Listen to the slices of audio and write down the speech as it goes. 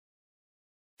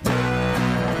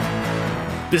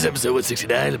This episode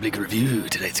 169 of Bleak Review.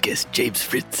 Tonight's guest, James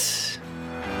Fritz.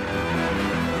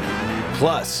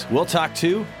 Plus, we'll talk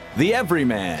to the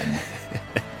Everyman.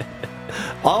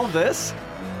 All of this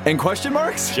and question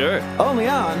marks? Sure. Only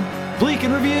on Bleak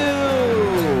and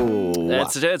Review.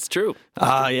 That's true.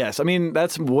 Yes. I mean,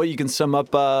 that's what you can sum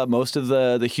up most of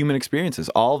the human experiences.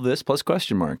 All of this plus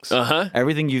question marks. Uh-huh.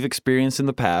 Everything you've experienced in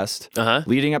the past,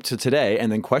 leading up to today, and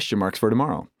then question marks for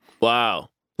tomorrow.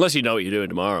 Wow. Unless you know what you're doing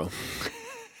tomorrow.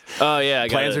 Oh, yeah.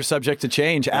 Plans are subject to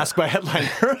change. Ask my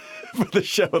headliner for the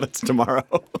show that's tomorrow.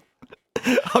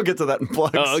 I'll get to that in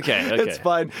plugs. Oh, okay. It's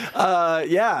fine. I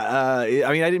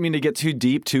mean, I didn't mean to get too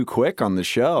deep too quick on the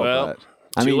show. Well,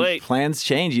 but, too late. Plans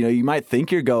change. You know, you might think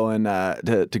you're going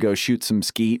to go shoot some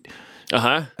skeet.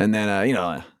 Uh-huh. And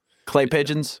then, clay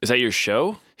pigeons. Is that your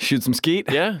show? Shoot some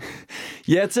skeet. Yeah.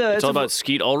 Yeah, It's all about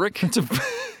Skeet Ulrich?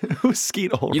 Who's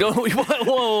Skeet Ulrich? You don't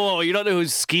whoa. You don't know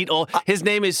who's Skeet Ulrich? His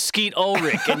name is Skeet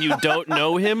Ulrich, and you don't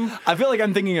know him? I feel like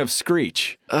I'm thinking of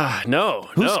Screech. No.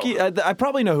 Who's Skeet? I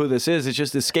probably know who this is. It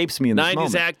just escapes me in this 90s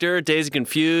moment. actor, Dazed and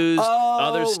Confused,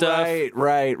 other stuff.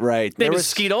 Right. Name is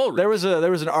Skeet Ulrich. There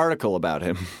was an article about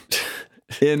him.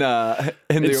 In the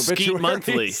Skeet obituary.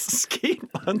 Monthly. Skeet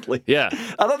Monthly. Yeah.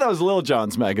 I thought that was Lil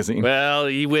Jon's magazine. Well,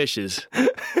 he wishes.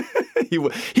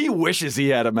 He wishes he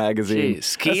had a magazine. Jeez,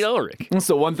 Skeet Ulrich. That's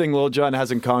the one thing Lil Jon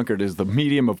hasn't conquered is the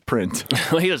medium of print.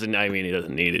 Well, he doesn't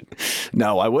need it.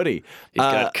 No, why would he? He's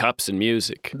got cups and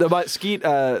music. But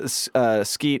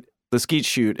the Skeet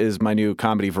Shoot is my new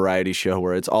comedy variety show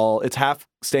where it's half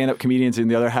stand-up comedians and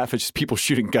the other half is just people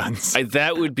shooting guns.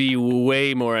 That would be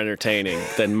way more entertaining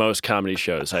than most comedy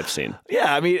shows I've seen.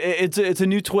 Yeah, I mean, it's a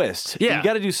new twist. Yeah. You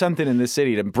got to do something in this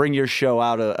city to bring your show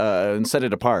out and set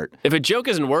it apart. If a joke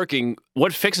isn't working,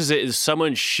 what fixes it is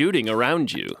someone shooting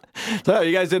around you. So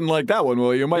you guys didn't like that one,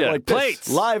 well, you might like plates.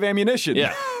 This. Live ammunition.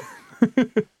 Yeah.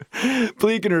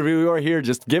 Bleak and Review, we are here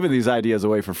just giving these ideas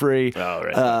away for free. All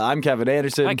right. I'm Kevin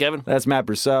Anderson. Hi, Kevin. That's Matt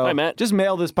Brousseau. Hi, Matt. Just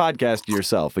mail this podcast to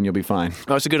yourself and you'll be fine.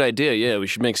 Oh, it's a good idea. Yeah, we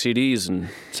should make CDs and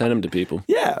send them to people.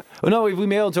 Yeah. Well, no, if we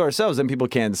mail it to ourselves, then people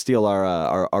can't steal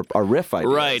our riff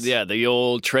ideas. Right, yeah, the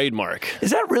old trademark.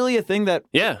 Is that really a thing that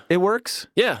it works?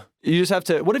 Yeah. You just have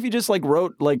to, what if you just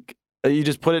wrote, you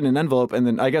just put it in an envelope and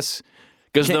then I guess...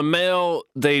 Because the mail,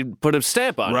 they put a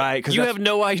stamp on it. Right. You have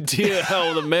no idea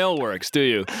how the mail works, do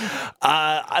you?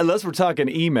 Unless we're talking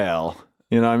email.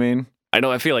 You know what I mean? I know,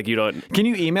 I feel like you don't. Can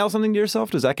you email something to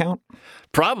yourself? Does that count?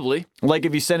 Probably. Like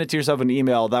if you send it to yourself in an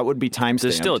email, that would be timestamped.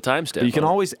 There's still a timestamp. You can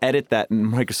always edit that in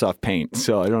Microsoft Paint,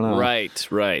 so I don't know. Right.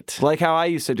 Like how I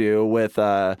used to do with,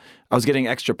 I was getting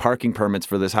extra parking permits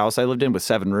for this house I lived in with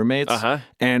 7 roommates.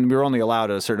 And we were only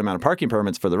allowed a certain amount of parking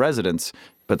permits for the residents,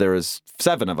 but there was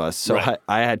 7 of us. So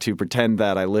I had to pretend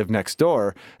that I lived next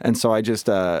door. And so I just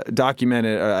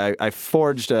documented, I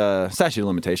forged, statute of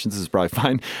limitations, this is probably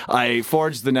fine. I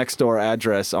forged the next door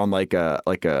address on like a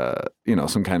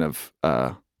some kind of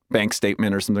bank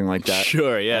statement or something like that.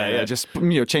 Sure, yeah. Just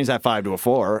change that 5 to a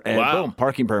 4 and boom,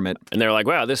 parking permit. And they're like,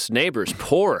 wow, this neighbor's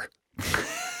poor.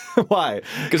 Why?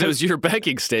 Because it was your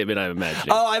banking statement, I'm imagining.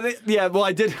 Oh, I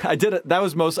did. That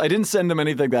was most. I didn't send them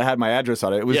anything that had my address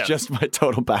on it. It was just my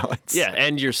total balance. Yeah,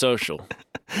 and your social.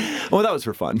 Well, that was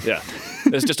for fun. Yeah,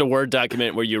 it's just a Word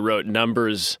document where you wrote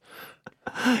numbers.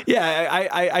 Yeah,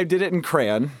 I did it in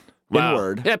crayon. Wow. In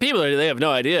Word. Yeah, they have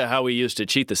no idea how we used to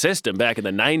cheat the system back in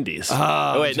the 90s.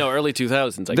 Early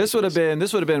 2000s. This would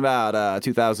have been about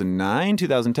 2009,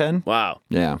 2010. Wow.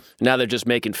 Yeah. Now they're just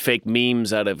making fake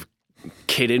memes out of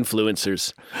kid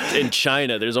influencers. In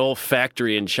China, there's a whole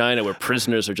factory in China where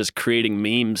prisoners are just creating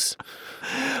memes.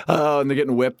 Oh, and they're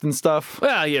getting whipped and stuff.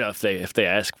 Well, if they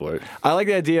ask for it. I like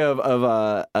the idea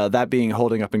of that being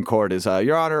holding up in court is,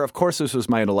 Your Honor, of course this was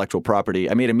my intellectual property.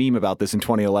 I made a meme about this in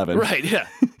 2011. Right, yeah.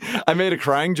 I made a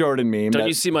crying Jordan meme. Don't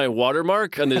you see my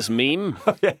watermark on this meme?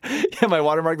 Yeah, my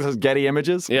watermark that says Getty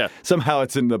Images. Yeah. Somehow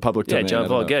it's in the public domain. Yeah, John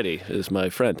Paul Getty is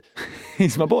my friend.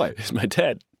 He's my boy. He's my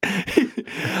dad.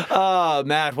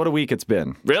 Matt, what a week it's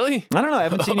been. Really? I don't know. I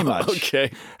haven't seen you much.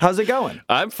 Okay. How's it going?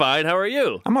 I'm fine. How are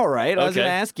you? I'm all right. I was going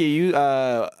to ask you.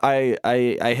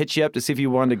 I hit you up to see if you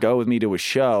wanted to go with me to a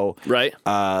show. Right.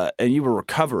 And you were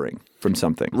recovering from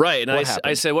something. Right. And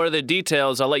I said, what are the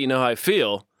details? I'll let you know how I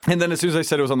feel. And then as soon as I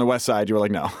said it was on the west side, you were like,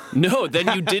 no. No, then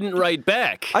you didn't write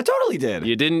back. I totally did.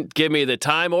 You didn't give me the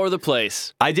time or the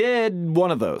place. I did one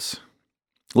of those.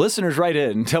 Listeners, write in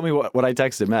and tell me what I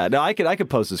texted Matt. No, I could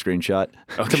post a screenshot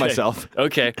to myself.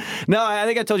 Okay. No, I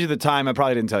think I told you the time. I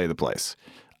probably didn't tell you the place.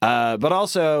 But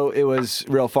also, it was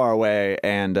real far away,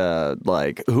 and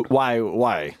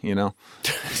why, you know?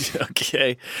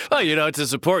 Okay. Well, to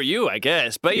support you, I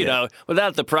guess. But,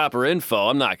 without the proper info,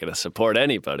 I'm not going to support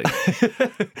anybody.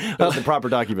 Without the proper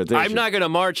documentation. I'm not going to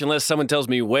march unless someone tells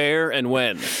me where and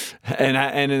when.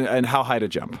 And how high to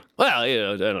jump. Well, I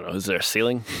don't know. Is there a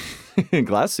ceiling?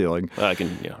 Glass ceiling. I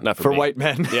can, not for For me. white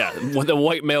men. Yeah, the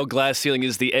white male glass ceiling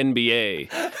is the NBA.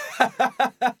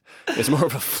 It's more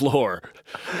of a floor.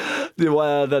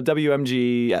 The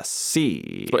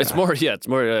WMGSC. It's more,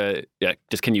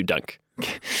 just can you dunk?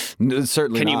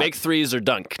 Certainly Can not. you make threes or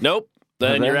dunk? Nope.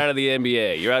 Then you're out of the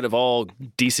NBA. You're out of all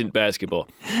decent basketball.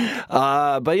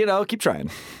 But, keep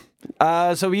trying.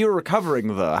 So you were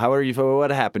recovering, though. How are you? What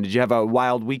happened? Did you have a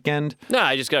wild weekend? No,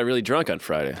 I just got really drunk on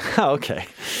Friday. Oh, okay.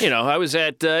 I was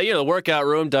at, the workout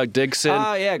room, Doug Digson.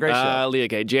 Oh, yeah, great show. Leah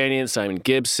Kajanian, Simon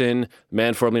Gibson,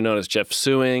 man formerly known as Jeff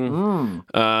Sewing.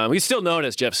 He's still known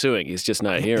as Jeff Sewing. He's just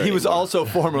not here He was anymore. also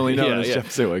formerly known as Jeff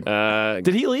Sewing.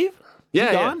 Did he leave? Yeah,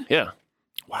 he gone? Yeah.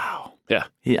 Wow. Yeah.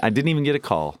 I didn't even get a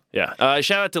call. Yeah.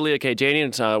 Shout out to Leah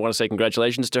Kajanian. I want to say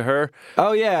congratulations to her.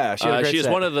 Oh, yeah. She is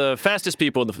one of the fastest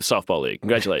people in the softball league.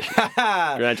 Congratulations.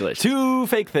 Congratulations. 2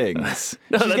 fake things.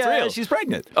 No, that's real. She's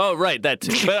pregnant. Oh, right. That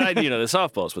too. But, the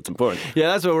softball is what's important. Yeah,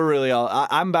 that's what we're really all.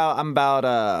 I'm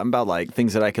about like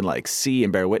things that I can like see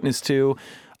and bear witness to.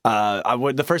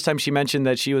 The first time she mentioned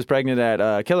that she was pregnant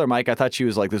at Killer Mike, I thought she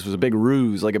was like this was a big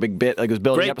ruse, like a big bit, like it was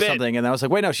building up to something, and I was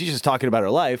like, wait, no, she's just talking about her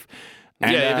life.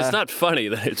 And, if it's not funny,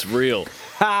 then it's real.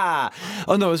 Oh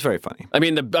no, it was very funny. I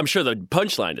mean, I'm sure the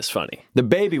punchline is funny. The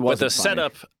baby wasn't But the funny.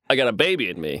 setup, I got a baby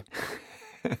in me.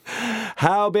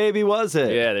 How baby was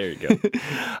it? Yeah, there you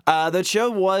go. The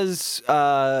show was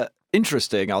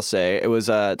interesting, I'll say. It was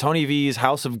Tony V's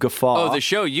House of Guffaw. Oh, the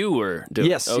show you were doing.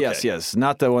 Yes, Okay. yes.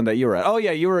 Not the one that you were at. Oh,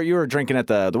 yeah, you were drinking at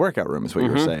the workout room is what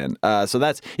you were saying. So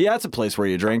that's a place where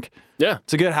you drink. Yeah.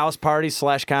 It's a good house party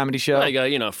 / comedy show. I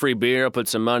got, free beer. I put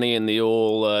some money in the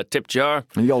old tip jar.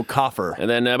 And the old coffer. And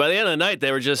then by the end of the night,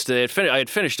 they were just, I had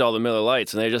finished all the Miller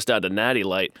Lights, and they just down to Natty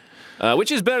Light.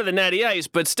 Which is better than Natty Ice,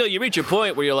 but still, you reach a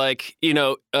point where you're like,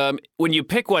 when you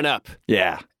pick one up,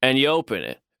 Yeah. and you open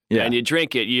it, Yeah. and you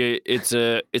drink it, it's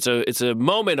a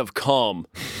moment of calm,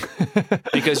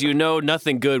 because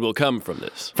nothing good will come from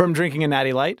this. From drinking a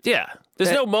Natty Light? Yeah,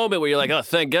 there's no moment where you're like, oh,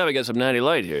 thank God we got some Natty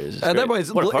Light here. This is That great.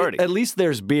 was, What a party! At least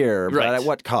there's beer, but Right. at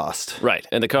what cost? Right,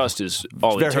 and the cost is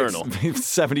all eternal.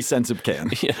 70 cents a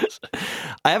can. Yes.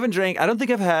 I haven't drank. I don't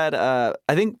think I've had. I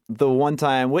think the one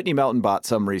time Whitney Melton bought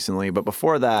some recently, but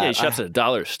before that, Yeah, he shops at a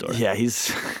dollar store. Yeah,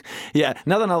 he's. Yeah,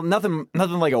 nothing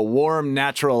like a warm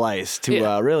natural ice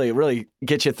to really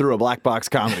get you through a black box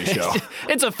comedy show.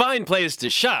 It's a fine place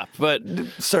to shop, but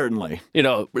Certainly.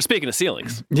 we're speaking of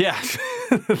ceilings. Yeah,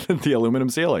 the aluminum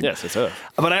ceiling. Yes, it's a.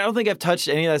 But I don't think I've touched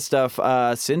any of that stuff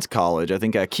since college. I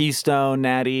think Keystone,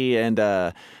 Natty, and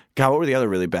God, what were the other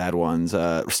really bad ones?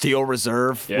 Steel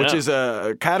Reserve, Yeah. which is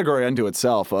a category unto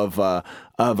itself of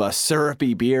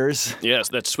syrupy beers. Yes,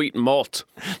 that's sweet malt.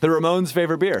 The Ramones'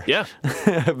 favorite beer. Yeah.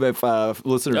 If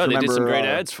listeners Oh, they remember, did some great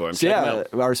ads for 'em. Check 'em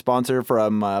out. our sponsor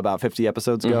from about 50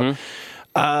 episodes ago.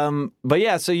 But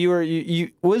yeah, so you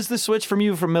was the switch from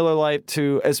Miller Lite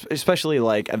to, especially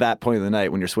like at that point of the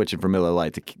night when you're switching from Miller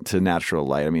Lite to Natural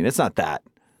Light. I mean, it's not that.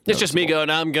 It's just me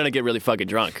going, I'm going to get really fucking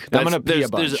drunk. I'm gonna pee a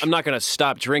bunch. I'm not going to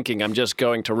stop drinking. I'm just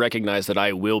going to recognize that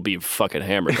I will be fucking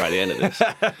hammered by the end of this.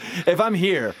 If I'm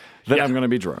here, then Yeah. I'm going to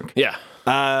be drunk. Yeah.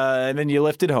 And then you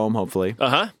lifted home, hopefully.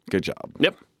 Uh-huh. Good job.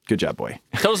 Yep. Good job, boy.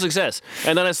 Total success.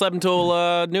 And then I slept until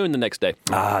noon the next day.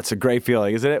 It's a great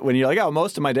feeling, isn't it? When you're like, oh,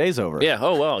 most of my day's over. Yeah.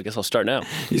 Oh, well, I guess I'll start now.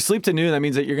 You sleep to noon, that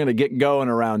means that you're going to get going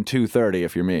around 2:30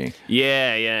 if you're me.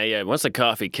 Yeah. Once the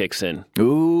coffee kicks in.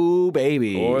 Ooh,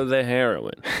 baby. Or the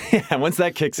heroin. Yeah, once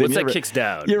that kicks in. Once that kicks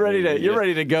down. You're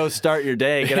ready to go start your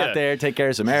day. Get Yeah. out there, take care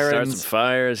of some Start errands. some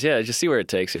fires. Yeah, just see where it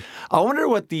takes you. I wonder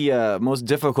what the most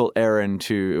difficult errand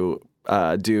to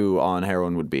do on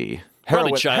heroin would be.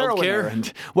 Probably Heroin childcare.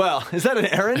 errand. Well, is that an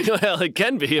errand? Well, it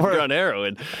can be if you're on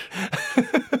heroin.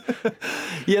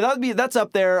 Yeah, that's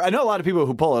up there. I know a lot of people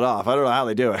who pull it off. I don't know how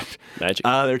they do it. Magic.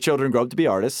 Their children grow up to be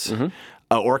artists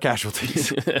or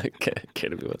casualties.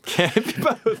 Can't be both. Can't be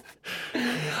both.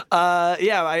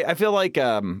 Yeah, I feel like,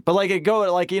 but like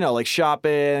like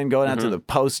shopping, going out to the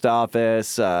post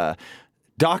office,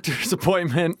 doctor's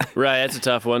appointment. Right, that's a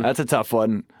tough one. That's a tough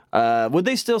one. Would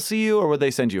they still see you, or would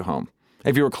they send you home?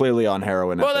 If you were clearly on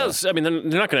heroin. Well, they're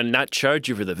not going to not charge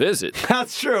you for the visit.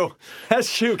 That's true.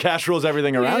 That's true. Cash rules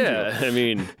everything around you. Yeah, I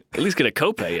mean, at least get a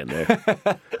copay in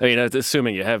there. I mean,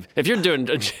 assuming you have. If you're doing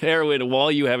heroin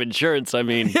while you have insurance, I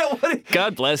mean,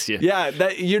 God bless you. Yeah,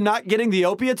 you're not getting the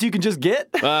opiates you can just get.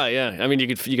 Yeah. I mean, you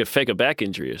could fake a back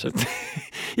injury or something.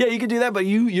 Yeah, you can do that, but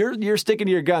you're sticking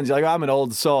to your guns. You're like, I'm an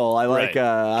old soul. I like.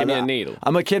 Give me a needle.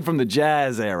 I'm a kid from the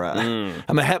jazz era.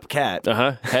 I'm a hep cat.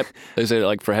 Hep. Is it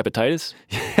like for hepatitis?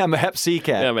 Yeah, I'm a hep C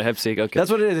cat. Yeah, I'm a hep C. Okay. That's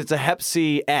what it is. It's a hep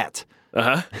C at.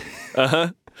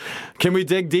 Can we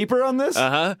dig deeper on this?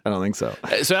 I don't think so.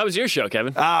 So how was your show,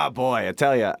 Kevin? Boy, I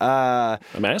tell you.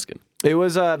 I'm asking. It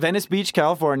was Venice Beach,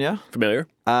 California. Familiar?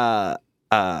 Not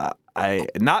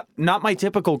my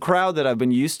typical crowd that I've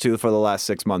been used to for the last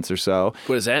 6 months or so.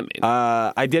 What does that mean?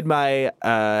 I did my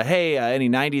any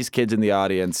 90s kids in the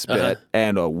audience bit,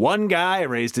 and one guy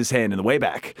raised his hand in the way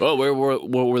back. Oh, where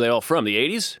were they all from? The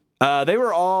 80s? They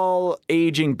were all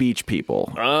aging beach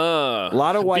people. A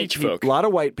lot of white beach folk. A lot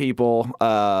of white people.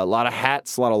 A lot of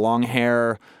hats. A lot of long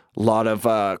hair. A lot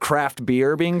of craft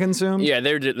beer being consumed. Yeah,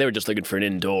 they were just looking for an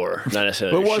indoor, not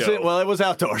necessarily. But was it? Well, it was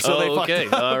outdoor, so they fucked okay,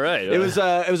 up. All right. It was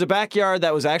a backyard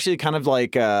that was actually kind of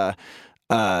like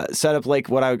set up like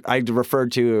what I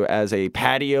referred to as a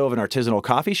patio of an artisanal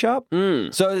coffee shop.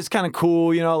 So it's kind of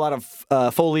cool, a lot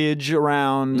of foliage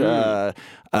around.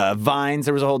 Vines.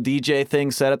 There was a whole DJ thing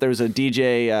set up. There was a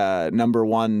DJ number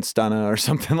one stunner or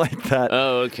something like that.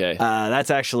 Oh, okay. That's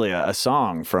actually a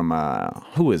song from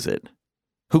who is it?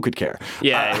 Who could care?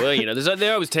 Yeah, well,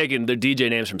 they're always taking their DJ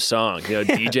names from songs.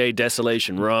 DJ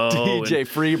Desolation Row. DJ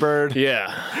Freebird.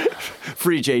 Yeah.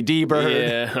 Free JD Bird.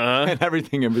 Yeah. And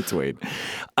everything in between.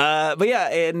 But yeah,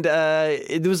 and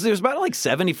there was about like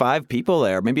 75 people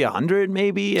there, maybe 100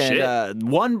 maybe. And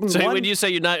Shit. So when you say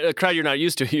you're not a crowd you're not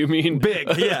used to, you mean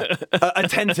big, yeah.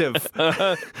 Attentive.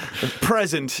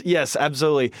 Present. Yes,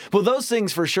 absolutely. Well, those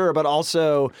things for sure, but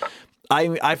also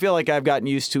I feel like I've gotten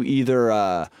used to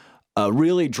either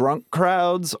really drunk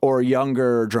crowds or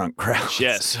younger drunk crowds.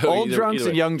 Yes. Old drunks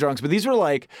and young drunks. But these were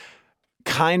like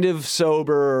kind of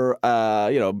sober,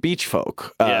 beach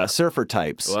folk, surfer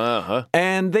types.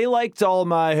 And they liked all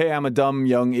my, hey, I'm a dumb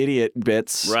young idiot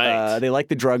bits. Right. They liked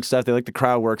the drug stuff. They liked the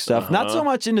crowd work stuff. Not so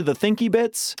much into the thinky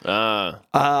bits.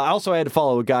 Also, I had to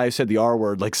follow a guy who said the R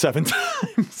word like 7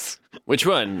 times. Which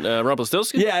one?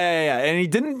 Rumpelstiltskin? Yeah. And he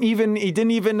didn't even, he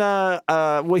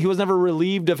was never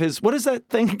relieved of his, what is that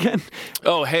thing again?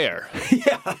 Oh, hair.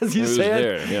 Yeah, as you say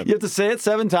it. Yep. You have to say it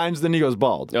 7 times, then he goes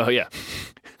bald. Oh, yeah.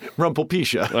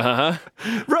 Rumpelpecia.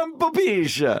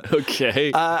 Rumpelpecia.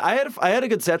 Okay. I had a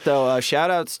good set, though.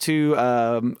 Shout outs to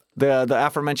the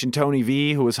aforementioned Tony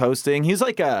V, who was hosting. He's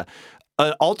like an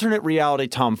alternate reality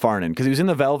Tom Farnan, because he was in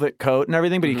the velvet coat and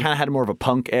everything, but he kind of had more of a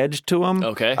punk edge to him.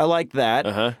 Okay. I like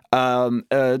that.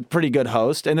 Pretty good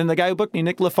host. And then the guy who booked me,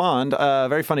 Nick LaFond,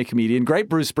 very funny comedian. Great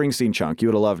Bruce Springsteen chunk. You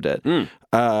would have loved it.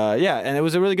 And it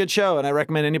was a really good show, and I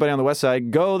recommend anybody on the West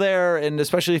Side go there, and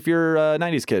especially if you're a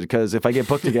 90s kid, because if I get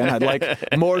booked again, I'd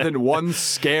like more than one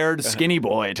scared skinny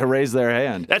boy to raise their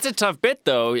hand. That's a tough bit,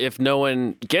 though, if no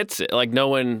one gets it, like no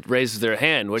one raises their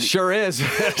hand. Sure is.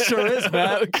 Sure is,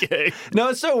 Matt. Okay. No,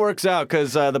 it still works out,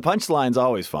 because the punchline's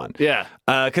always fun. Yeah.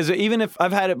 Because even if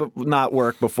I've had it not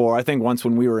work before, I think once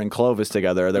when we were in Clovis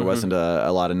together, there wasn't a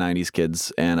lot of 90s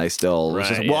kids, and I still was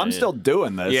just, I'm still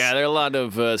doing this. Yeah, there are a lot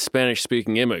of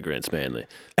Spanish-speaking immigrants, mainly.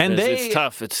 And it's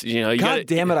tough. It's God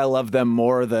damn it, I love them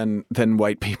more than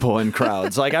white people in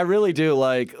crowds. Like I really do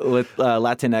like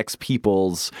Latinx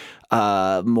peoples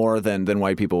more than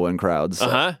white people in crowds.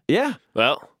 Yeah.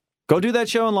 Well. Go do that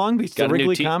show in Long Beach. The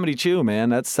Wrigley Comedy Chew, man.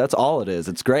 That's all it is.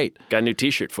 It's great. Got a new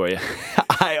T-shirt for you.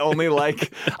 I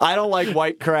don't like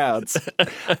white crowds.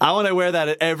 I want to wear that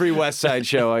at every West Side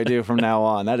show I do from now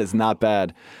on. That is not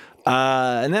bad.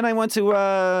 And then I went to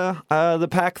the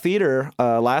Pack Theater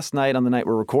last night on the night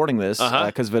we're recording this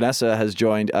because Vanessa has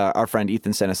joined our friend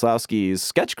Ethan Stanislawski's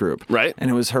sketch group. Right. And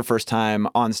it was her first time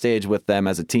on stage with them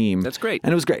as a team. That's great.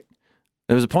 And it was great.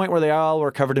 There was a point where they all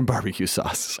were covered in barbecue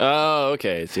sauce. Oh,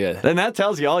 okay. Yeah. And that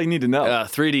tells you all you need to know.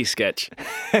 3D sketch.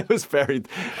 It was very...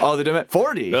 Oh, they did it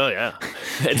 4D. Oh, yeah.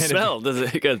 It smelled.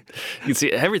 You can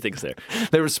see everything's there.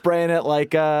 They were spraying it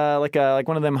like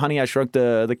one of them Honey, I Shrunk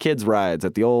the Kids rides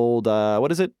at the old,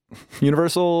 what is it?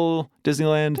 Universal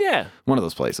Disneyland? Yeah. One of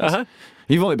those places.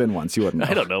 You've only been once. You wouldn't know.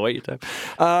 I don't know what you're talking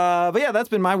about. But yeah, that's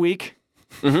been my week.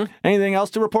 Anything else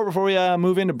to report before we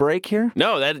move into break here?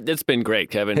 No, it's been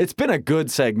great, Kevin. It's been a good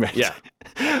segment. Yeah.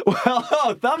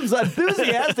 Well, thumbs up,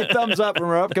 enthusiastic thumbs up from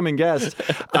our upcoming guest.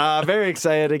 Very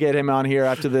excited to get him on here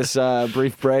after this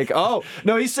brief break. Oh,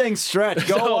 no, he's saying stretch.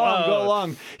 Go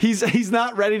along. He's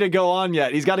not ready to go on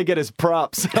yet. He's got to get his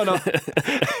props.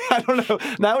 I don't know.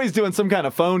 Now he's doing some kind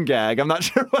of phone gag. I'm not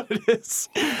sure what it is.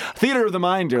 Theater of the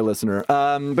mind, dear listener.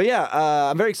 But yeah,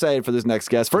 I'm very excited for this next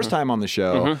guest. First time on the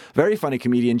show. Very funny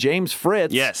comedian, James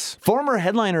Fritz. Yes. Former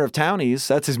headliner of Townies.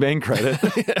 That's his main credit.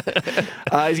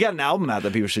 He's got an album out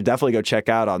that people should definitely go check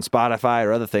out on Spotify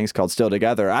or other things called Still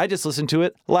Together. I just listened to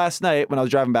it last night when I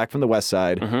was driving back from the West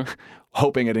Side,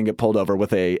 hoping I didn't get pulled over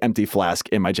with a empty flask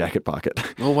in my jacket pocket.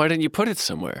 Well, why didn't you put it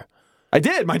somewhere? I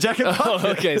did, my jacket pocket.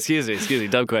 Oh, okay, excuse me.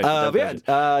 Dumb question.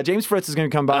 James Fritz is going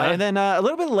to come by, and then a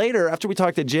little bit later, after we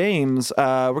talk to James,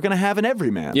 we're going to have an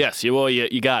everyman. Yes,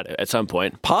 you got it at some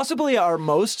point. Possibly our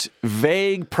most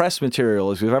vague press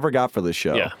materials we've ever got for this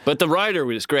show. Yeah, but the writer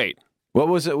was great. What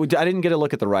was it? I didn't get a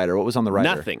look at the writer. What was on the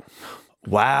writer? Nothing.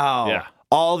 Wow. Yeah.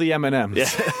 All the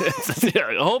M&Ms.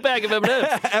 Yeah. A whole bag of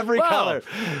M&Ms. Every color.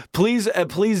 Please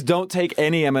don't take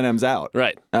any M&Ms out.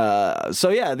 Right. So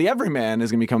yeah, the everyman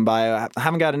is going to be coming by. I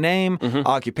haven't got a name,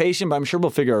 occupation, but I'm sure we'll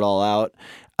figure it all out.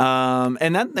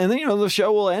 And then the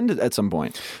show will end at some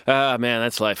point. Man,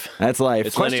 that's life. That's life.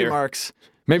 It's Question linear. Marks.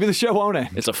 Maybe the show won't end.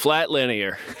 It's a flat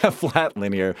linear. A flat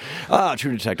linear.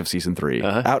 True Detective Season 3.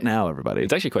 Out now, everybody.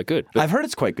 It's actually quite good. I've heard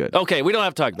it's quite good. Okay, we don't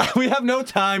have to talk about it. We have no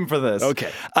time for this. Okay.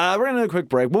 We're going to do a quick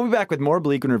break. We'll be back with more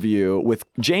Bleak and Review with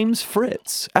James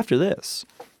Fritz after this.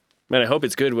 Man, I hope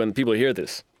it's good when people hear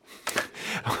this.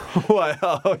 What?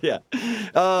 Oh, yeah.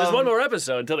 There's one more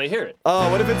episode until they hear it. Oh,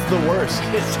 what if it's the worst?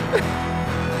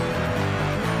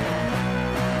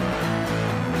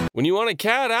 When you want a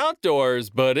cat outdoors,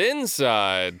 but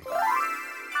inside.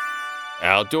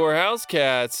 Outdoor house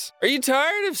cats. Are you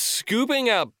tired of scooping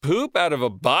out poop out of a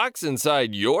box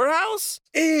inside your house?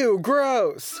 Ew,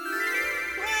 gross.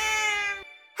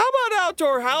 How about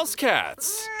outdoor house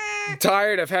cats?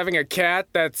 Tired of having a cat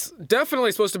that's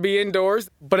definitely supposed to be indoors,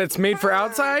 but it's made for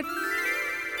outside?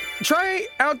 Try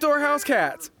outdoor house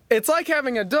cats. It's like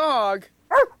having a dog,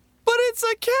 but it's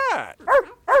a cat.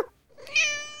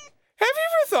 Have you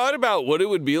ever thought about what it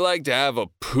would be like to have a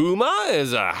puma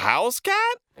as a house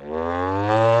cat?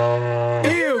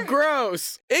 Ew,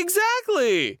 gross.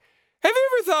 Exactly. Have you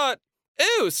ever thought,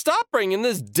 ew, stop bringing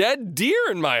this dead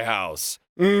deer in my house?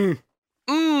 You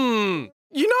know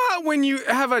how when you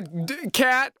have a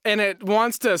cat and it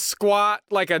wants to squat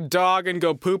like a dog and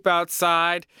go poop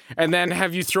outside, and then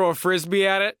have you throw a frisbee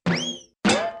at it?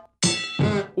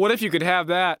 What if you could have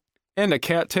that? And a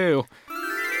cat, too.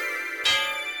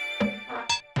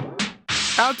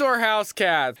 Outdoor house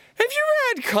cat. Have you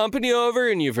ever had company over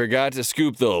and you forgot to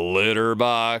scoop the litter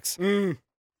box? Get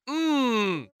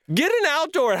an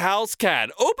outdoor house cat.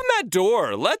 Open that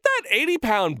door. Let that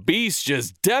 80-pound beast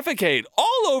just defecate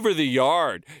all over the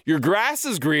yard. Your grass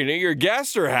is greener. Your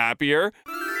guests are happier.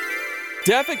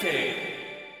 Defecate.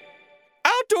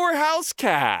 Outdoor house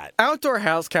cat. Outdoor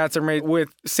house cats are made with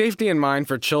safety in mind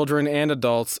for children and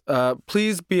adults.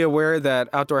 Please be aware that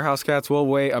outdoor house cats will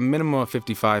weigh a minimum of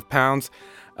 55 pounds,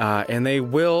 and they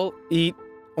will eat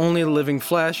only living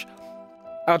flesh.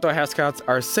 Outdoor house cats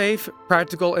are safe,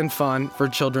 practical, and fun for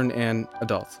children and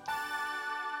adults.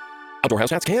 Outdoor house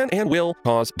cats can and will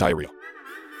cause diarrhea.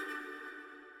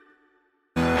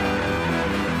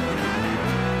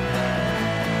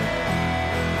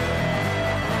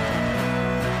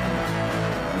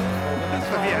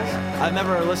 I've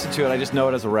never listened to it. I just know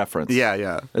it as a reference.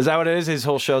 Yeah. Is that what it is? His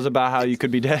whole show's about how you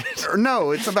could be dead? No,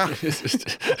 it's about...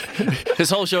 His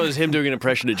whole show is him doing an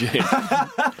impression of James.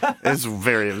 It's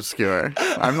very obscure.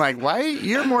 I'm like, why?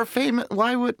 You're more famous.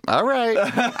 Why would... All right.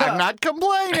 I'm not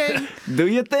complaining. Do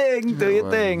your thing. Do your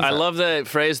thing. I love that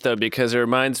phrase, though, because it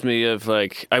reminds me of,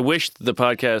 like, I wish the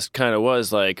podcast kind of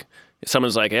was like,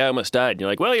 someone's like, "Yeah, I almost died." And you're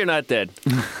like, "Well, you're not dead."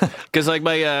 Because, like,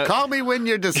 my... Call me when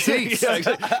you're deceased. Yeah,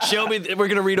 exactly. Show me... We're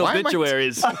going to read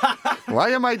obituaries. Why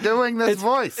am I doing this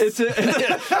voice?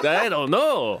 I don't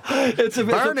know.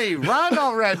 Bernie, run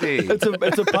already. It's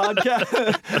a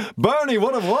podcast. Bernie,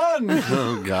 one of one.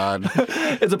 Oh, God.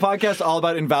 It's a podcast all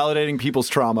about invalidating people's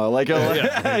trauma.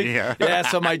 Yeah,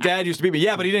 so my dad used to beat me.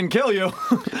 Yeah, but he didn't kill you.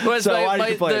 So why are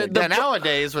you complaining?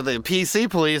 Nowadays, with the PC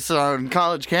police on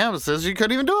college campuses, you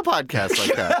couldn't even do a podcast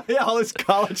like that. Yeah, all this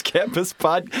college campus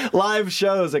live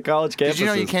shows at college campuses. Did you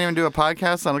know you can't even do a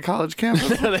podcast on a college campus?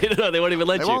 They won't even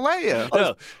let you. They won't let you.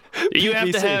 No. You have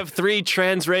to PPC. have 3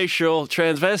 transracial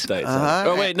transvestites.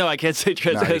 Oh wait, no, I can't say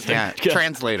No, you transvestite. can't.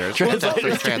 Translators.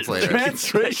 Translators. Translators.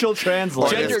 Transracial Or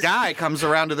translators. this guy comes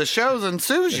around to the shows and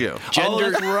sues you.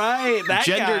 Gender, that's right. That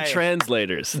gender guy.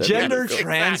 translators. Gender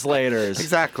translators.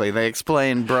 Exactly. They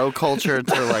explain bro culture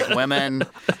to like women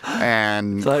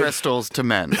and like- crystals to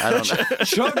men. I don't know.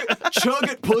 Chug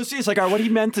it, pussy. It's like, what he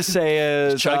meant to say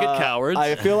is, Chug it, cowards.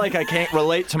 I feel like I can't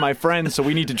relate to my friends, so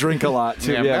we need to drink a lot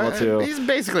to be able to. He's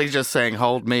basically just saying,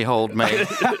 hold me, hold me.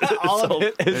 All of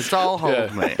it is. It's all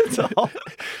hold me.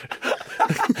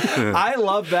 I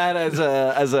love that as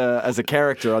a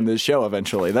character on this show.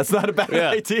 Eventually, that's not a bad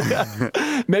idea.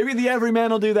 Maybe the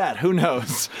everyman will do that. Who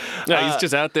knows? No, he's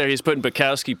just out there. He's putting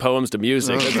Bukowski poems to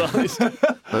music. That's all he's The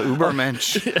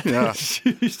Ubermensch. Yeah.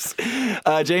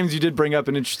 Jeez. James, you did bring up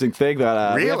an interesting thing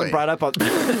that we Really? haven't brought up on.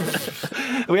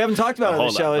 We haven't talked about on the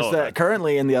Hold show. on, Is hold that on.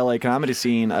 currently in the LA comedy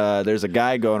scene, there's a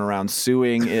guy going around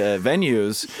suing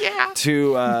venues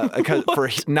for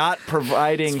not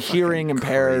providing hearing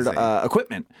impaired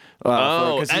equipment.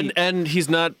 and he's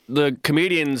not. The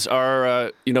comedians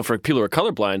are, for people who are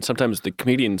colorblind. Sometimes the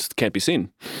comedians can't be seen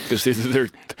because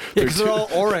they're all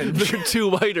orange. They're too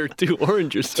white or too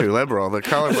orange or something. Too liberal. They're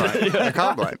colorblind. They're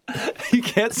colorblind. You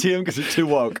can't see him because you're too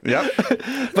woke. Yep.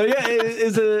 But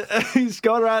yeah, he's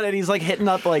going around and he's like hitting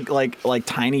up like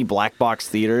tiny black box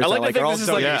theaters. I like that, to think are all this is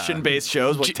like- donation-based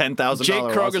shows with $10,000. Jake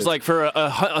Kroger's like, for a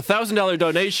 $1,000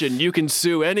 donation, you can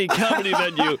sue any comedy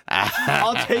venue.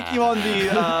 I'll take you on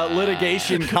the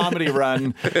litigation comedy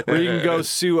run where you can go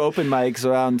sue open mics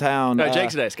around town. No,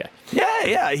 Jake's a nice guy.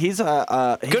 Yeah, he's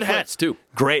Good hats too.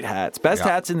 great hats, best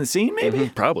hats in the scene, maybe.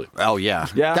 Probably. Oh, yeah.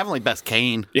 Yeah. Definitely best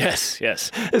cane. Yes.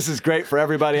 This is great for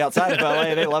everybody outside of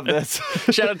LA. They love this.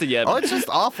 Shout out to Yeb. Oh, it's just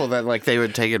awful that like they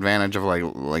would take advantage of like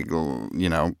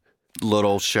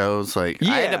little shows. Like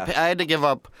I had to give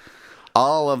up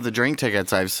all of the drink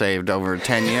tickets I've saved over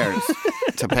 10 years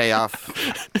to pay off.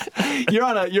 You're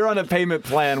on a payment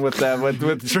plan with them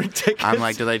with drink tickets. I'm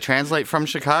like, do they translate from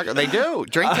Chicago? They do.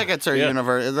 Drink tickets are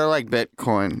universal. They're like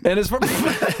Bitcoin. and it's from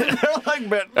they're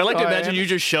like, I like to imagine you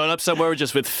just showing up somewhere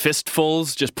just with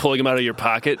fistfuls, just pulling them out of your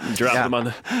pocket and dropping them on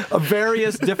the.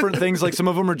 various different things. Like some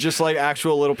of them are just like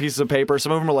actual little pieces of paper.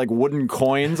 Some of them are like wooden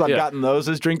coins. I've gotten those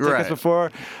as drink tickets Right.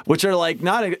 before, which are like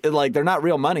not like they're not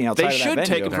real money outside. They of that should venue.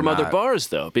 take them from other bars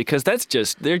though, because that's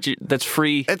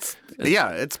free.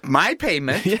 It's my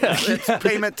payment. It's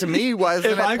payment to me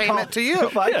wasn't a payment to you.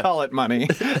 If I call it money.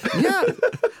 Yeah.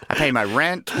 I pay my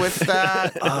rent with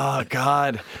that. Oh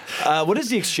God, what is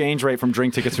the exchange rate from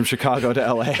drink tickets from Chicago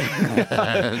to LA?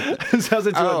 How's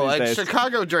it doing these A days?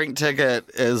 Chicago drink ticket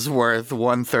is worth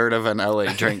 1/3 of an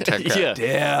LA drink ticket. Yeah.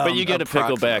 Damn. But you get a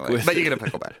pickleback Approximately. with. But you get a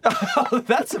pickleback.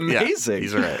 That's Yeah, amazing.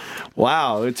 he's right.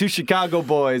 Wow, 2 Chicago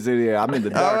boys in here. I'm in the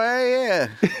Oh, dark. yeah.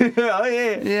 Oh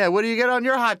yeah. Yeah, what do you get on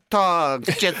your hot dogs?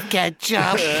 Just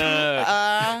ketchup.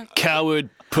 Coward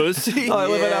pussy. Oh, I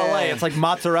live in LA. It's like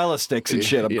mozzarella sticks and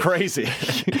shit. I'm crazy.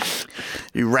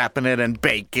 You wrapping it in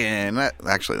bacon.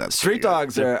 Actually, that's Street pretty good.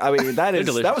 dogs are. I mean,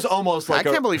 that was almost I like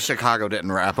can't believe Chicago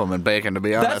didn't wrap them in bacon, to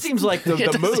be honest. that seems like the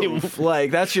move.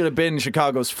 Like that should have been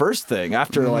Chicago's first thing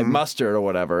after like mustard or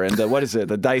whatever. And what is it?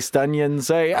 The diced onions.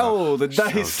 Say, the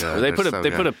diced. good. They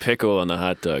They're put a pickle on the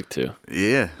hot dog too.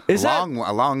 Yeah. Is that-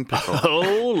 a long pickle.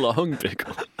 Oh, long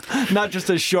pickle. Not just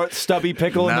a short stubby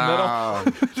pickle in the middle. No.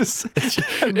 Just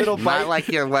a middle bite. Not like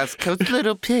your West Coast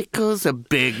little pickles, a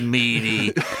big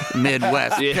meaty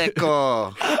Midwest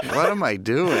pickle. What am I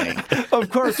doing? Of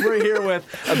course, we're here with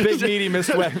a big meaty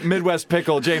Midwest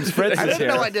pickle. James Fritz I is didn't here.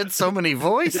 know I did so many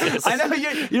voices. I know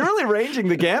you're really ranging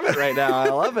the gamut right now. I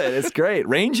love it. It's great.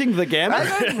 Ranging the gamut.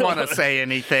 I didn't want to say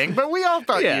anything, but we all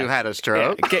thought you had a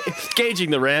stroke. Gauging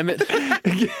the rammet.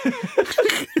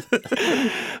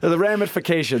 The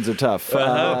ramifications are tough.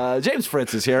 James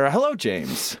Fritz is here. Hello,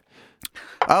 James.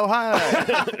 Oh, hi.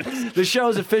 The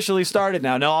show's officially started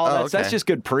now. No, that's okay. just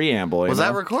good preamble. Was you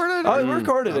that know? recorded? Oh, we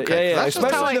recorded it. Okay. Yeah. That's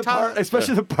just how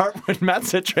Especially I the part when Matt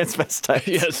said transvestite.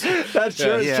 Yes. That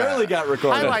surely got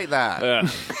recorded. Highlight that.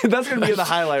 That's going to be in the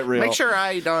highlight reel. Make sure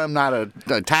I'm not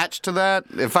attached to that.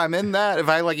 If I'm in that, if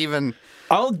I even...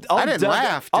 I didn't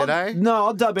laugh, did I? No,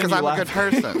 I'll dub in. Because I'm a good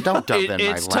person. Don't dub in my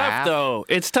laugh. It's tough though.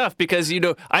 It's tough because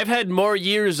I've had more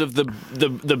years of the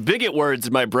bigot words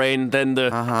in my brain than the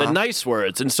nice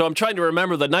words, and so I'm trying to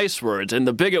remember the nice words, and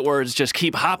the bigot words just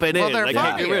keep hopping in. they're I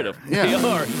can't get rid of. Yeah.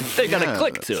 They got a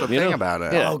click to That's them. the thing about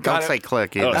it. Yeah. Oh, don't say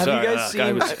click either. Oh, Have sorry. you guys seen?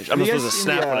 I'm not supposed to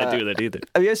snap when I do that either.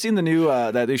 Have you guys seen the new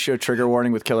that new show Trigger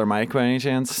Warning with Killer Mike by any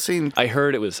chance? I've seen... I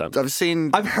heard it was something. I've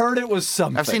seen... I've heard it was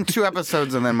something. I've seen 2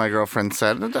 episodes, and then my girlfriend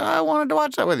said, I wanted to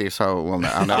watch that with you, so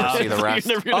I'll never see the rest.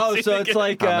 Oh, so it's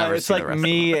like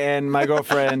me and my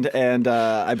girlfriend and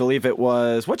I believe it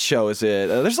was, what show is it?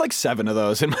 There's like 7 of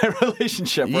those in my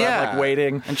relationship where I'm like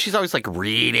waiting. And she's always like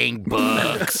reading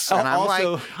books. And I'm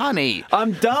Also, like, honey,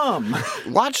 I'm dumb.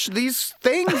 watch these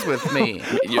things with me.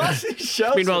 Watch these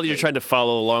shows Meanwhile, with you're me. trying to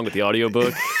follow along with the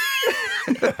audiobook.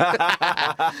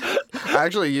 I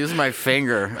actually use my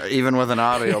finger, even with an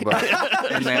audiobook,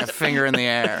 and they have finger in the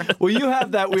air. Well, you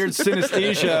have that weird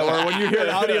synesthesia where when you hear an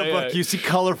audiobook, you see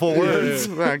colorful words.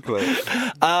 Exactly.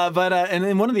 And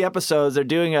in one of the episodes, they're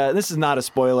doing this is not a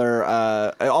spoiler.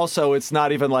 Also, it's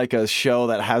not even like a show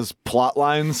that has plot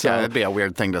lines. So. Yeah, that'd be a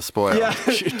weird thing to spoil. Yeah.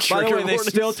 By the way, they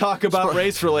still talk about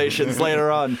race relations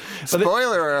later on.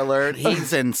 Spoiler alert,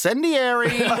 he's incendiary.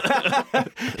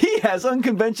 He has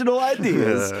unconventional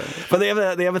ideas. But they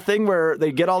have a thing where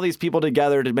they get all these people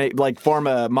together to form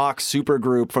a mock super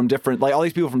group from different, all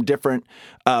these people from different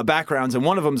backgrounds, and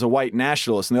one of them's a white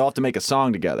nationalist, and they all have to make a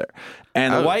song together.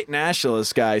 And the white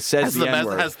nationalist guy says the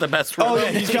N-word. Has the best Oh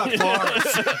rhythm. yeah, he's got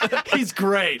bars. He's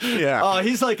great. Yeah. Oh,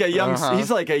 he's like a young.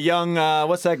 He's like a young.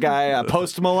 What's that guy?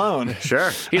 Post Malone.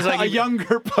 Sure. He's like a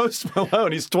younger Post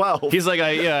Malone. He's 12. He's like,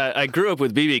 I grew up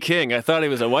with B.B. King. I thought he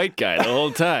was a white guy the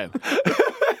whole time.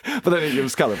 But then he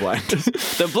was colorblind.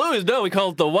 The Blues, no, we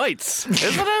call it the Whites.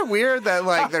 Isn't it weird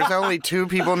that there's only 2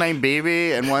 people named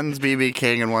BB and one's BB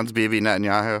King and one's BB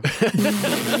Netanyahu?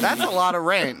 That's a lot of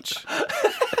range.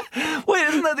 Wait,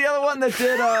 isn't that the other one that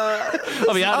did?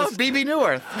 I'll be honest. BB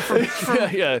Newirth.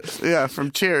 Yeah.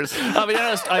 From Cheers. I'll be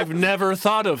honest, I've never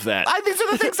thought of that. These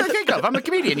are the things I think of. I'm a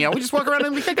comedian. We just walk around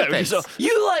and we think of things. So,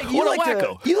 You like What a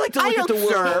wacko. to look at the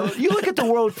world. You look at the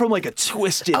world from like a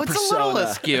twisted It's persona. a little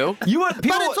askew. People,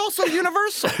 But it's also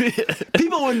universal.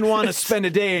 people wouldn't want to spend a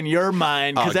day in your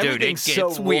mind because everything's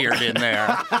so weird in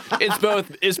there.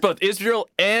 it's both Israel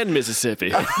and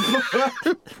Mississippi.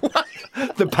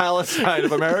 The Palestine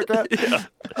of America.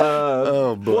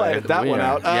 Oh boy, We'll edit that one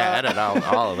out. Edit out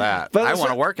all of that. but I it's want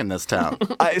to a- work in this town.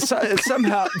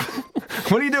 Somehow,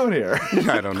 what are you doing here?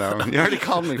 I don't know. You already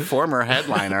called me former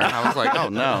headliner. I was like, oh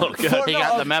no, he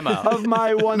got the memo. Of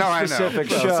my one No, I know. specific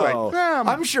So it's show. like,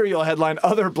 I'm sure you'll headline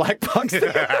other Black Box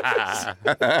theaters.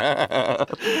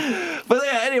 But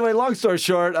yeah, anyway, long story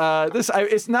short,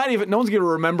 it's not even, no one's going to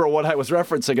remember what I was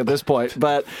referencing at this point.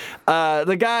 But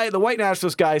the white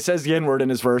nationalist guy says the N-word in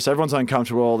his verse. Everyone's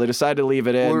uncomfortable. They decide to leave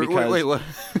it in because Wait, what?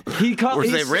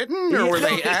 was they written or were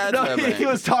they ad-libbing? He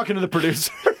was talking to the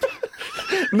producer.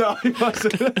 No, he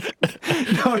wasn't.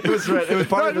 No, it was written. It was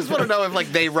part I of his just want to know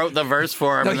if they wrote the verse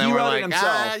for him No, and then he we're wrote it like,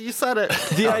 himself. you said it.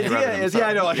 The idea is,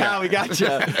 I know, we got you.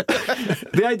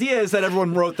 The idea is that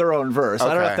everyone wrote their own verse. I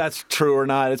don't know if Okay. that's true or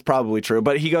not. It's probably true.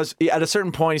 But he goes, at a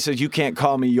certain point, he says, you can't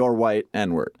call me your white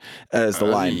N-word as the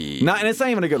line. And it's not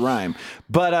even a good rhyme.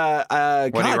 But,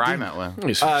 What do you rhyme it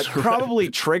with? probably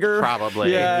trigger.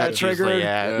 Probably. Yeah, That's triggered. usually,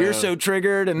 yeah. You're so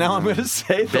triggered, and now I'm going to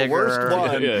say the Bigger. worst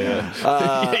one.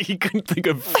 Yeah, he couldn't think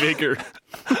of bigger.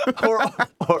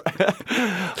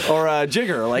 or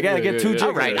jigger. Like, I get 2 jiggers.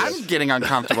 All right, I'm getting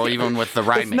uncomfortable even with the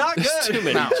rhyming. Not good. Too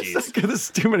many G's.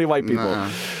 There's too many white people.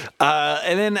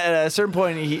 And then at a certain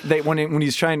point, when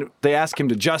he's they ask him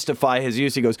to justify his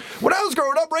use, he goes, "When I was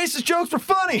growing up, racist jokes were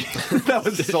funny." That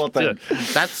was his whole thing.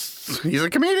 He's a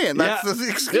comedian. That's Yeah. the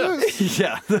excuse.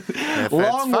 Yeah. If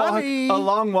funny. A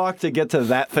long walk to get to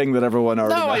that thing that everyone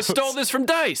already No, knows. I stole this from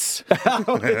Dice.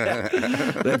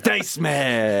 The Dice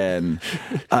Man.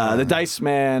 The Dice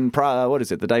Man. What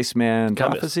is it? The Dice Man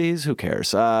prophecies? Who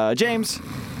cares? James.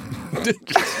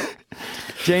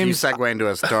 If you segue into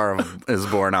A Star Is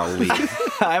Born, I'll leave.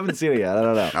 I haven't seen it yet. I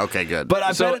don't know. Okay, good. But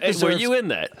I So, bet it were deserves- you in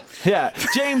that? Yeah,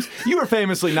 James, you were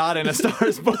famously not in A Star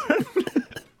Is Born.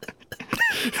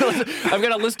 I've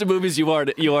got a list of movies you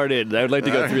aren't in. I would like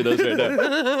to go through those right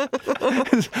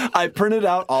now. I printed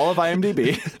out all of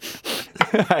IMDb.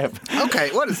 I have. Okay,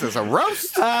 what is this, a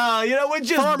roast? We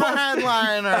just Former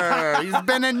headliner. He's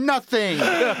been in nothing.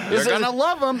 You're going to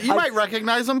love him. You might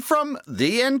recognize him from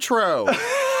the intro.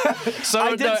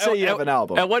 I did say you have an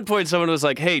album. At one point, someone was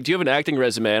like, "Hey, do you have an acting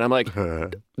resume?" And I'm like,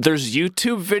 "There's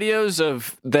YouTube videos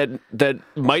of that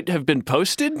might have been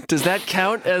posted. Does that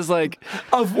count as like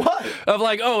Of what? of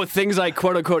like things I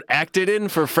quote unquote acted in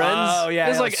for Friends? Oh, yeah,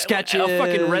 There's like like sketches. a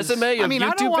fucking resume of I mean,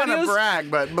 YouTube I don't want to videos. brag,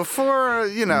 but before,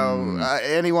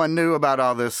 anyone knew about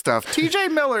all this stuff,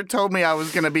 TJ Miller told me I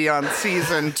was going to be on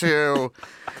season 2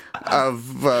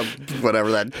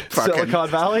 whatever that fucking Silicon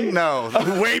Valley? No,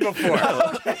 way before.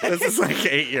 This is like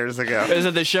 8 years ago. Is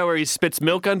it the show where he spits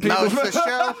milk on people? No, it's a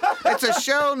show. It's a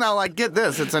show. Now, like, get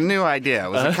this. It's a new idea.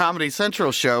 It was a Comedy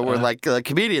Central show where, like,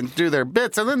 comedians do their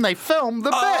bits and then they film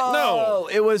the bit. No,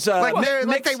 it was Like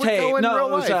they would go in no, real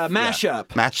it was life.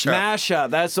 mashup. Yeah. Mashup. Mashup.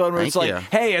 That's the one where it's Thank like, you.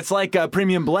 hey, it's like a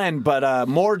premium blend, but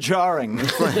more jarring.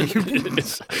 What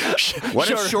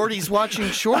if Shorty's watching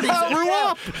Shorty's grew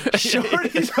up?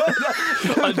 Shorty's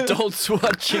Adults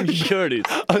watching shorties.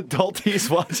 Adulties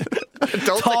watching.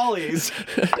 Tallies.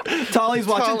 Tallies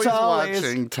watching Tallies.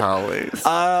 watching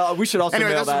Tallies. We should also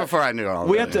Anyway, nail this is that. before I knew all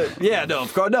We that. have to. Yeah, no,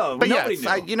 of course, no. But nobody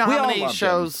yes, knew. you know We how all many loved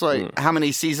shows, like how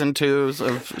many season 2s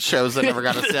of shows that never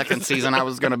got a second season I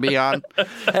was going to be on? him.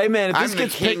 Hey man, if I'm this the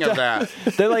gets king picked of up,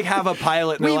 that. they like have a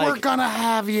pilot. And We they're were like, going to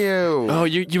have you. Oh,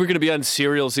 you were going to be on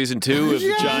Serial season 2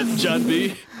 of John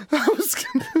B. I was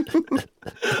gonna...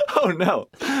 oh no,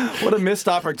 what a missed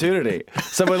opportunity.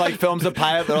 Someone like films a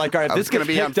pilot. They're like, all right, I this was going gets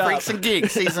to be on picked up. Freaks and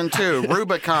Geeks season 2,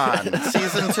 Rubicon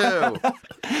season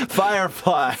 2,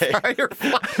 Firefly.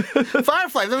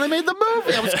 Firefly. Then they made the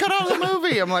movie. I was cut out of the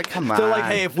movie. I'm like, come on. They're like,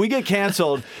 hey, if we get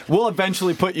canceled, we'll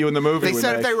eventually put you in the movie. They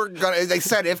said if they were gonna. They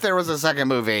said if there was a second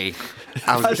movie,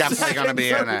 I was definitely going to be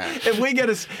in it. If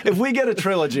we get a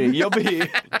trilogy, you'll be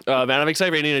Man, I'm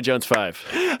excited for Indiana Jones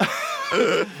 5.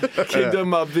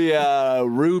 Kingdom of the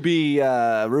Ruby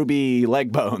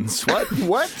leg bones. What?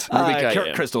 What? Ruby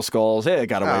Cayenne. Crystal skulls. Yeah, it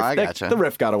got away. I gotcha. The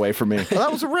riff got away from me. Well,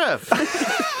 that was a riff.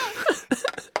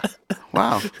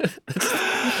 Wow.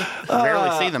 I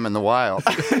rarely see them in the wild.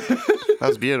 That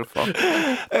was beautiful.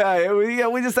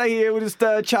 We just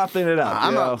chopping it up.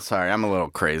 you know? Sorry, I'm a little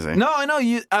crazy. No, I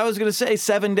know. I was gonna say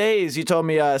 7 days. You told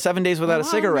me 7 days without a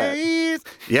cigarette.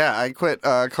 Yeah, I quit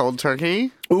cold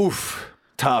turkey. Oof,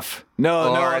 tough.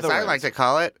 No, Or other as I words. like to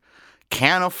call it,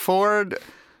 can't afford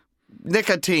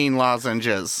nicotine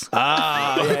lozenges.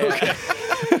 Yeah.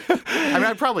 I mean,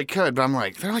 I probably could, but I'm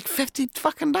like, they're like $50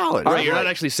 fucking dollars. Right, you're not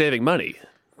actually saving money.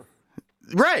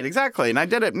 Right, exactly. And I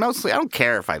did it mostly. I don't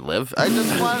care if I live. I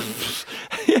just want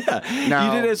Yeah, No,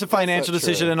 you did it as a financial that's not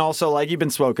decision, true. and also like you've been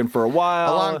smoking for a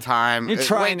while, a long time. You're It's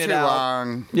trying way it too out.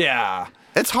 long. Yeah,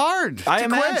 It's hard. I to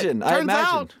imagine. Quit. I Turns imagine.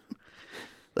 out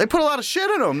they put a lot of shit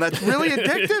in them. That's really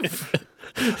addictive.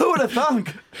 Who would have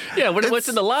thunk? Yeah, what's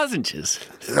in the lozenges?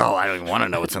 Oh, I don't even want to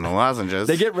know what's in the lozenges.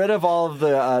 They get rid of all of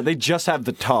the. They just have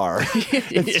the tar.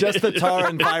 It's just the tar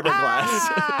and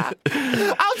fiberglass.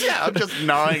 I'm just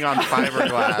gnawing on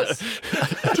fiberglass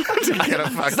to get a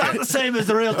It's not the fucking same as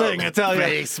the real thing, I tell you.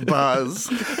 face buzz.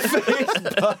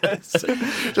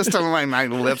 Just till my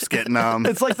lips get numb.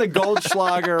 It's like the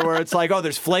Goldschlager where it's like, oh,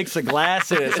 there's flakes of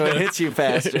glass in it, so it hits you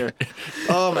faster.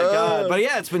 Oh my god! But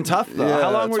yeah, it's been tough though.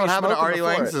 How long That's were what you happened to smoking Artie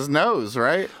before it? Lang's nose,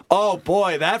 right? Oh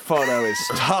boy, that photo is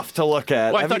tough to look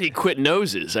at. Well, I thought he quit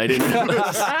noses. I didn't know.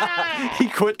 he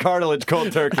quit cartilage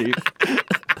cold turkey.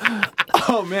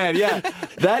 Oh man, yeah,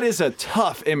 that is a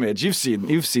tough image. You've seen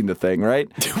the thing, right?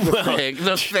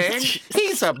 The thing?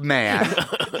 He's a man.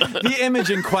 The image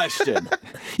in question.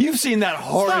 You've seen that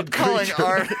horrid Stop calling creature.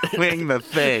 Artie Lang the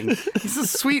thing. He's a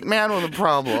sweet man with a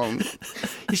problem.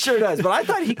 He sure does, but I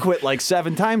thought he quit like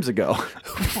 7 times ago.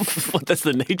 Well, that's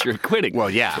the nature of quitting. Well,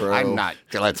 yeah, I'm not.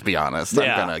 Let's be honest.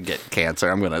 Yeah. I'm gonna get cancer.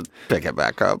 I'm gonna pick it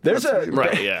back up. There's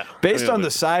Right, yeah. Based on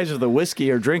the size of the whiskey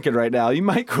you're drinking right now, you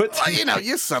might quit.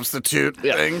 you substitute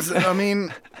things. I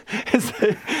mean,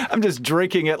 I'm just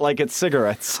drinking it like it's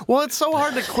cigarettes. well, it's so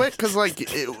hard to quit because,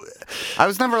 I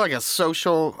was never like a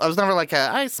social. I was never like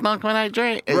I smoke when I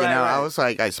drink. Right. I was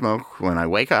like, I smoke when I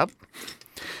wake up.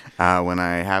 When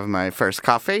I have my first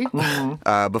coffee,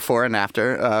 before and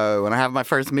after, when I have my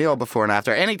first meal before and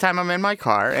after, anytime I'm in my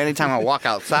car, anytime I walk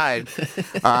outside,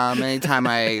 anytime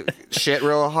I shit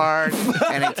real hard,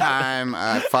 anytime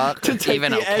I fuck, take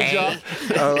even the edge okay,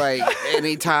 off. or like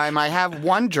anytime I have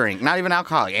one drink, not even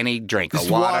alcoholic, any drink, Just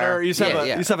water. You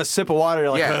just have a sip of water. You're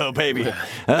like, Yeah. oh baby,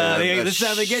 this is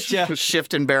how they get you.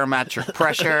 Shift in barometric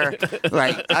pressure.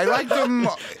 I like them.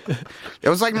 It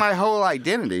was like my whole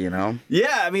identity,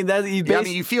 Yeah, I mean that.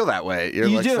 you feel that way. You're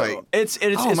You like, do. like, It's oh,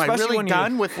 am I especially really when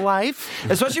done with life?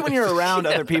 Especially when you're around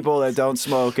other people that don't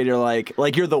smoke, and you're like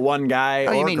you're the one guy.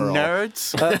 Oh, or you mean girl.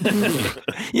 nerds?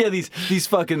 Yeah, these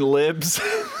fucking libs,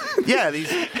 Yeah, these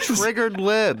triggered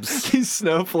libs. these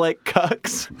snowflake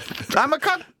cucks. I'm a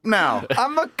cuck. now.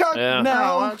 I'm a cuck Yeah.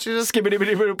 now. Why don't you just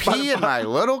Skibbity-bitty-bitty- pee in my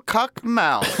little cuck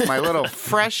mouth, my little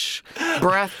fresh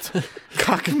breathed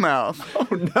cuck mouth.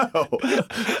 No.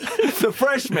 The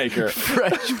fresh maker.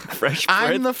 Fresh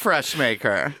I'm breath, the fresh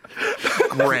maker.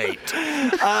 Great.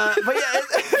 But yeah,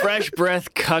 fresh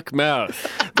breath, cuck mouth.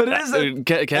 but it is a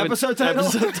Kevin, episode title.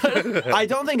 I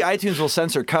don't think iTunes will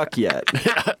censor cuck yet.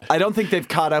 I don't think they've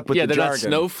caught up with Yeah, the they're jargon. not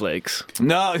snowflakes.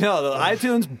 No, the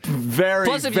iTunes very,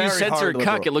 Plus, if very you censor hard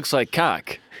liberal. cuck, it looks like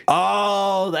cock.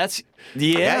 Oh, that's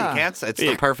Yeah, you can't. It's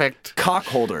the perfect. cock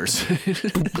holders.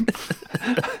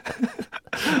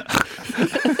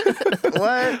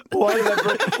 What? Why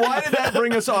did that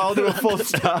bring us all to a full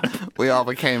stop? We all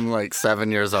became like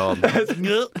 7 years old.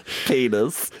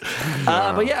 Penis.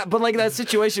 But like that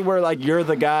situation where like you're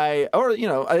the guy, or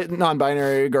a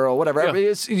non-binary girl, whatever.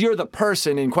 Yeah. You're the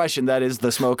person in question that is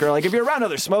the smoker. Like if you're around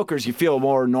other smokers, you feel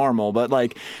more normal. But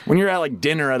like when you're at like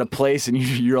dinner at a place and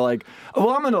you're like, well,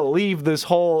 I'm gonna leave this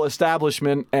whole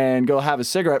establishment and go have a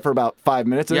cigarette for about 5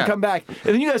 minutes and Yeah. then come back, and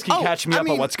then you guys can catch me up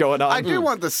on what's going on. I do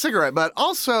want the cigarette, but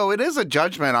also it is a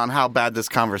judgment on how bad this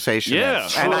conversation Yeah.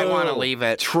 is. And I True. want to leave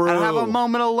it True. and have a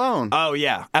moment alone. Oh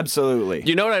yeah, absolutely.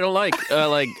 You know what I don't like?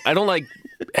 I don't like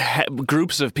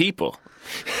groups of people.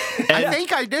 I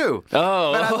think I do.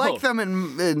 Oh. But I like them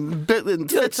in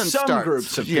fits and Some starts.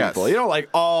 groups of Yes. people. You don't like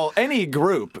any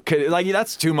group.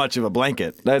 That's too much of a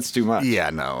blanket. That's too much. Yeah,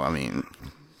 no, I mean,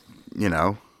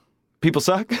 People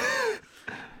suck.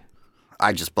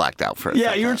 I just blacked out for a Yeah,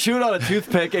 second. you were chewing on a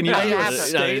toothpick and you That were happens. a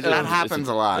state That of- happens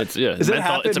a lot. It's, yeah, Does it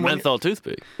menthol, happen it's a when menthol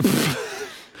toothpick.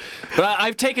 But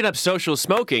I've taken up social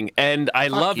smoking, and I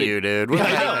love you, it. dude. What does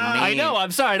that even I mean? know.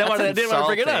 I'm sorry. I didn't want to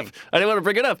bring it up. insulting. I didn't want to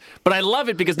bring it up. But I love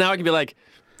it because now I can be like,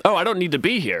 oh, I don't need to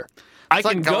be here. I It's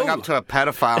like can going go. up to a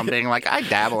pedophile and being like, I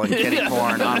dabble in kitty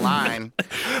porn online.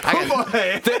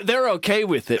 They're okay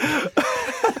with it.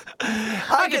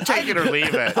 I can take it or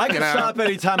leave it. I can stop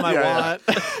anytime I want.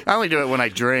 I only do it when I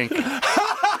drink. Or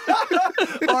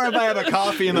if I have a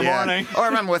coffee in the Yeah. morning. Or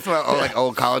if I'm with like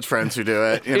old college friends who do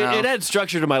it. You know? It adds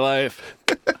structure to my life.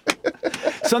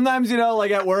 Sometimes,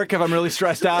 like at work, if I'm really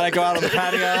stressed out, I go out on the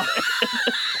patio.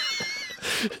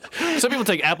 Some people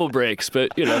take apple breaks,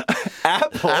 but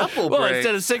Apple. Apple well, break.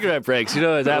 instead of cigarette breaks,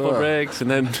 it's apple breaks, and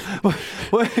then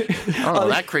Oh,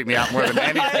 that creeped me out more than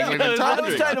anything we've been I talking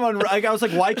was about. trying to I was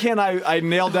like, why can't I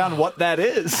nail down what that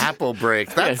is? Apple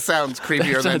break. That sounds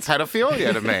creepier than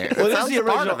pedophilia to me. It Well, this is sounds the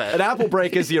part original. of it. An apple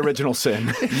break is the original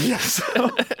sin. Yes.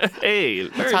 hey,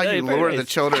 That's how you lure the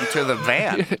children to the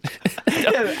van.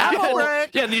 Apple break.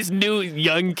 Yeah, these new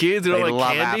young kids who They don't like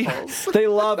love candy. apples. They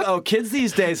love. Kids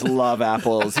these days love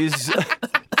apples. These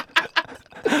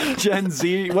Gen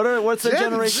Z. What's the Gen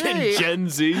generation? Z. Gen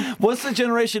Z. What's the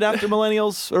generation after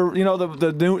millennials, or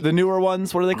the newer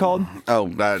ones? What are they called? Oh,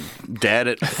 dead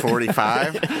at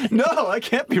 45? No, that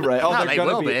can't be right. Oh, No, they're they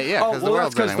gonna will be, yeah, Oh, 'cause the well,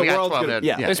 world's that's 'cause ending. We the got world's 12 gonna. in.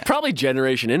 Yeah. Yeah. It's probably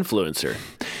generation influencer.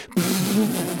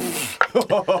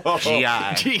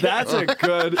 GI. That's a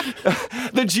good.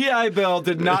 The GI Bill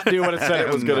did not do what it said it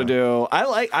was going to do. I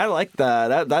like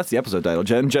that. That's the episode title.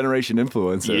 Generation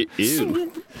Influencer.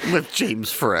 Ew. With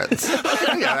James Fritz.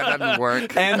 Yeah, that doesn't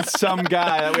work. And some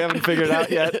guy that we haven't figured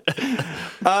out yet.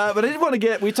 But I did want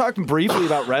to we talked briefly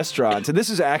about restaurants. And this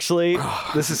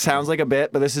sounds like a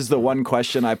bit, but this is the one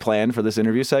question I planned for this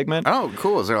interview segment. Oh,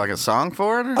 cool. Is there like a song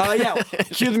for it? Yeah,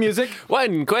 cue the music.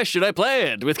 One question I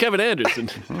planned with Kevin Anderson.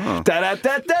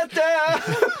 Da-da-da-da-da.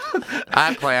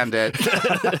 I planned it.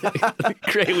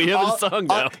 Great, we have a song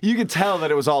now. You could tell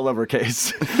that it was all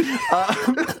lowercase.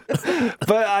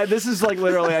 But this is like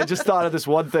literally, I just thought of this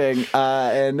one thing,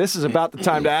 and this is about the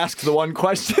time to ask the one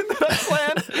question that I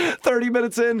planned 30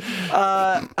 minutes in.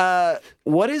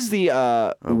 What is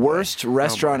the worst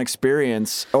restaurant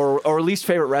experience or least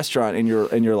favorite restaurant in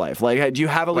your life? Like, do you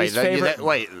have a least favorite?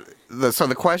 So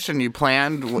the question you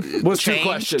planned Was two changed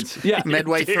questions. Yeah.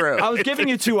 midway through. I was giving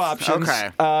you two options.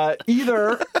 Okay.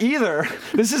 Either.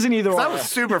 This isn't either I or. was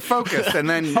super focused, and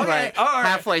then all right.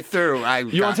 halfway through,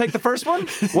 You want to take the first one?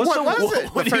 What's What the, was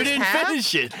it? But The you first didn't half?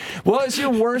 finish it. What is your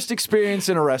worst experience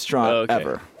in a restaurant Okay.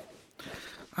 ever?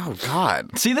 Oh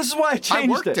God! See, this is why I changed I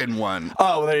worked it. in one.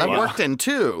 Oh, there you I go. worked in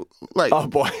two. Like, Oh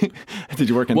boy, did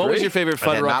you work in What three? was your favorite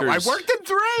I did not- I Fuddruckers? worked in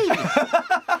three.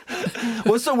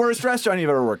 What's the worst restaurant you've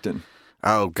ever worked in?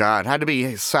 Oh God! Had to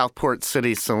be Southport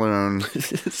City Saloon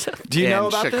Do you in know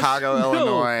about Chicago,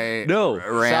 Illinois. No.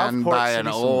 ran Southport by City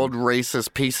an Saloon. old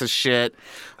racist piece of shit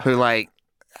who like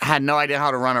had no idea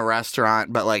how to run a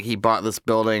restaurant, but like he bought this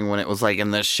building when it was like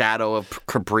in the shadow of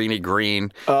Cabrini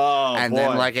Green. Oh, and boy.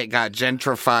 then like it got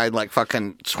gentrified like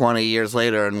fucking 20 years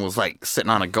later and was like sitting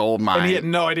on a gold mine. And he had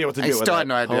no idea what to do He with still it. had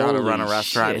no idea how to run a Holy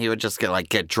restaurant. shit. He would just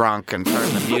get drunk and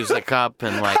turn the music up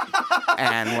and like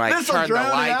This'll turn the drown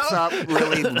it lights out. up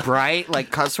really bright.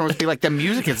 Like customers would be like, the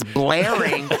music is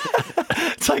blaring.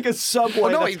 It's like a subway. Oh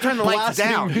no, that's you turned the lights blasting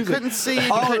down. You music. couldn't see. You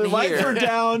Oh, the couldn't lights hear. were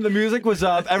down. The music was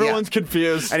up. Everyone's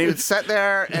confused. And he would sit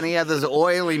there, and he had this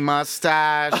oily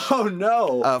mustache. Oh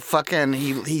no!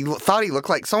 He thought he looked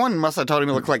like, someone must have told him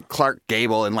he looked like Clark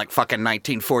Gable in like fucking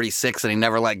 1946, and he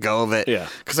never let go of it. Yeah.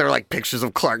 Because there were like pictures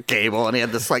of Clark Gable, and he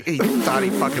had this like, he thought he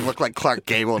fucking looked like Clark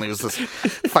Gable, and he was just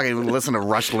fucking listening to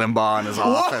Rush Limbaugh in his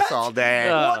office all day.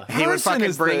 He would person fucking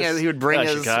is bring this? his, he would bring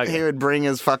his, Chicago. he would bring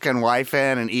his fucking wife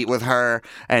in and eat with her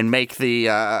and make the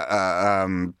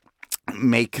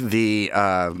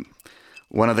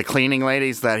one of the cleaning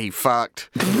ladies that he fucked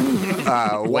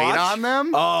wait on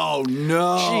them. Oh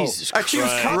no! Jesus She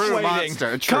was a Christ. true monster.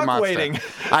 A true Cuck monster. waiting.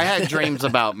 I had dreams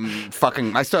about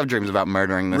fucking. I still have dreams about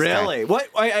murdering this guy. Really? What?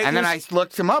 And then I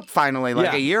looked him up finally, like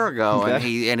Yeah. a year ago, and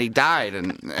Okay. he died,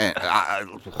 and I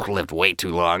lived way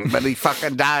too long, but he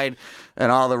fucking died,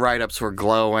 and all the write-ups were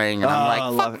glowing, and I I'm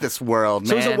love like, fuck it. this world,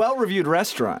 So man. it was a well-reviewed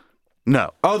restaurant.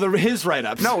 No. Oh, his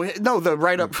write-ups. No, the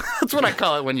write-up. That's what I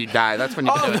call it when you die. That's when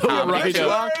you do a the comedy show.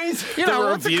 obituaries. You know,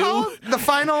 what's it review? called? The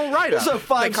final write-up. It's a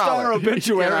they call 5-star it.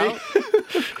 obituary.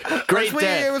 You know? Great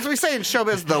death. As we say in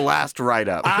showbiz, the last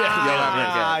write-up.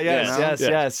 Ah, You'll ever get, yes, you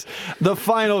know? yes. The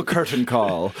final curtain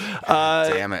call.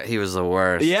 Damn it, he was the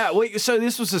worst. Yeah. Wait. So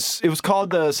this was it was called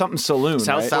the something saloon,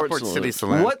 right? Southport City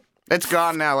Saloon. What? It's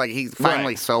gone now. Like he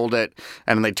finally sold it,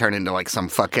 and they turned into like some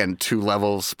fucking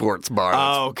 2-level sports bar.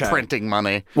 That's Oh, okay. Printing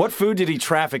money. What food did he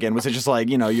traffic in? Was it just like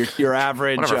your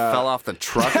average? Whatever fell off the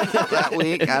truck that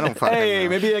week. I don't fucking Hey, know.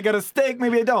 maybe I got a steak,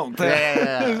 maybe I don't.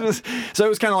 Yeah. So it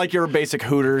was kind of like your basic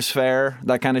Hooters fare,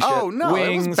 that kind of shit. Oh no,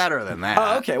 Wings. it was better than that.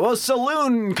 Oh, okay. Well,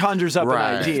 saloon conjures up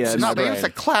Right. an idea. in No, my but he was a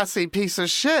brain. classy piece of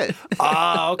shit.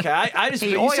 Oh, okay. I just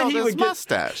He you oiled said he his would get.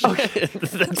 mustache.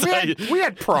 That's how you- We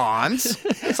had prawns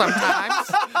sometimes.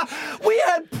 We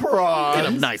had prawns. Get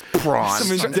a nice prawns.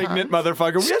 Some indignant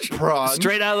motherfucker. We had prawns.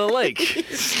 straight out of the lake.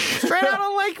 Straight out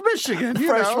of Lake Michigan. You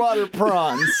know. Freshwater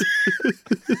prawns.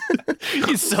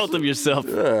 You sold them yourself.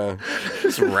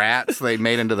 Just rats they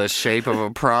made into the shape of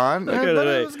a prawn. But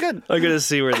it was good. I'm gonna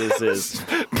see where this is.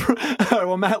 All right,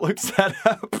 well, Matt looks that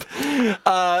up.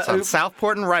 It's on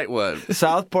Southport and Wrightwood.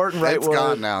 Southport and Wrightwood. It's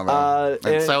gone now, though.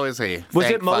 and so is he. Was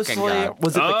Thank it mostly? fucking God.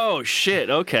 Was it? Oh shit.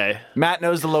 Okay. Matt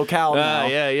knows the locale now.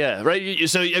 Yeah. Right.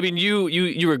 So I mean,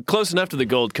 you were close enough to the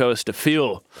Gold Coast to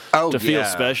feel yeah.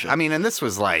 special. I mean, and this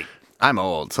was like, I'm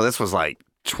old, so this was like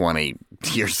 20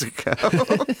 years ago.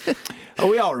 Oh,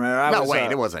 we all remember.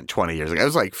 It wasn't 20 years ago. It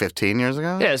was like 15 years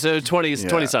ago. yeah. So 20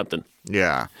 something.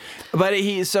 Yeah. But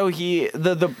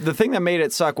the thing that made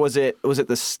it suck was it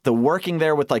the working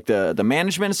there with like the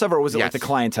management and stuff, or was it like Yes. the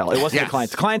clientele? It wasn't Yes. the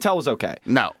clientele. The clientele was okay.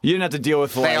 No. You didn't have to deal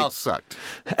with They like all sucked.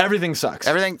 everything sucks.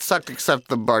 Everything sucked except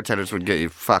the bartenders would get you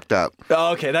fucked up.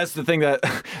 Oh, okay, that's the thing that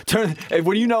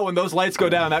when those lights go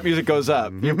down, that music goes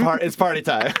up. It's party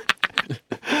time.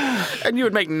 And you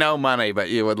would make no money, but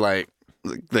you would like,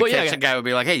 the kitchen guy would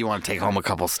be like, hey, you want to take home a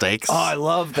couple steaks? Oh, I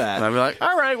love And that. I'd be like,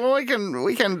 all right, well, we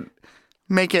can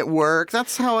make it work.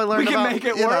 That's how I learned We can about, make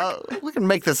it you work? know, we can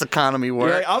make this economy You're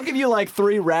work. like, I'll give you like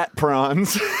 3 rat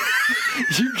prawns.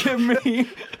 you give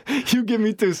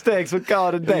me 2 steaks. We'll call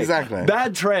it a day. Exactly.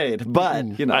 Bad trade,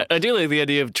 but you know. I do like the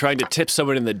idea of trying to tip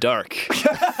someone in the dark.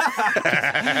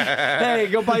 Hey,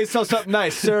 go buy yourself something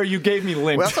nice, sir. You gave me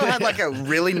lint. We also had like a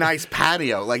really nice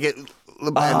patio. Like it.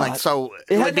 And like so,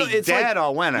 it would be it's dead like-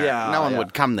 all winter. Yeah, no one yeah.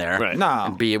 would come there. Right. No.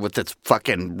 And be with this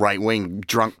fucking right-wing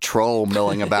drunk troll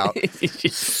milling about,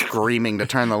 screaming to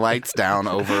turn the lights down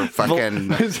over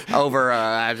fucking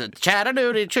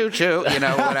Chattanooga choo choo, you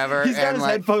know, whatever. He's got and his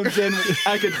like, headphones in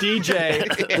like a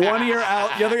DJ. One ear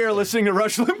out, the other ear listening to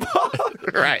Rush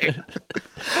Limbaugh. right.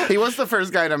 He was the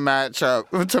first guy to mash up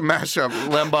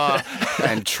Limbaugh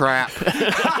and Trap.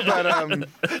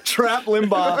 But Trap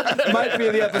Limbaugh might be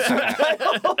the episode title.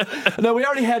 No, we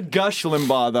already had Gush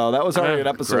Limbaugh, though. That was already an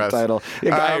episode Gross. title.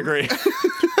 Yeah, I agree.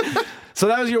 So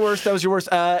that was your worst.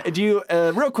 Do you,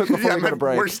 real quick before we go to my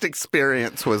break. worst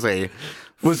experience was a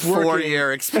Was working-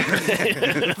 4-year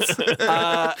experience.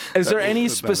 Is there any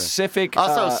specific...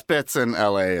 Also, Spitz in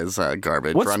L.A. is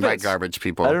garbage, what's run by Spitz? garbage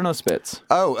people. I don't know Spitz.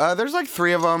 Oh, there's like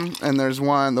 3 of them, and there's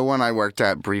one. The one I worked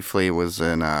at briefly was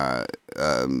in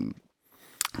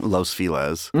Los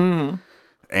Feliz. Mm-hmm.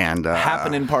 And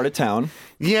Happening part of town.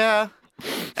 yeah,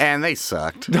 and they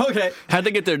sucked. Okay. How'd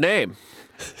they get their name?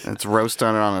 It's roast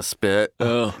on it on a spit.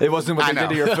 Oh. It wasn't what I they did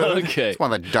to know. your food? Okay. It's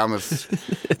one of the dumbest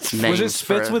names. Was it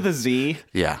Spitz for with a Z?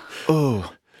 Yeah.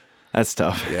 Oh, that's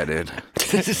tough. Yeah, dude.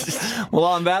 Well,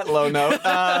 on that low note,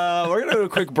 we're going to do a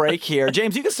quick break here.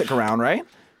 James, you can stick around, right?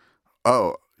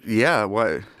 Oh, yeah,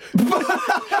 what?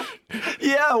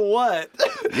 Yeah, what?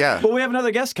 Yeah. Well, we have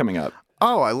another guest coming up.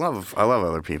 Oh, I love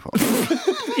other people.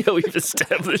 Yeah, we've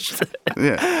established that.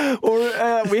 Yeah. Or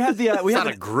we have the we It's have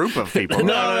not a group of people.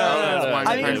 No.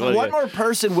 I mean, one more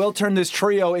person will turn this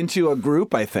trio into a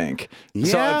group, I think.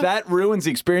 So Yeah. if that ruins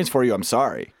the experience for you, I'm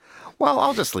sorry. Well,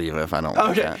 I'll just leave if I don't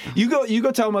like Okay, that. you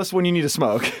go tell us when you need to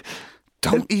smoke.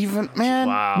 Don't even, man.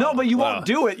 Wow. No, but you won't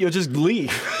do it. You'll just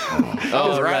leave.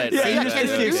 Oh, right. Yeah, See, you I just can't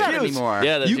get the do that excuse. anymore.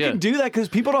 Yeah, You can do that because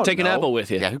people don't Take an know. apple with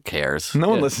you. Yeah, who cares? No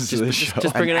one Yeah. listens to this show.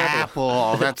 Just bring an apple.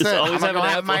 Apple. That's it. always I'm gonna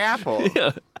have go an have apple. my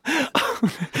apple.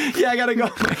 Yeah, I gotta go.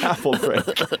 Apple break.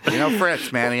 You know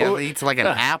Fritz, man. He eats like an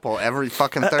apple every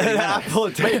fucking 30 An minutes. apple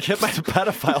a day kept my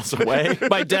pedophiles away.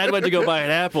 My dad went to go buy an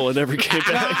apple and never came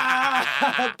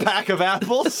back. Pack of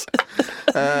apples.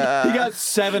 He got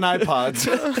 7 iPods.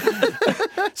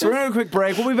 So we're gonna do a quick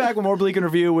break. We'll be back with more Bleak and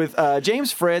Review with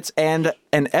James Fritz and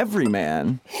an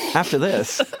everyman after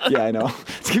this. Yeah, I know.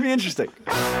 It's gonna be interesting.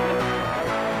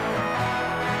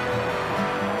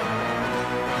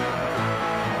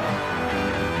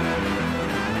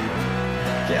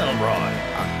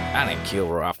 I didn't kill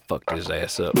Roy. I fucked his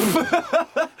ass up.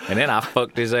 And then I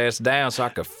fucked his ass down so I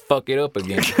could fuck it up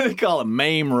again. They call him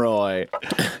Mame Roy.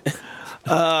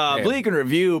 Bleak and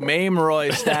Review, Mame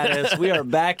Roy status. We are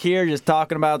back here just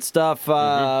talking about stuff.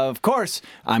 Of course,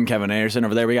 I'm Kevin Anderson.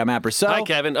 Over there we got Matt Brousseau. Hi,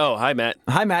 Kevin. Oh, hi, Matt.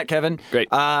 Hi, Matt, Kevin. Great.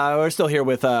 We're still here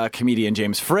with comedian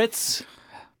James Fritz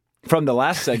from the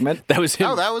last segment. That was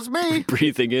him Oh, that was me.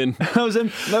 breathing in. That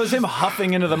was him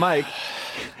huffing into the mic.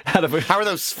 How are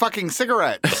those fucking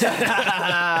cigarettes?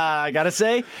 I gotta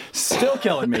say, still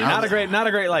killing me. Not a great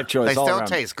life choice. They all still around.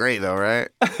 taste great, though, right?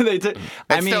 It's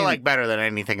Still like better than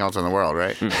anything else in the world,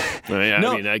 right? Yeah,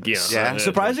 No. Yeah.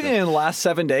 surprisingly, in the last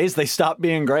 7 days, they stopped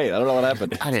being great. I don't know what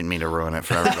happened. I didn't mean to ruin it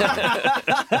for everybody.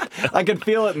 I could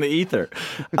feel it in the ether.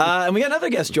 And we got another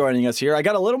guest joining us here. I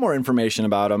got a little more information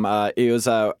about him. He was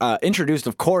introduced,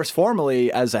 of course,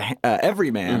 formally as a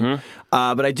everyman.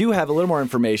 But I do have a little more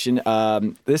information.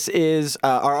 This is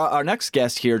our next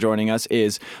guest here joining us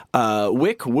is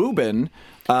Wick Wubin,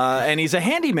 and he's a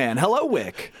handyman. Hello,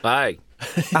 Wick. Hey,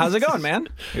 How's it going, man?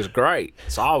 it's great.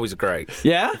 It's always great.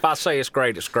 Yeah? If I say it's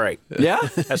great, it's great. Yeah?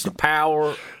 That's the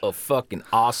power of fucking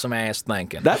awesome ass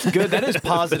thinking. That's good. That is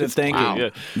positive thinking. Wow.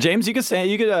 James, you could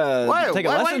take a Why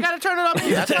lesson. you gotta turn it up?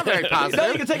 That's not very No, you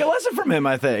positive. could take a lesson from him,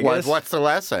 I think. What's the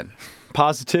lesson?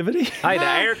 Positivity? Hey, the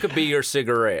air could be your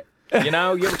cigarette. You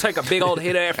know, you ever take a big old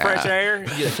hit of that fresh air?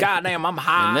 You goddamn, I'm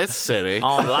high. In this city.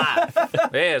 On life.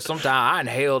 Yeah, sometimes I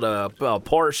inhaled a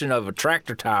portion of a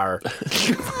tractor tire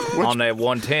on that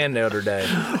 110 the other day.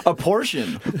 A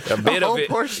portion. A bit whole of it.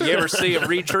 portion? You ever see a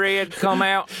retread come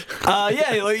out?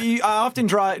 Yeah, like, I often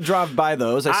drive by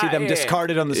those. I see them yeah.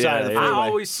 discarded on the side of the I freeway.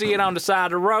 always see it on the side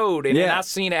of the road, and then Yeah. I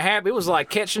seen it happen. It was like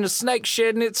catching a snake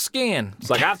shedding its skin. It's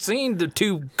like I've seen the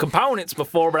two components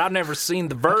before, but I've never seen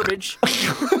the verbiage.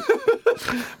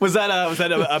 Was that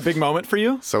a big moment for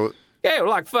you? So Yeah,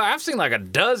 like fuck, I've seen like a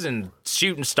dozen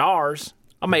shooting stars.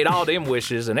 I made all them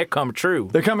wishes, and they're coming true.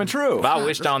 They're coming true. But I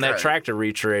wished on that tractor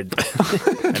retread,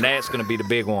 and that's going to be the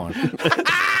big one.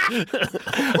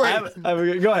 Go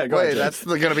ahead. wait, that's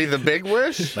gonna be the big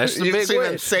wish? That's the You've big seen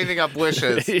them wish. saving up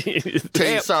wishes till you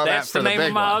Yep, saw that that's for the the name big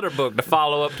of my one. other book, the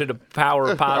follow-up to the Power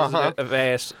of Positive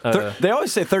Ass. They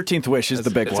always say 13th wish is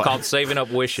the big It's one. called Saving Up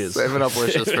Wishes. Saving up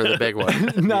wishes for the big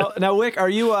one. Now, Wick, are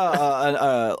you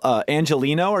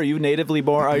Angelino? Are you natively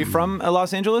born? Are you from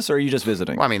Los Angeles, or are you just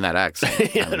visiting? Well, I mean that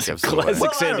accent. kind of gives it away.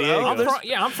 classic San Diego.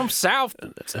 I'm from South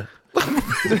I'm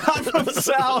from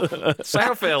South.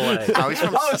 South LA. Oh, he's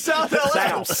from South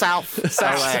LA.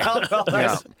 South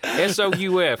LA. Yeah.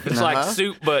 SOUF. It's like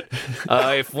soup, but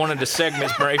if one of the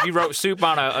segments, if you wrote soup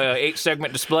on a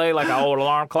 8-segment display like an old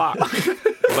alarm clock, but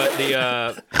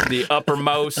the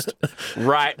uppermost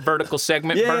right vertical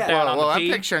segment Yeah, burnt out on Well, the I'm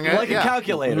key. picturing it. Like a yeah.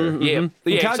 calculator. Yeah,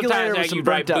 yeah. Calculator Sometimes with now some you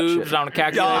write burnt out boobs shit. on a Yeah,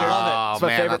 I calculator. love it. It's my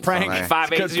man, favorite that's prank. funny.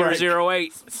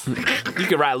 58008. You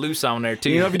could write loose on there too.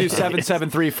 You know, if you do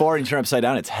 7734 and you turn upside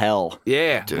down, it's hell.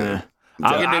 Yeah.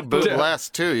 You can do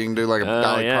boobless too. You can do like a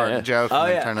Dolly Parton joke. Oh,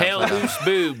 and yeah. turn it Hell upside loose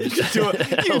boobs.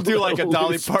 You do like a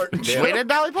Dolly Parton joke. We did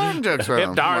Dolly Parton jokes for If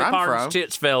them. Dolly Where I'm Parton's from.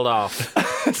 tits fell off.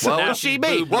 What now would she she's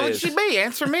be? What would boobless. she be?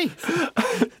 Answer me.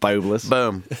 Boobless.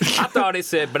 Boom. I thought it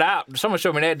said, someone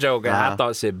showed me that joke, and I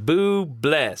thought it said boo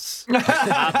bless.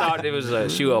 I thought it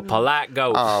was she was a polite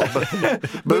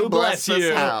ghost. Boo bless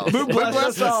this house. Boo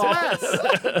bless us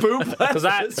all. Boo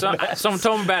bless. Because someone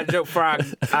told me about a joke before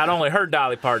I'd only heard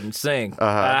Dolly Parton sing.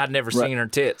 I'd never seen her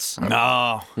tits.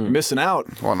 No, you're missing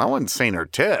out. Well, no one's seen her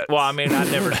tits. Well, I mean, I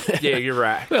never. Yeah, you're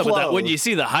right. Well, but when you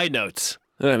see the high notes,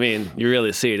 I mean, you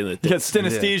really see it in the You get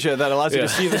synesthesia that allows you to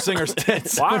see the singer's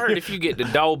tits. Well, I heard if you get the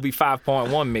Dolby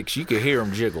 5.1 mix, you could hear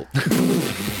them jiggle.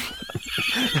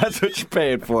 That's what you're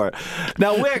paying for.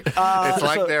 Now, Wick, it's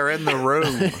like they're in the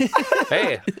room.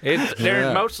 Hey,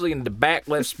 they're mostly in the back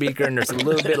left speaker, and there's a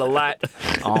little bit of light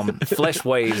flesh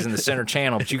waves in the center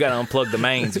channel, but you got to unplug the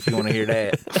mains if you want to hear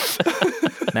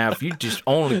that. Now, if you just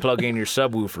only plug in your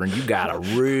subwoofer and you got a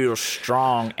real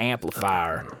strong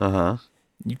amplifier,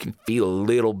 you can feel a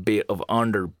little bit of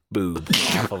under boob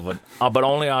off of it, but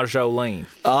only on Jolene. You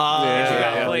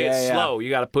got to play it slow. You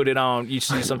got to put it on. You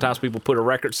see, sometimes people put a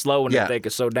record slow and they think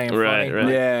it's so damn funny. Right.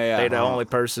 Yeah. They're the only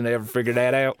person to ever figure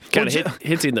that out. kind of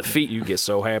hits you in the feet. You get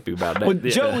so happy about that. Well,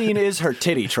 Jolene is her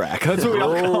titty track. That's what we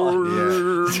all call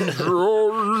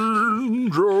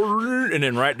it. And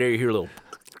then right there you hear a little.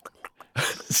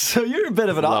 So you're a bit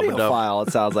of an audiophile,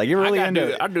 it sounds like. You're really into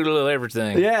it. I do a little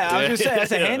everything. Yeah, I was going to say,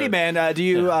 as a handyman, do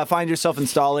you find yourself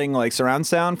installing like surround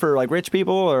sound for like rich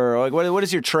people, or like what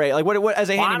is your trade? Like what as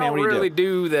a handyman, I don't what do you really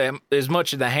do? as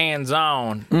much of the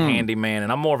hands-on handyman,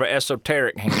 and I'm more of an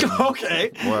esoteric handyman.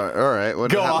 Okay. Well, all right.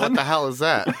 What the hell is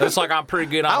that? It's like I'm pretty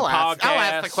good on podcasts. I'll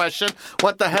ask the question.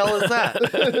 What the hell is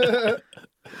that?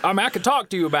 I mean, I can talk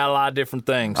to you about a lot of different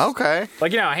things. Okay.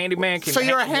 Like, a handyman can... So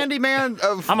you're a handyman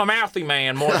of... I'm a mouthy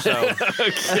man, more so.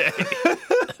 Okay.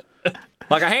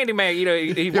 Like a handyman, he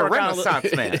You're a work on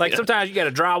Renaissance man. Like sometimes you got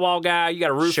a drywall guy, you got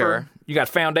a roofer, Sure. you got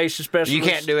a foundation specialist. You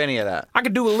can't do any of that. I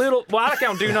could do a little. Well, I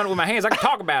can't do nothing with my hands. I can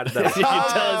talk about it though. You can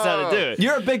tell us how to do it.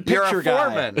 You're a big You're picture a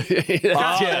guy.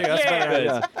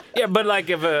 foreman. Yeah, but like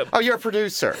if Oh, you're a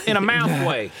producer. in a mouth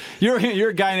way, You're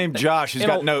a guy named Josh who's In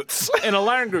got a- notes. in a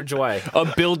language way. A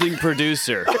building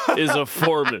producer is a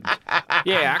foreman.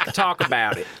 Yeah, I can talk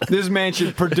about it. This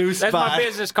mansion produced That's by. my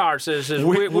business card. Says Whit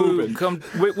Whit Woo. Woobin. Come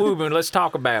Whit Woobin. Let's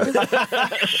talk about it.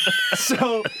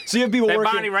 So you have people That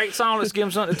working. Bonnie Raitt song. Let's give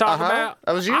him something to talk about.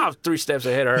 That was you? I was 3 steps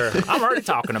ahead of her. I'm already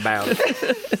talking about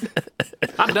it.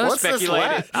 I've done What's this speculated.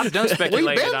 left? I've done We've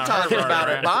speculated been on talking her about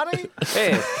it, running Bonnie.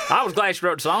 around. Yeah, I was glad she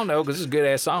wrote the song though, because it's a good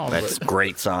ass song. That's a but,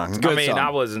 great song. I mean, song. I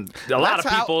wasn't. A lot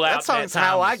of people out That song's that time.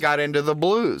 how I got into the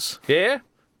blues. Yeah,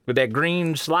 with that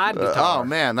green slide guitar. Oh,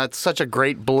 man, that's such a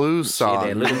great blues Yeah, song.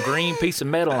 that little green piece of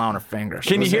metal on her finger.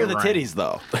 Can you hear the Right. titties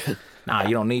though? Nah,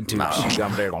 you don't need to. She's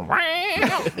up there going.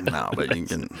 No, but you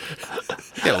can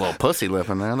get a little pussy lip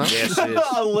in there, though. Yes, it is.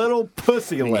 A little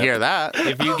pussy You lip. hear that?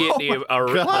 If you get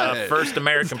the first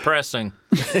American pressing,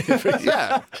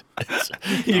 Yeah.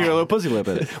 You hear a little pussy lip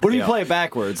in it. What do you play it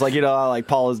backwards? Like like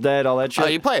Paul is dead, all that shit. Oh,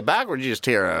 you play it backwards, you just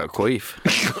hear a queef.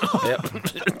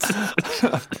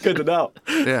 Good to know.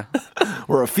 Yeah.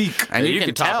 Or a feek. And You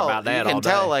can talk tell, about that You all can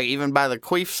tell, day. like, even by the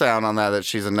queef sound on that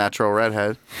she's a natural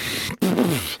redhead.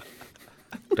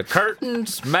 the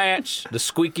curtains match the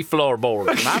squeaky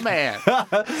floorboards. My man.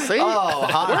 See? Oh, We're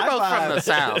high both five. from the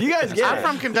South. You guys get I'm it.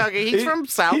 from Kentucky. He's from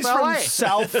South He's LA. from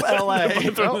South LA.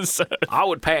 I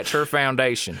would patch her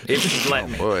foundation if she'd let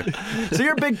me. Boy. So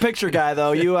you're a big picture guy,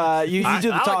 though. You do the I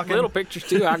like talking. little pictures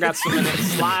too. I got some of the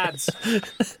slides.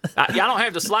 I don't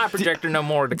have the slide projector no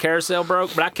more. The carousel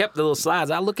broke, but I kept the little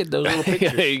slides. I look at those little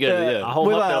pictures. Yeah, you got it. I Yeah. hold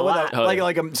With them up there a lot.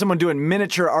 like someone doing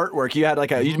miniature artwork. You had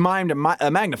like you mimed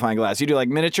a magnifying glass. You do like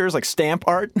miniatures, like stamp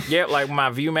art. Yeah, like my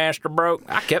ViewMaster broke.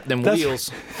 I kept them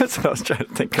wheels. That's what I was trying to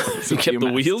think of. You kept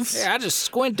the wheels? Yeah, I just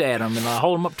squint at them and I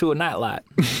hold them up to a nightlight.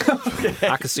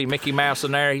 I can see Mickey Mouse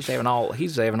in there. He's having all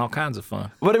kinds of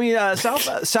fun. But I mean,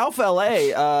 South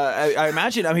LA. I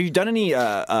imagine. Have you done any?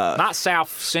 Not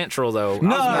South Central though.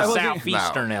 No, I I was wasn't- more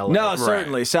southeastern LA. No,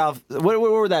 certainly South. What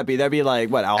would that be? That'd be like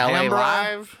what? Alhambra?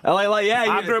 Live? LA Live. Yeah.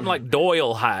 I grew up in like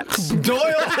Doyle Heights. Doyle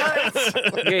Heights.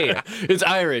 Yeah, It's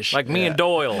Irish. like me and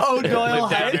Doyle. Oh, Doyle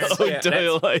Lived down there. Heights. Yeah,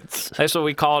 Doyle Heights. that's what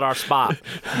we called our spot,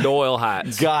 Doyle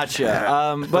Heights. Gotcha.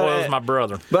 Doyle's my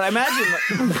brother. But I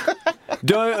imagine.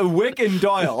 Wick and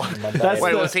Doyle.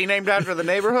 Wait, was he named after the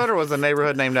neighborhood, or was the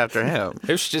neighborhood named after him?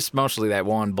 It was just mostly that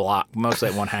one block, mostly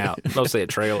that one house, mostly a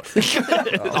trailer.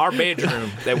 Our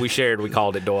bedroom that we shared, we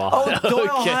called it Doyle Heights. Oh,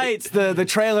 Doyle Heights, the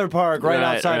trailer park right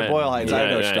outside of Boyle Heights. I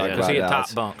know what you're talking about. He had Alex.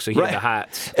 top bunk, so he had the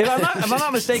heights. If I'm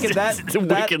not mistaken, that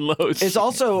Wick and Lowe's. is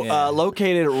also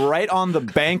located right on the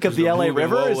bank of the LA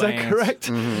River. Is that correct?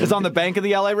 It's on the bank of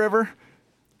the LA River?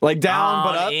 Like down,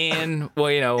 but up? In, well,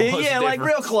 you know. Yeah, like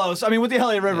real close. I mean, with the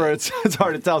LA River, it's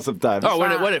hard to tell sometimes. Oh,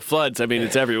 when it floods, I mean,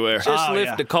 it's everywhere. Just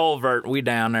lift the culvert. We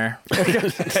down there.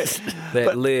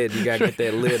 That lid. You got to get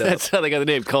that lid up. That's how they got the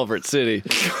name Culvert City.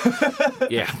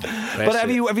 Yeah. But have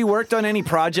you worked on any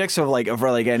projects for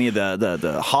any of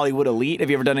the Hollywood elite? Have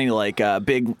you ever done any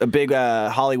big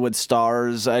Hollywood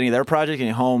stars? Any of their projects? Any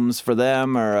homes for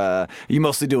them, or are you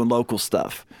mostly doing local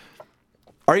stuff?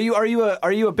 Are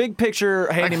you a big picture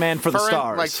handyman for the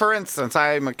stars? Like for instance,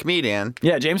 I'm a comedian.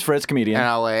 Yeah, James Fritz, comedian in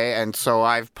LA, and so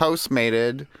I've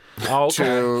postmated to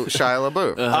Shia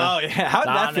LaBeouf. Oh yeah, how did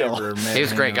that feel? He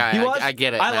was a great guy. I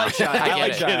get it. I like Shia. I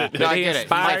get it. No, I get it.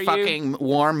 He's like fucking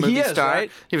warm movie star.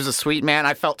 Right? He was a sweet man.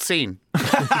 I felt seen.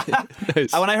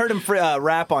 Nice. When I heard him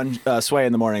rap on Sway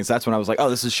in the mornings, that's when I was like, "Oh,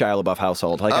 this is Shia LaBeouf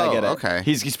household." Like, I get it. Okay.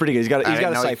 He's pretty good. He's got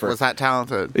a cipher. Was that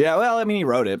talented? Yeah. Well, I mean, he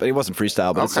wrote it, but he wasn't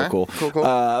freestyle. But it's so cool. Cool.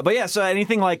 But yeah. So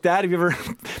anything like that? Have you ever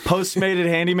postmated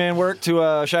handyman work to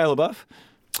Shia LaBeouf?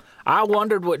 I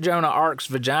wondered what Jonah Ark's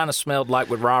vagina smelled like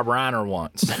with Rob Reiner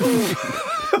once. That's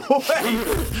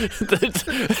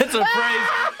a phrase.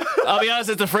 I'll be honest,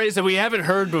 it's a phrase that we haven't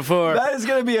heard before. That is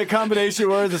going to be a combination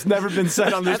of words that's never been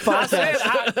said on this podcast.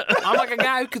 I'm like a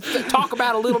guy who could talk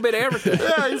about a little bit of everything.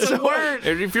 Yeah, he's a word.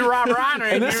 If you're Rob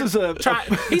Reiner, and this is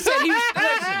he said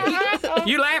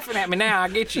you laughing at me now. I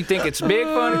get you think it's a big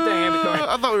funny thing.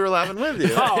 I thought we were laughing with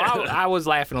you. Oh, I was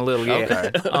laughing a little, yeah.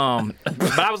 Okay.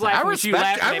 But I was laughing with you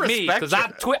laughing at me because I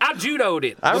judoed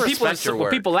it. When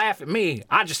people laugh at me,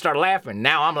 I just start laughing.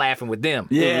 Now I'm laughing with them.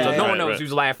 Yeah. So no one knows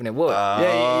who's laughing at what.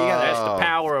 That's the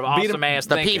power of awesome ass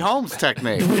the thinking. Pete Holmes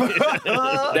technique.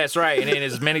 That's right. And then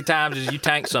as many times as you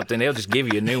tank something, they'll just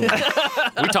give you a new one.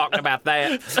 We talking about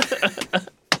that.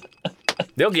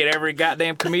 They'll get every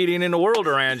goddamn comedian in the world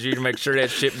around you to make sure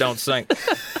that ship don't sink.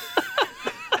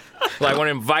 Like one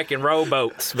of them Viking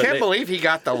rowboats. Can't believe he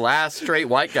got the last straight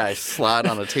white guy slot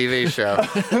on a TV show.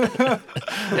 The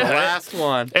last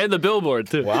one. And the billboard,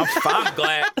 too. Well, I'm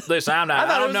glad. Listen,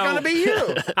 I don't know. It was going to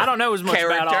be you. I don't know as much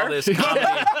about all this comedy.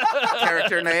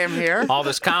 Character name here. All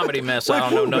this comedy mess I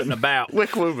don't know nothing about. Wick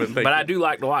Wooman. But I do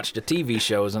like to watch the TV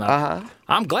shows, and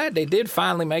I'm glad they did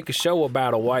finally make a show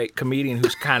about a white comedian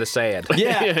who's kind of sad.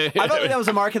 Yeah. I thought that was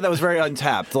a market that was very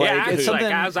untapped.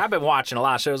 I've been watching a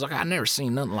lot of shows. Like, I've never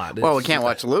seen nothing like this. Well, we can't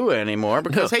watch Lua anymore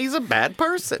because he's a bad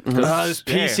person. This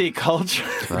PC culture.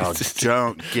 Oh,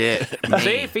 don't get me. See,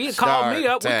 if he had called me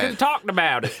up, we could have talked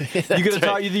about it. You could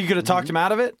have talked him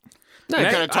out of it? You could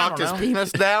have talked his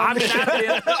penis down I mean,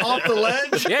 off the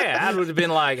ledge? Yeah, I would have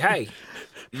been like, hey,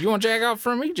 you want to jack off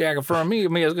from me? Jack off from me. I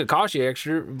mean, it's going to cost you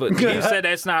extra. But he said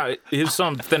that's not. It's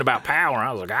something about power.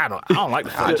 I was like, I don't like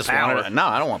the fucking power. I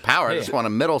don't want power. I just want a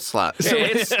middle slot. Yeah,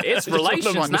 it's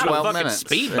relations, not a fucking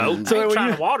speedboat. I ain't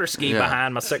trying to water ski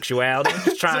behind my sexuality. I'm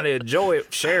just trying to enjoy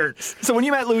it, share it. So when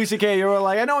you met Louis C.K., you were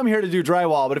like, I know I'm here to do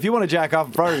drywall, but if you want to jack off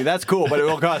in front of me, that's cool, but it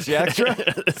will cost you extra.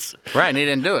 Right, and he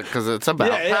didn't do it because it's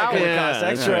about power. It costs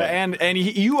extra, and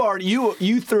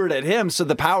you threw it at him, so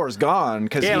the power's gone.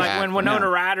 Yeah, like when Winona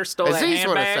Ryder stole that handbag,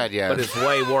 would have said yes. But it's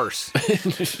way worse.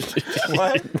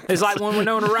 What? It's like when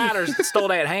Winona Ryder stole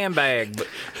that handbag, but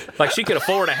like she could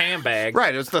afford a handbag.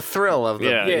 Right, it was the thrill of the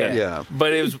yeah.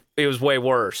 But it was way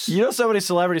worse. You know so many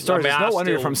celebrity stories. It's no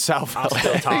wonder you're from South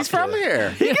LA. He's from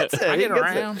here. He gets it. I get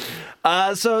around. I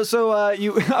want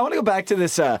to go back to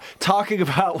this talking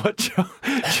about what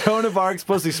Joan of Arc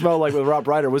supposed to smell like with Rob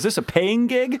Reiner. Was this a paying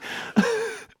gig?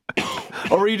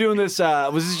 Or were you doing this,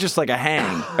 was this just like a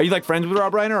hang? Are you like friends with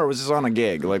Rob Reiner, or was this on a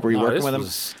gig? Like, were you working with him?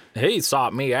 He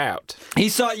sought me out. He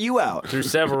sought you out. Through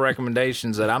several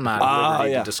recommendations that I'm not at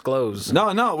liberty to disclose.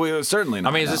 No, we certainly not.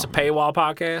 I mean, is this a paywall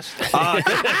podcast?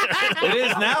 It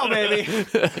is now, baby.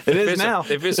 It is now.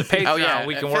 If it's a Patreon,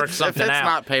 we can work something out. If it's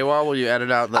not paywall, will you edit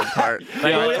out that part?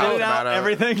 We'll edit out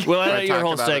everything. We'll edit your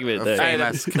whole segment there. Hey, the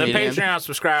Patreon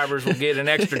subscribers will get an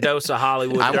extra dose of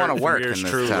Hollywood. I want to work in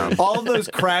this town. All of those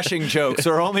crashing jokes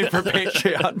are only for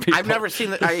Patreon people. I've never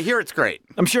seen it. I hear it's great.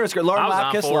 I'm sure it's great. Lauren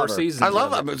Lapkus, love her. I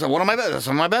love it. Some of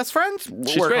my best friends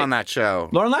work on that show.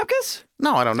 Lauren Lapkus?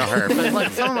 No, I don't know her. But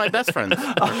like some of my best friends.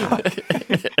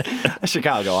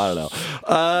 Chicago, I don't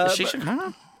know. Is she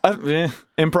Chicago?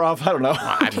 Improv. I don't know.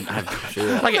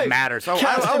 Like it matters. Oh,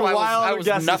 I was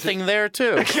nothing there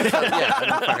too. It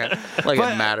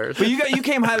matters. But you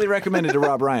came highly recommended to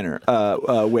Rob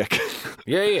Reiner, Wick.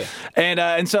 Yeah.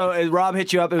 And so Rob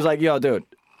hit you up. It was like, yo, dude,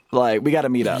 like we got to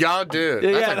meet up. Yo, dude,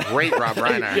 that's a great Rob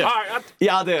Reiner. All right.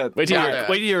 Yeah, dude. Wait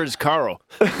till you hear his Carl.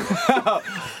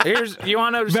 You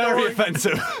want to know the Very story?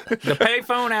 offensive. The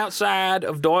payphone outside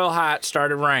of Doyle Heights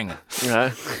started ringing.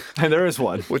 And there is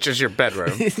one. Which is your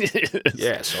bedroom.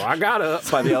 Yeah, so I got up.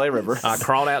 By the LA River. I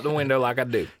crawled out the window like I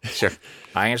do. Sure.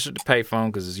 I answered the payphone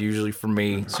because it's usually for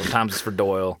me. Sometimes it's for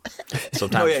Doyle.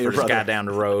 Sometimes it's for this guy down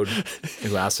the road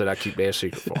who I said I keep that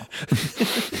secret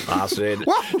for. I said...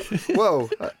 Whoa.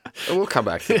 We'll come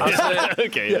back to that. I said,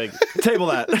 Okay. Table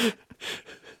that.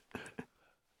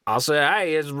 I said,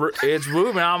 hey, it's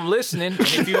Ruben. I'm listening.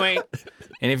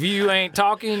 And if you ain't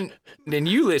talking, then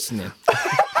you listening.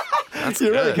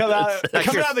 You're really coming out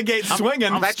of the gate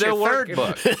swinging. I'm still working.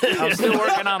 I'm still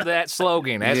working on that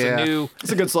slogan. That's a new.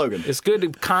 It's a good slogan. It's good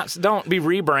to don't be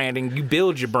rebranding. You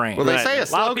build your brand. Well, they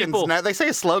say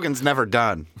a slogan's never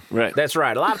done. Right. That's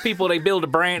right. A lot of people, they build a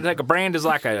brand. Like a brand is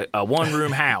like a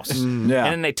one-room house. Yeah. And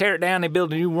then they tear it down. They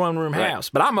build a new one-room house.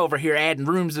 But I'm over here adding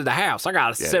rooms to the house. I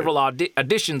got several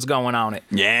additions going on it.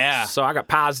 Yeah. So I got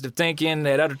positive thinking.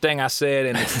 That other thing I said,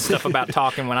 and it's stuff about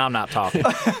talking when I'm not talking.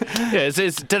 Yeah, it's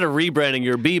instead of rebranding,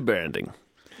 you're B-branding.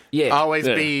 Yeah. Always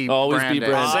be branded.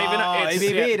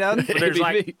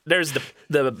 There's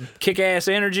the kick-ass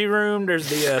energy room. There's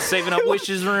the saving up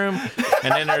wishes room,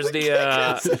 and then there's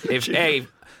the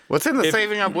what's in the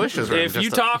saving up wishes room? If you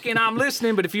talking, I'm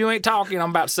listening, but if you ain't talking, I'm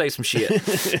about to say some shit.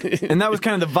 And that was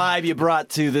kind of the vibe you brought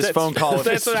to this phone call.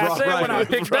 That's what I said when I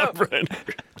picked up.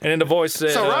 And then the voice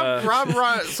said,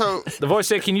 so the voice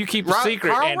said, can you keep a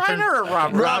secret? Carl Reiner or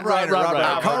Rob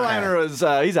Reiner? Carl Reiner was,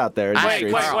 he's out there.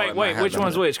 Wait, which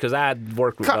one's which? Because I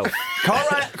worked with both.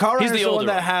 Carl Reiner's the one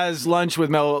that has lunch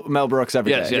with Mel Brooks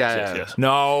every day. Yes.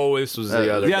 No, this was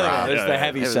the other guy. It's the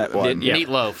heavy set one.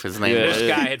 Meatloaf, his name is. This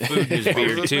guy had food in his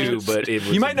beard too, but it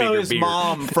was you might know his beard.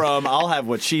 mom from I'll Have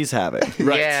What She's Having.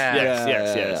 Right.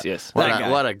 Yeah. Yes.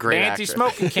 What a great The actor.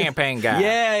 anti-smoking campaign guy.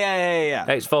 Yeah.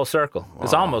 Hey, it's full circle. Wow.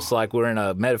 It's almost like we're in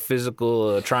a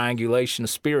metaphysical triangulation of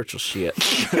spiritual shit.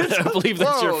 I believe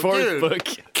that's your fourth book.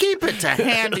 Keep it to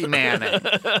handymanning.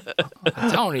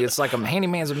 I'm telling you, it's like a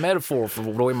handyman's a metaphor for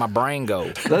the way my brain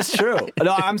goes. That's true.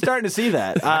 No, I'm starting to see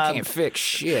that. I can't fix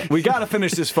shit. We got to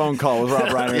finish this phone call with Rob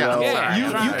Reiner.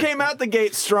 Yeah, you came out the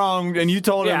gate strong, and you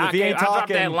told him if he ain't I dropped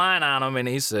talking. that line on him, and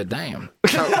he said, "Damn."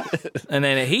 And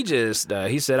then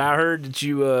he said, "I heard that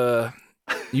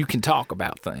you can talk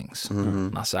about things."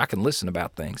 And I said, "I can listen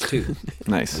about things too."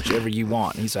 Nice. Whichever you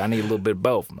want. And he said, "I need a little bit of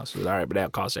both." And I said, "All right, but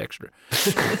that costs extra."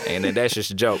 And then that's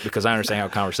just a joke because I understand how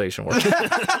conversation works.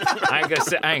 I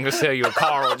ain't gonna sell you a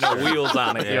car with no wheels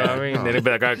on it. You know what I mean? Then he'd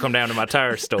be like, "I come down to my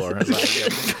tire store." I was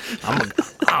like,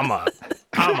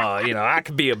 I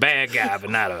could be a bad guy, but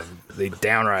not the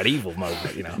downright evil mode.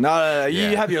 You know. No,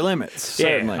 you have your limits.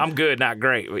 Certainly. Yeah, I'm good, not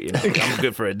great, but I'm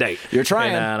good for a date. You're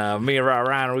trying. And me and Rob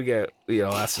Reiner, we got,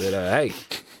 I said,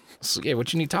 hey,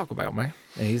 what you need to talk about, man?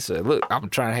 And he said, look, I'm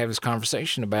trying to have this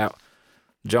conversation about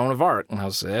Joan of Arc. And I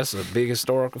said, that's a big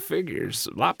historical figure. A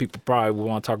lot of people probably would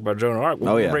want to talk about Joan of Arc.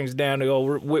 What brings down the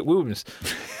old Whit Rubens?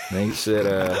 And he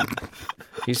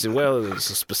said, well, it's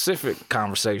a specific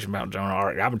conversation about Joan of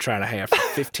Arc I've been trying to have for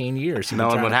 15 years. No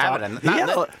one would have it.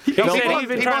 People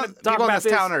in this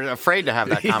town are afraid to have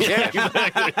that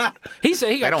conversation. He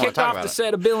said he got kicked off the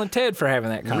set of Bill and Ted for having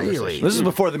that conversation. Really? This is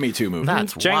before the Me Too movement.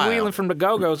 That's Jane wild. Whelan from the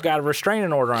Go-Go's got a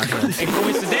restraining order on him. And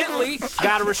coincidentally,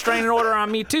 got a restraining order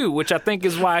on me too, which I think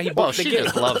is why he booked the gig.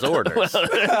 Just loves orders.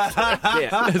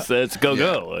 Yeah. That's go. Two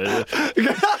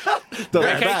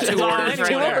orders right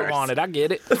there. Wanted. I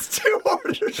get it. That's 2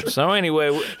 orders. So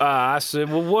anyway, I said,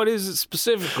 well, what is it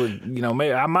specifically?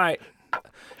 Maybe I might.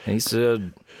 And he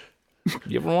said,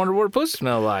 you ever wonder what a pussy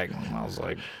smell like? And I was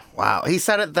like, wow. He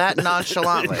said it that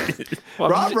nonchalantly. well,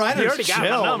 Rob he Reiner's already got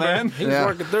chill, my number. man. He's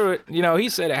working through it. He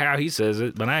said it how he says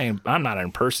it, but I'm not an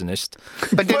impersonist.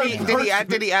 But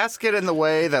did he ask it in the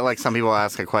way that like some people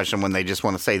ask a question when they just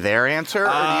want to say their answer,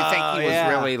 or do you think he was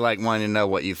really like wanting to know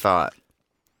what you thought?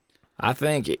 I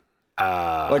think it.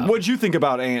 Like, what'd you think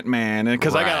about Ant-Man?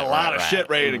 Because I got a lot of shit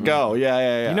ready to go.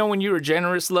 Yeah. You know when you're a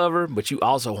generous lover, but you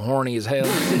also horny as hell?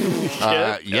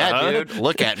 Dude.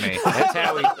 Look at me.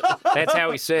 That's how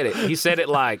he said it. He said it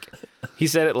like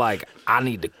I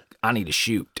need to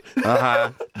shoot.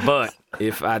 But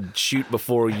if I shoot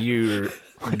before you're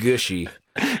gushy,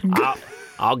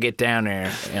 I'll get down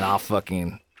there and I'll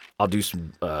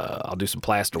I'll do some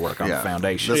plaster work on the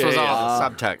foundation. This was all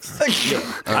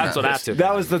subtext. That's what I took.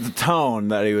 That was the tone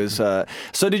that he was.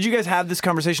 So did you guys have this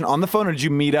conversation on the phone, or did you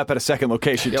meet up at a second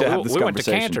location to have this we went to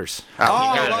conversation? Cantor's.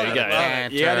 Oh, You gotta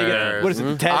get You gotta get. What is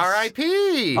it? Ted's?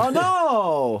 R.I.P. Oh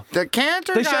no! The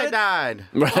Cantor They guy shut it- died.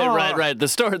 Right. The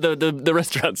store, the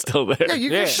restaurant's still there. Yeah, you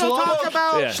can still talk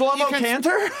about Shlomo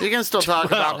Cantor? You can still talk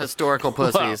about historical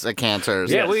pussies at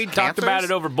Cantors. Yeah, we talked about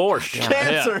it over borscht.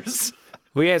 Cancers.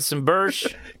 We had some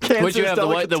borscht. What'd you have, the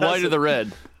white or the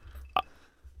red?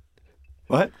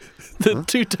 What? The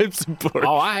two types of pork.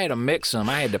 Oh, I had to mix them.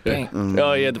 I had the pink.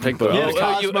 Oh, yeah, the pink pork.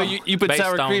 Yeah, You put Based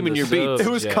sour on cream in the your beets. subs. It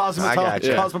was Yeah.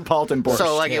 cosmopolitan borscht.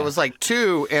 So like it was like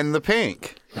two in the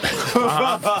pink.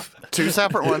 Two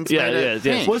separate ones. Yeah, made it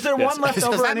yeah. pink. Was there one left Does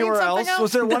over that mean anywhere something else?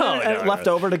 Was there one left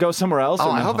over to go somewhere else? Oh,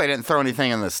 or I no? hope they didn't throw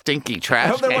anything in the stinky I trash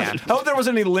hope there can. I hope there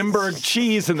wasn't any Limburg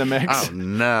cheese in the mix. Oh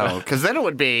no, because then it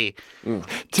would be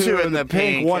Two in the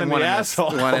pink, one in the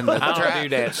asshole. one in the I don't trash. do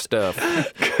that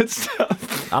stuff. Good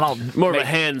stuff. I don't. More of make- a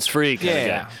hands-free kind of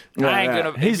Yeah. guy. I ain't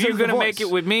gonna. He's If you're the gonna make voice.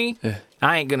 it with me,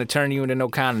 I ain't gonna turn you into no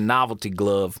kind of novelty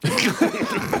glove.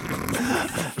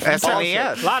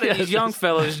 SNES. A lot of these young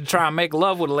fellas try and make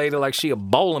love with a lady like she a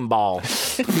bowling ball.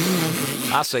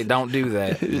 I say don't do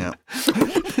that. Yeah.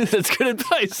 That's good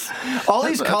advice. All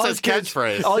these That's college his kids,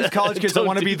 catchphrase. all these college kids that Don't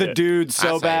want to do be the that. dude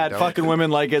so I say bad, don't. fucking women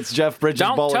like it's Jeff Bridges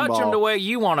Don't bowling touch ball. them the way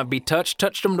you want to be touched.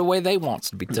 Touch them the way they want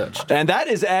to be touched. And that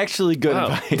is actually good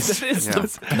advice.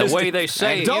 The way they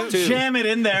say. Don't it, too. jam it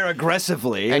in there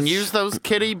aggressively. And use those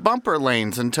kitty bumper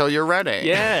lanes until you're ready.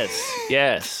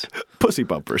 Yes. pussy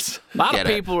bumpers. A lot Get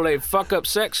of it. people, they fuck up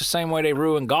sex the same way they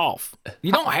ruin golf.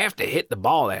 You don't have to hit the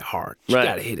ball that hard. You Right.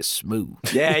 got to hit it smooth.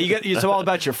 Yeah, it's all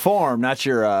about your form, not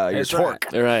your That's torque.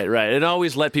 right. Right. And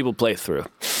always let people play through.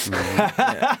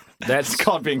 That's It's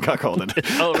called being cuckolded.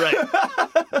 Oh,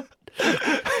 right.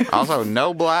 Also,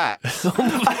 no blacks. Wait,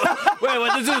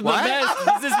 this isn't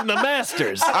this isn't the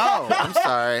Masters. Oh, I'm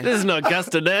sorry. This is an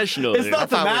Augusta National. It's here. not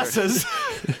the thought we were- masses.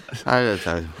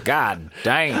 God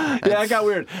dang. Yeah, it got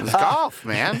weird. It's golf,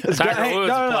 man. Tiger Hey, Woods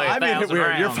no, play I mean it 1,000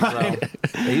 weird. You're rounds, fine.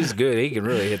 so he's good. He can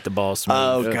really hit the ball smooth.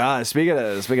 Oh God! Speaking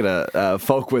of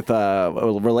folk with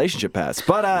relationship paths,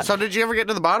 but So did you ever get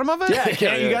to the bottom of it?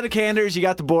 yeah, you got the Candors, you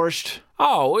got the borscht.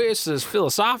 Oh, it's a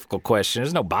philosophical question.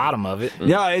 There's no bottom of it.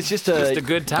 No, it's just Just a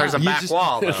good time. There's a back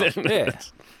wall, though. Yeah.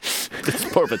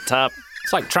 It's more of a top.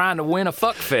 It's like trying to win a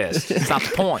fuck fest. It's not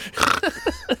the point.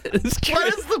 What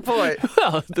is the point?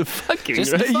 Well, the fucking.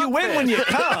 Just right? the You win when you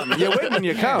come. You win when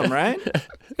you come, right?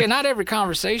 Yeah, not every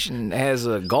conversation has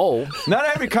a goal. Not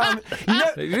every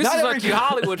This is like you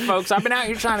Hollywood folks. I've been out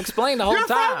here trying to explain the whole You're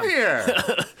time. from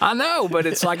here. I know, but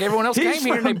it's like everyone else He's came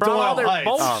here and they from brought all Doyle their Heights.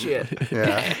 bullshit.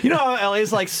 Yeah. You know how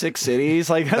LA's like 6 cities?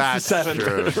 Like that's the That's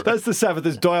 7th. true. That's the 7th.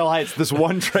 Is Doyle Heights, this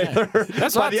one trailer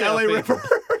That's by what I the tell LA people. River.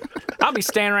 I'll be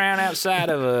standing around outside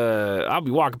of I'll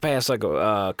be walking past like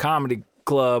a comedy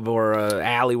club or a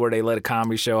alley where they let a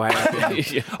comedy show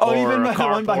happen. Oh, or even a the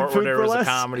one by carport Food where there for was Less? a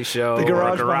comedy show. The or a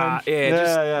garage garage. behind.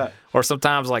 Yeah. Or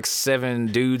sometimes like 7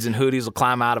 dudes in hoodies will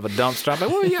climb out of a dumpster. I'm like,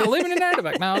 well, yeah, living in there. They're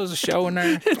like, no, there's a show in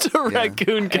there. It's a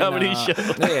raccoon comedy And, show.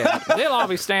 Yeah, they'll all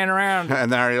be standing around.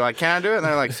 And then are you like, can I do it? And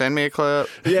they're like, send me a clip.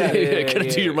 Yeah. Yeah, gotta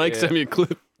do your mic, send me a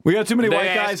clip. We got too many They white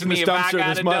ask guys in me this if I dumpster got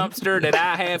this a month. dumpster that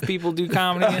I have people do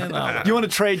comedy in. Oh. You want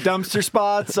to trade dumpster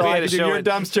spots? So We I had can a do show your at-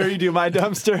 dumpster, you do my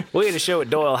dumpster. We had a show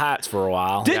at Doyle Heights for a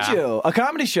while. Did you? A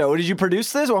comedy show? Did you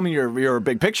produce this? Well, I mean, you're a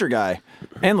big picture guy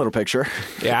and little picture.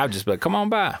 Yeah, I was just like, come on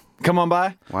by. Come on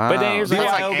by. Wow. But then here's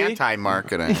That's the- like BYOB?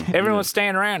 anti-marketing. Everyone's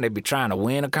standing around. They'd be trying to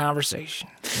win a conversation.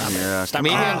 Yeah.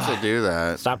 Comedians will do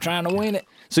that. Stop trying to win it.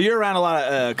 So you're around a lot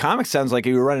of comics. Sounds like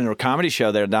you were running a comedy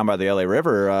show there down by the LA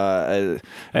River.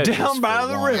 That's Down just by for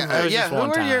the one. river. That was Yeah, just one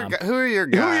who are your time. guys? Who are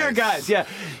your guys? Yeah.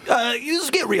 You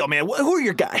just get real, man. Who are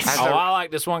your guys? Oh, I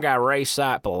like this one guy, Ray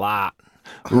Sipe, a lot.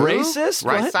 Racist?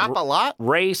 Rice What? up a lot?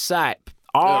 Ray Sipe.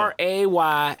 RAYSIPE.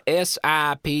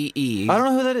 I don't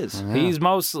know who that is. He's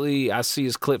mostly, I see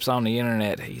his clips on the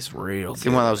internet. He's real See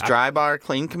good. one of those dry bar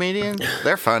clean comedians?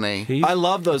 They're funny. I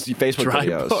love those Facebook Dry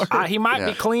videos. He might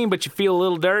be Yeah. clean, but you feel a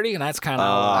little dirty, and that's kind of.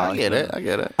 I get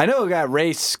it. I know a guy,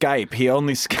 Ray Skype. He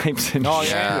only Skypes in. Oh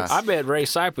Yeah. I bet Ray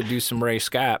Sipe would do some Ray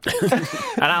Skype.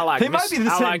 And I like. They might be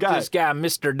the I same like guy. this guy,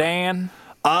 Mr. Dan.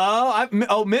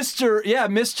 Mr. Yeah,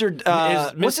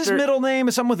 Mr. What's his Mr. middle name?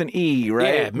 Is something with an E,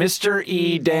 right? Yeah, Mr.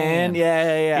 E. Dan.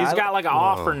 Yeah. He's got like an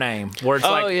offer name where it's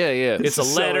like yeah. it's a This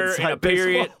is so letter and a inside baseball.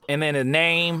 period and then a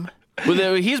name.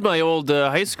 Well, he's my old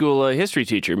high school history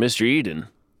teacher, Mr. Eden.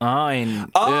 And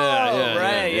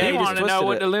right. Yeah, he wanted to know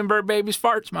what the Lindbergh baby's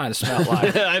farts might have smelled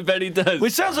like. I bet he does.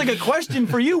 Which sounds like a question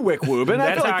for you, Wick Woobin.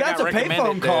 I feel like that's a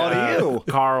payphone call to you.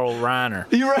 Carl Reiner.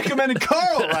 You recommended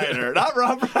Carl Reiner, not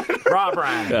Rob Reiner. Rob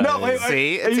Reiner. No, wait.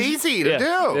 See, it's easy to do.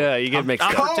 Yeah, you get mixed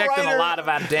I'm up. protecting a lot of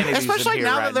identities. Especially in here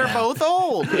now right that they're both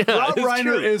old. Rob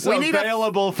Reiner is We need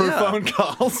available for phone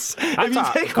calls. I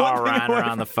talk to Carl Reiner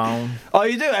on the phone. Oh,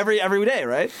 you do every day,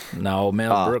 right? No,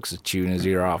 Mel Brooks is chewing his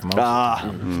ear off most of the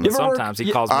time. Sometimes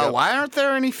he calls me up. Why aren't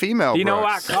there any female? Do you know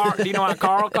why Brooks?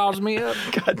 Carl calls me up?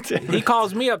 God damn. He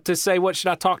calls me up to say, what should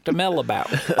I talk to Mel about?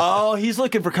 Oh, he's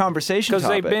looking for conversation Because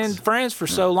topics. they've been friends for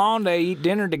so long, they eat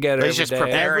dinner together He's just every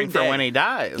day. preparing for when he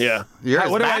dies. Yeah. You're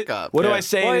his What backup. do I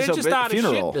say Well, in it's his just out of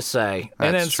funeral? shit to say.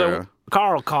 And then That's true. so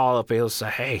Carl will call up and he'll say,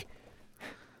 hey,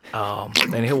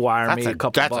 and he'll wire me a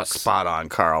couple bucks. That's a spot on,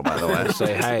 Carl, by the way.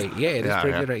 Say, hey, yeah, that's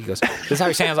pretty good. He goes, this is how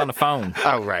he sounds on the phone.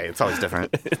 Oh, right. It's always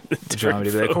different. Do you want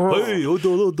me to be like, hey, I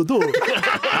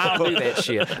don't do that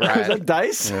shit. Is Right. that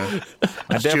dice? I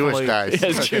Jewish definitely-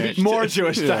 guys. More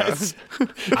Jewish dice.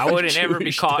 I wouldn't ever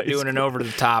be caught doing an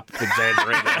over-the-top,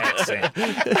 exaggerated accent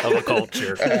of a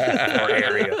culture or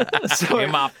area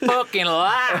in my fucking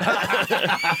life.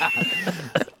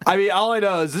 I mean, all I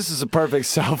know is this is a perfect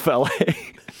South LA.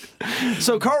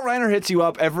 So Carl Reiner hits you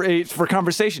up for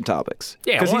conversation topics.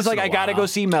 Yeah, because he's once like, in a I gotta while. go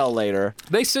see Mel later.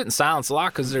 They sit in silence a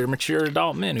lot because they're mature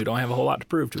adult men who don't have a whole lot to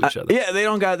prove to each other. Yeah, they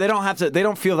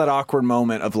don't feel that awkward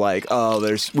moment of like, oh,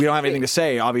 we don't have anything to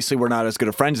say. Obviously, we're not as good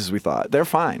of friends as we thought. They're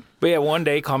fine. But yeah, one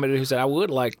day he commented who said, I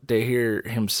would like to hear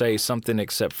him say something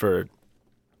except for,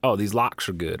 oh, these locks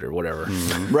are good or whatever.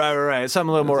 Right. Something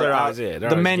a little more. They're always, they're the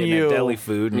always getting menu. that deli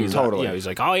food. And he's Totally. Like, he's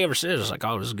like, all he ever says is like,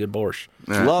 oh, this is good borscht.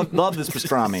 Love this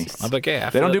pastrami. I'm like, yeah. I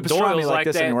They don't feel do pastrami Doyle's like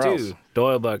this that anywhere too. else.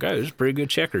 Doyle be like, oh, this is pretty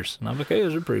good checkers. And I'm like, hey,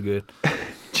 those are pretty good.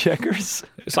 Checkers.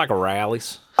 It's like a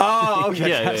Rallies. Oh, okay.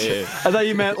 Yeah, gotcha. yeah, yeah. I thought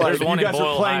you meant like There's one you in guys were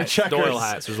Doyle playing Heights. checkers. Doyle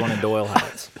Heights. There's one in Doyle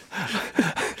Heights.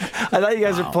 I thought you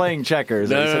guys were playing checkers.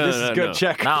 No, I said, no, this no, is no, good no.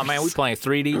 checkers. Nah, man, we playing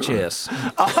 3D chess.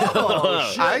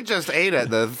 I just ate at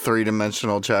the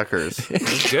three-dimensional checkers.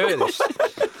 It's good.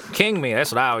 King me.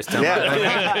 That's what I always tell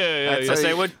Yeah. I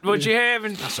say, what you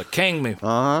having? I said, king me.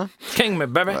 King me,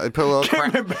 baby. They put a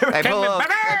little, they put a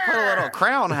little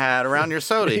crown hat around your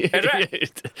soda. That's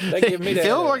right. They give me that.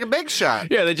 Feel like a big shot.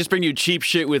 Yeah, they just bring you cheap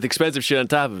shit with expensive shit on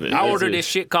top of it. I ordered this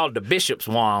shit called the Bishop's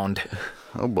Wand.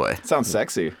 Oh boy. Sounds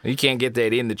sexy. You can't get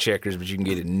that in the checkers, but you can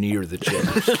get it near the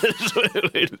checkers.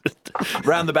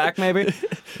 Round the back, maybe.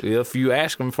 If you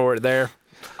ask them for it there.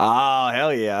 Oh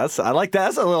hell yeah! I like that.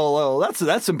 That's a little. That's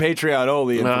some Patreon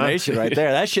only information right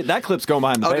there. That clip's going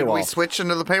behind the Oh, paywall. did we switch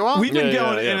into the paywall? We've been Yeah,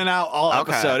 going yeah, yeah. in and out all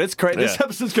Okay. episode. It's crazy. This Yeah.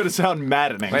 episode's going to sound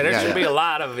maddening. Man, there Yeah, should be yeah. a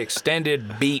lot of extended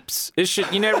beeps. This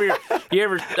shit, you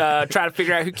ever try to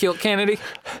figure out who killed Kennedy?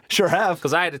 Sure have.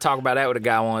 Because I had to talk about that with a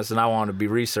guy once, and I wanted to be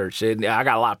researched. I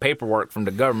got a lot of paperwork from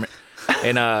the government,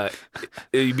 and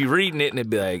you'd be reading it, and it'd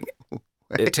be like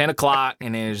at 10 o'clock,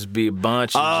 and then it'd just be a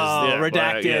bunch of Oh, just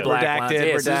redacted, black lines. redacted,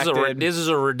 Yes, redacted. This is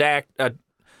a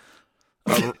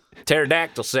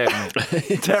pterodactyl segment.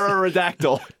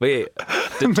 Pterodactyl. But yeah,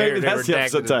 the Maybe that's the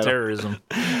episode title. terrorism.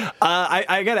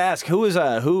 I got to ask, who was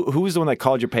the one that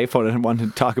called your payphone and wanted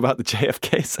to talk about the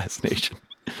JFK assassination?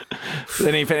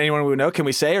 Anyone we know? Can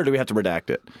we say, or do we have to redact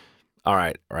it? All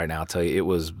right now I'll tell you, it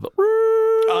was.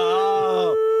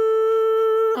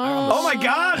 Oh my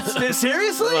God!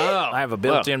 Seriously? I have a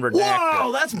built-in redactor.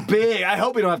 Whoa, that's big. I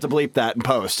hope we don't have to bleep that in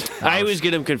post. I always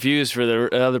get him confused for the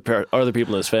other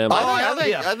people in his family.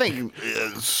 I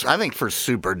think for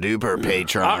super duper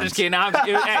patrons. I'm just kidding.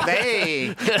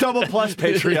 They, Double plus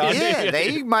Patreon. yeah,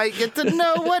 they might get to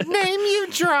know what name you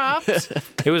dropped.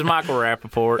 It was Michael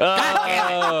Rappaport.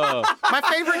 My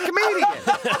favorite comedian.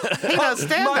 He does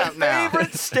stand My up now.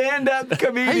 favorite stand-up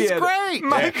comedian. He's great.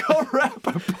 Michael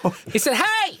Rappaport. He said,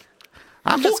 "Hey,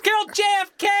 I just killed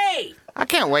JFK." I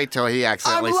can't wait till he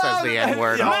accidentally says the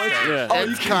N-word.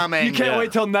 It's coming. You can't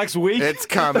wait till next week? It's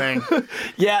coming.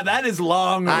 Yeah, that is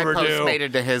long I overdue.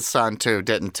 postmated to his son, too.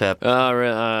 Didn't tip.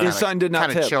 His son did not What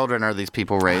kind of tip. children are these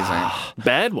people raising?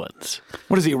 Bad ones.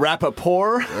 What is he,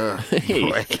 Rappaport?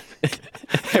 Boy.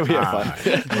 We have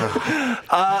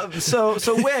fun. So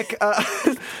Wick,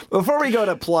 before we go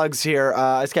to plugs here,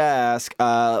 I just gotta ask,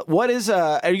 what is? Do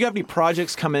you have any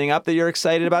projects coming up that you're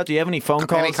excited about? Do you have any phone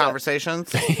calls? Any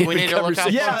conversations? We need to look up.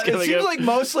 Yeah, it coming seems up? like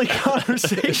mostly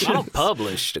conversations. I don't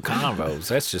publish the convos.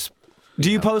 That's just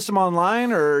Do you post them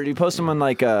online, or do you post them on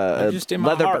like a just in my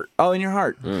leather? heart. Oh, in your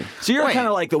heart. So you're kind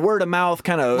of like the word of mouth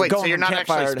kind of. Wait, going so you're from not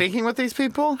campfire actually to- speaking with these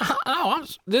people? Oh,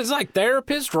 there's like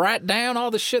therapists write down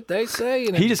all the shit they say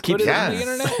and He just put keeps it on it. the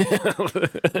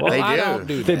internet. Well, They I do. don't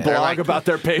do They that. blog like- about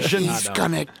their patients. He's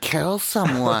gonna kill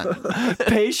someone.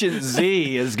 Patient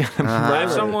Z is gonna If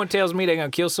murder. someone tells me they're gonna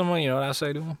kill someone, you know what I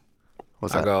say to them?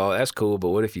 What's I that? go, oh, that's cool, but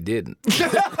what if you didn't?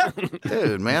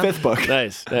 Dude, man. Fifth book.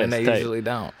 Nice. And they tight. usually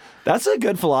don't. That's a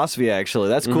good philosophy, actually.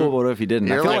 That's cool. But what if you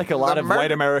didn't? I You're feel like like a lot the of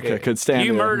white America could stand.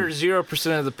 You it. murder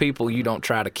 0% of the people you don't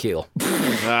try to kill.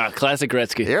 Classic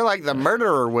Gretzky. You're like the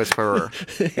murderer whisperer.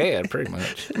 Yeah, pretty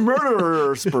much.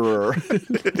 murderer spurrer.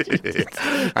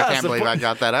 I can't believe I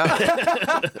got that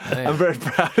out. I'm very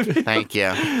proud of you. Thank you.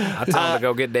 I told him to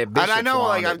go get that bishop And I know,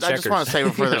 wand like, at I just want to say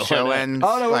before the show ends.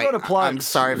 Oh, no, we're like, going to plugs. I'm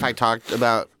sorry if I talked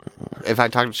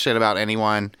shit about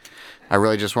anyone. I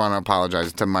really just want to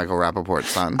apologize to Michael Rappaport's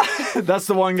son. That's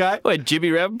the one guy. Wait, Jimmy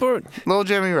Rappaport? Little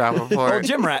Jimmy Rappaport. Oh,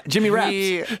 Jimmy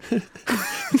Raps.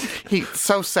 He's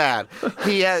so sad.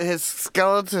 His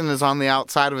skeleton is on the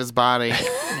outside of his body,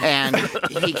 and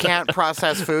he can't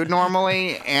process food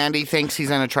normally, and he thinks he's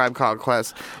in a Tribe Called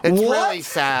Quest. It's really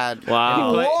sad.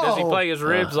 Wow. Does he play his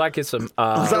ribs like it's a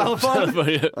Xylophone?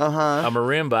 a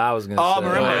marimba? I was gonna say.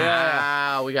 marimba,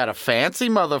 Wow, we got a fancy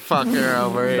motherfucker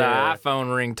over The here. iPhone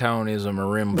ringtone is a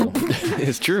marimba.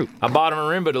 It's true. I bought a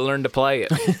marimba to learn to play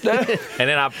it, and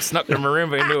then I snuck the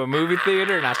marimba into a movie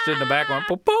theater, and I stood in the back going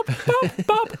pop pop pop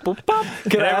pop pop pop.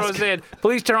 And everyone said,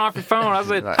 "Please turn off your phone." I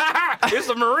said, "Ha ha! It's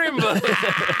a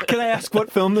marimba." Can I ask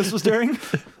what film this was during?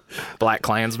 Black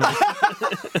Klansman.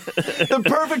 The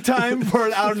perfect time for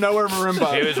an out of nowhere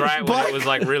marimba. It was right when it was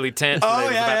like really tense when they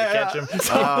was about to catch him.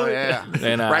 Oh, yeah.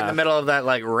 And, Right in the middle of that,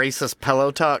 like, racist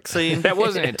pillow talk scene. That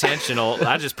wasn't intentional.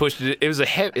 I just pushed it. It was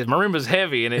marimba's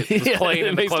heavy, and it was playing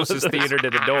in the closest theater to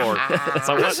the door.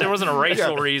 So there wasn't a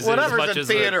racial reason. Whatever's as much in as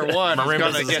theater the one is marimba's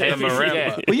gonna is get the heavy. marimba.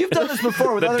 Yeah. Well, you've done this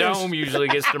before with The other dome usually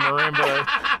gets the marimba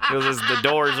because the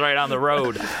door's right on the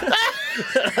road.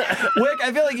 Wick,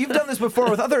 I feel like you've done this before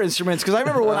with other instruments, because I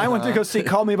remember when I went to go see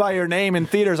Call Me By Your Name in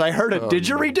theaters, I heard a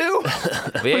didgeridoo.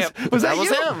 Yeah. Was That that, was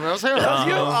you? him. That was him. That was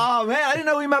you? Oh, man, I didn't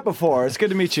know we met before. It's good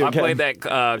to meet you I again. played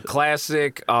that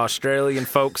classic Australian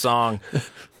folk song.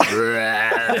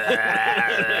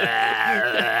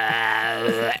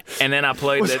 And then I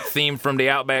played that theme from the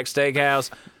Outback Steakhouse.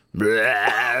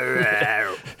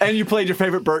 And you played your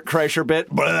favorite Bert Kreischer bit.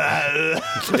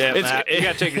 Yeah, you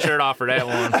got to take your shirt off for that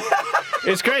one.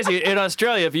 It's crazy. In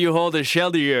Australia, if you hold a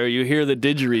shell to your ear, you hear the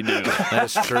didgeridoo.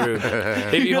 That's true.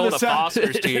 If you hear hold the a sound.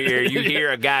 Foster's to your ear, you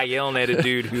hear a guy yelling at a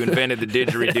dude who invented the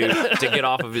didgeridoo to get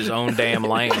off of his own damn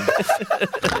land.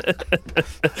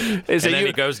 And then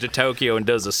he goes to Tokyo and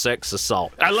does a sex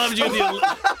assault. I loved you.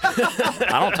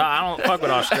 I don't fuck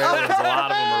with Australians. A lot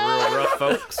of them are real rough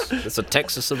folks. It's a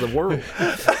Texas of the world.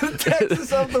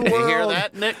 Texas of the world. You hear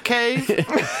that, Nick Cave?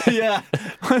 Yeah.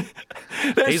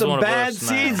 There's He's some one of bad us now.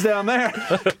 seeds down there.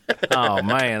 Oh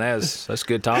man, that's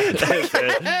good talking.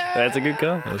 That's a good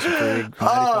call. That's a pretty mighty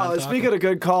Oh, fine speaking of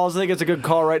good calls, I think it's a good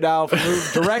call right now if we move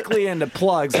directly into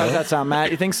plugs. How's that sound,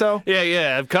 Matt? You think so?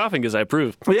 Yeah. I'm coughing because I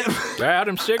approve. Yeah. talking.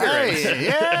 Adam cigarettes. Hey,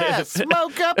 yeah,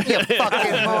 smoke up, you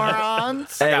fucking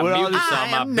morons. Hey, Got what all mucus this- on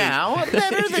I my am bitch. now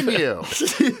better than you.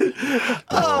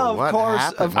 Oh, what of course,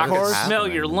 happened? of I can course. smell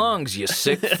your lungs, you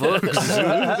sick fucks.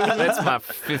 That's my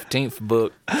 15th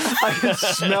book. I can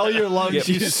smell your lungs,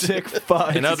 you sick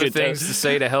fuck. And other things to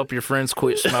say to help your friends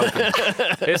quit smoking.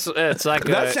 It's like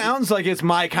That sounds like it's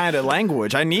my kind of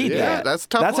language. I need Yeah, that. that's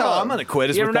tough That's how love. I'm going to quit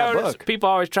is you ever with that notice book. people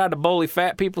always try to bully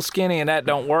fat people skinny and that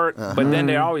don't work, but then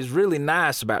they're always really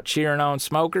nice about cheering on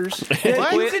smokers.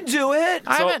 What? You can do it.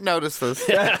 I haven't noticed this.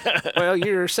 Well,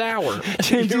 you're sour.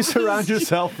 James, you surround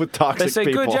yourself with toxic They say,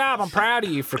 people. good job, I'm proud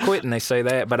of you for quitting. They say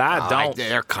that, but I don't.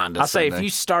 They're I say, condescending. if you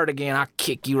start again, I'll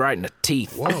kick you right in the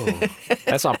teeth. Whoa.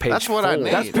 That's on page That's what I 4.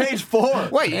 need. That's page 4.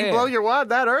 Wait, you Yeah. blow your wad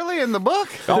that early in the book?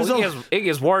 Oh, it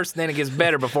gets worse, then it gets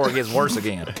better before it gets worse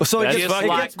again. So it That's gets- just it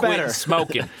like gets quitting better.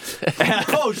 smoking.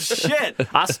 Oh, shit.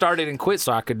 I started and quit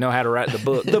so I could know how to write the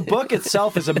book. The book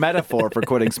itself is a metaphor for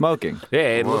quitting smoking. Yeah,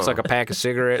 it looks like a pack of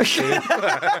cigarettes, too.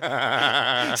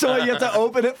 So you have to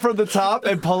open it from the top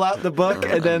and pull out the book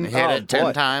and then Hit it 10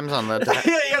 boy. times on the...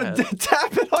 Yeah, you gotta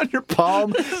tap it on your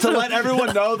palm to let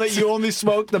everyone know that you only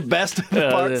smoke the best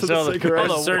parts of the so the- cigarette.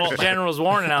 There's a Surgeon General's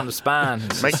warning on the spine.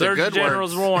 Make Like the Surgeon good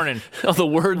General's words. warning. All the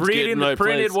words get Reading in the my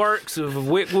printed place. works of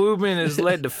Wick Woobin has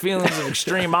led to feelings of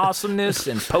extreme awesomeness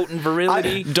and potent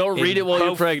virility. Don't read in it while you're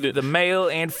both pregnant. The male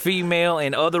and female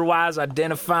and otherwise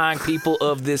identifying people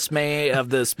of the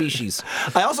species.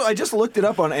 I just looked it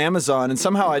up on Amazon, and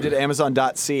somehow I did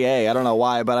Amazon.ca. I don't know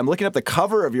why, but I'm looking up the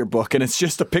cover of your book, and it's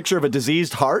just a picture of a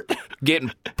diseased heart.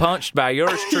 Getting punched by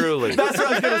yours truly. That's what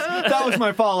I was gonna, that was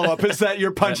my follow-up, is that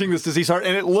you're punching this diseased heart,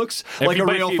 and it looks like a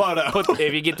real photo.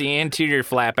 If you get the interior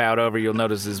flap out over, you'll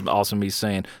notice this awesome. He's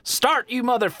saying, "Start, you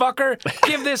motherfucker!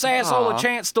 Give this asshole a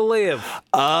chance to live."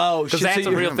 Oh, Because shit, that's so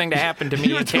a you're- real thing that happened to me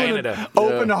you're in doing an Canada.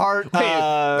 Open heart.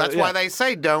 That's why they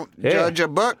say don't judge a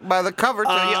book by the cover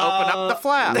till you open up the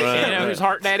flap. You know whose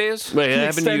heart that is? Wait, it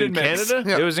happened to you in extended mix.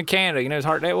 Canada? It was in Canada. You know whose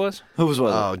heart that was? Whose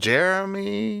was it? Oh,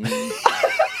 Jeremy.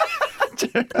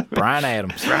 Brian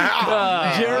Adams.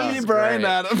 Jeremy Bryan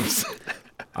Adams.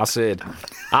 I said,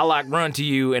 I like Run to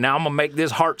You, and I'm going to make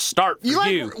this heart start for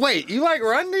you. Wait, you like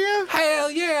Run to You? Hell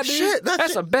yeah, dude. Shit,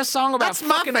 that's the best song about that's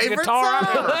my fucking his favorite guitar I've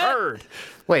song. ever heard.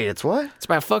 Wait, it's what? It's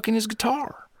about fucking his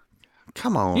guitar.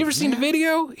 Come on. You ever seen the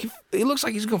video? He looks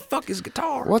like he's going to fuck his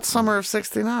guitar. What's Summer of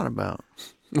 '69 about?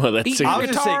 Well, that's Eat a- your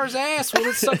guitar's ass when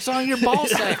it sucks on your ball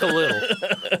sack a little.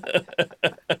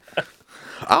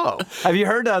 Oh, Have you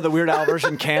heard the Weird Al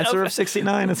version "Cancer" of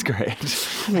 '69? It's great.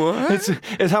 what?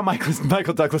 It's how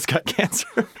Michael Douglas got cancer.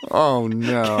 Oh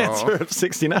no. Cancer of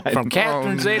 '69. From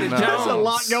Catherine Zeta-Jones. There's a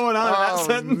lot going on in that Oh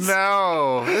sentence.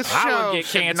 no. This I show would get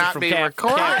should cancer not from be Catherine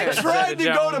recorded. I tried to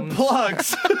go to Zeta-Jones.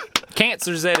 plugs.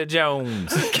 Cancer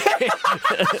Zeta-Jones.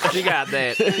 She got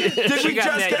that. She we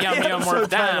got just that get yum the yum episode worth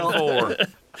dying title?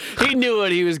 for. He knew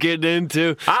what he was getting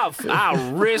into.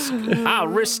 I'll risk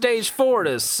stage 4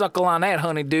 to suckle on that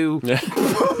honeydew.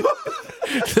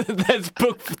 That's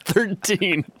book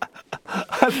 13.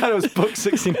 I thought it was book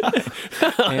 69.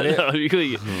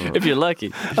 If you're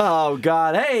lucky. Oh,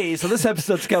 God. Hey, so this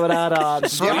episode's coming out on...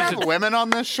 Do you have women on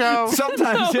this show?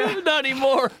 Sometimes, yeah. Not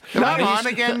anymore. If I'm on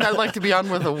again, I'd like to be on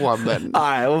with a woman. All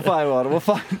right, we'll find one. We'll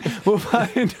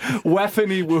find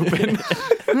Weffany Whoopin.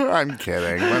 I'm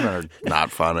kidding. Women are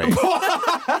not funny.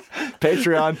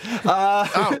 Patreon.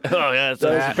 Oh, yeah. There's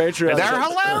a Patreon. They're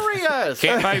hilarious.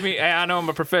 Can't pay me. Hey, I know I'm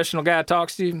a professional guy that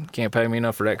talks to you. Can't pay me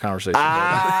enough for that conversation.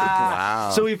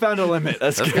 Wow. So we found a limit.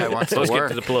 That's This guy good. wants to Let's get work.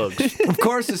 to the plugs. Of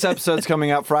course, this episode's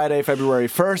coming out Friday, February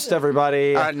 1st,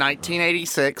 everybody.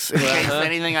 1986. In case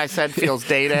anything I said feels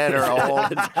dated or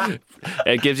old.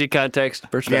 It gives you context,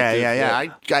 perspective.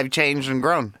 Yeah. I've changed and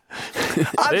grown.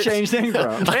 I've changed things,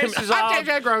 bro. This is all. changed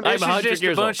and grown. This I'm is 100 just a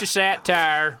years old. bunch of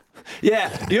satire.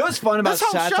 Yeah. You know what's fun about This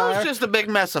whole satire? show's just a big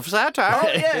mess of satire. Oh,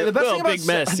 yeah. The best Well, thing about big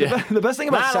mess, yeah. the best thing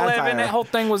about 9/11, satire. that whole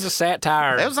thing was a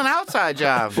satire. It was an outside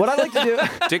job. What I like to do,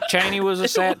 Dick Cheney was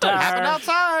a Happened satire.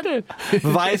 outside.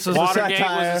 Vice was a Watergate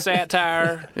satire. was a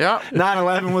satire. Yeah.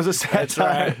 9/11 was a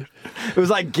satire. It was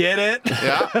like, get it?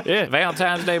 Yeah. Yeah,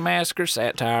 Valentine's Day Massacre,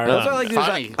 satire. That's what I like to do. Is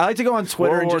Funny. I like to go on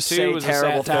Twitter World and War just II say was a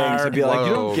terrible satire. things and be like,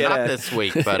 you Whoa, don't get not it. this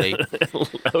week, buddy.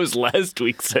 That was last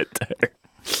week's satire.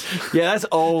 Yeah, that's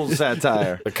old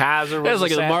satire. The Kaiser was That was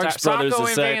like a the satire. Marx Brothers Sacco of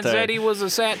and satire. Vanzetti was a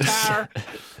satire.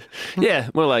 Yeah,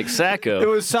 more like Sacco. It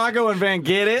was Sago and Van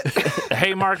Get It.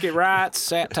 Haymarket Riots,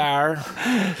 satire.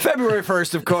 February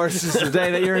 1st, of course, is the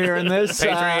day that you're hearing this.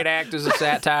 Patriot Act is a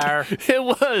satire. It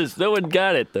was. No one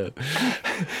got it, though.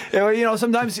 You know,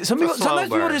 sometimes people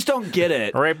burn. just don't get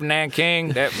it. Rape Nanking,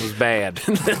 that was bad.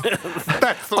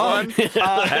 That's the one.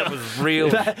 That was real.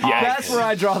 That's where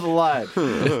I draw the line.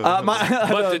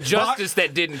 But the justice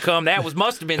that didn't come, that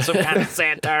must have been some kind of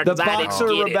satire. The 'cause I Boxer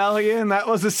didn't get Rebellion, that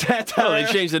was a Oh, satire.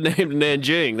 they changed the name to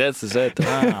Nanjing. That's the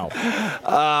satire. it.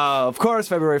 Wow. Of course,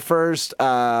 February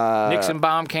 1st. Nixon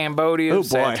bombed Cambodia, oh, boy.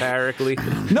 satirically.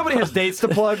 Nobody has dates to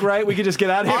plug, right? We could just get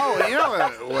out of here. Oh, you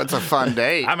know what's a fun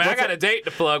date? I mean, I got a date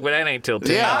to plug, but that ain't till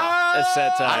 10. Yeah. That's I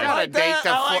satire. got a date to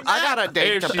I got a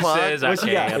date If to she plug. says I What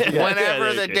you got? can. What you got? Whenever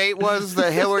Yeah, the okay. date was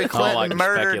the Hillary like to Clinton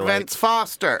murdered speculate. Vince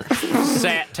Foster.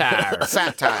 Satire.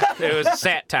 Satire. It was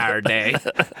satire day.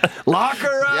 Lock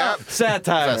her up. Yep.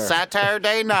 Satire. It's a satire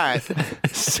day night.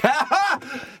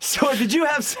 So did you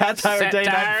have satire day night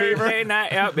Satire fever? day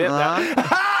night. Yep, yep, yep.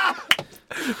 I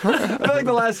feel like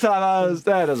the last time I was.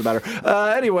 That doesn't matter.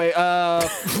 Anyway,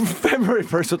 February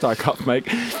 1st, we'll talk off mic.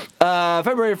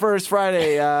 February 1st,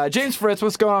 Friday. James Fritz,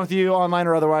 what's going on with you, online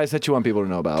or otherwise, that you want people to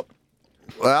know about?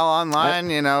 Well, online,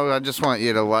 you know, I just want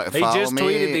you to He follow just me.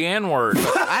 tweeted the N-word.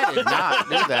 I did not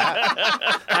do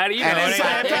that. How do you know And it it's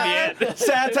ain't happened yet?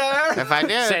 Satire? If I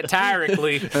did,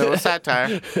 Satirically. it was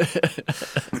satire.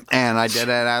 And I did it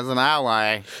as an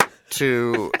ally.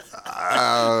 to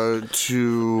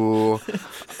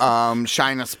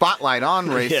shine a spotlight on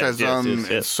racism,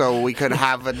 yes. so we could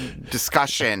have a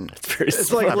discussion.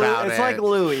 It's like like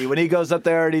Louis when he goes up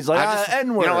there and he's like,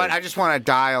 N-word. You know what? I just want a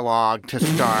dialogue to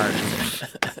start.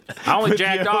 I only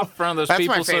jacked off in front of those That's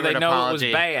people my so they favorite know apology. it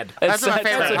was bad. That's my favorite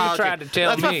That's what apology. you tried to tell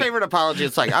That's me. my favorite apology.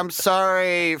 It's like, I'm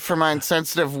sorry for my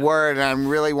insensitive word, and I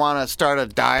really want to start a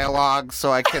dialogue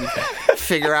so I can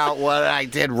figure out what I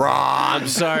did wrong. I'm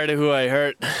sorry to who I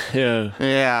hurt. Yeah.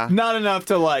 Yeah. Not enough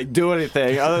to like do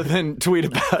anything other than tweet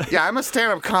about it. Yeah, I'm a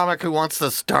stand-up comic who wants to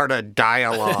start a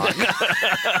dialogue.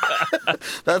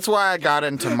 That's why I got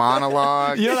into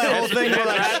monologue. You know that whole thing where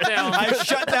I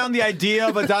shut down the idea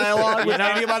of a dialogue with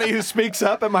anybody who speaks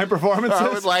up at my performances? I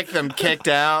would like them kicked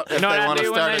out if know what they I want to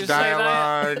do when start they a say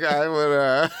that? dialogue. I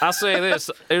would. I'll say this.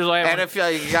 It was like, And if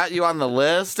I got you on the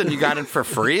list and you got it for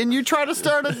free and you try to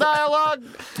start a dialogue,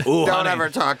 don't ever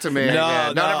talk to me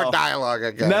again. Don't ever dialogue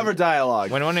again. Never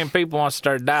dialogue. when one of them people wants to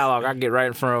start a dialogue, I get right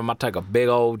in front of them. I take a big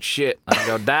old shit. I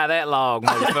go, die that log,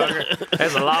 motherfucker.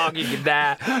 There's a log you can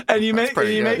die. And you make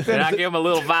pretty good. them. And I give them a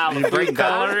little vial of green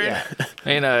color in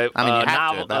and I mean, you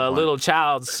have to at that a point. little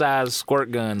child-sized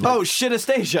squirt gun. Oh shit,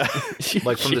 Astasia.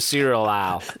 Like from the cereal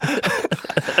aisle.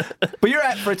 But you're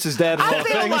at Fritz's dad of all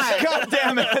feel things. like- God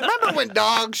damn it. Remember when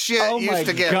dog shit Oh my used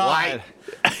to get God. white?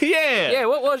 Yeah. Yeah,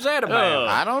 what was that about?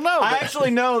 I don't know. I but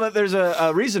actually know that there's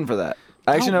a reason for that.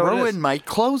 I actually know don't what it ruin is. my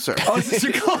closer. Oh, is this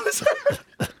your closer?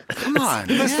 Come on.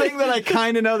 This thing that I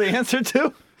kind of know the answer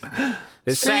to?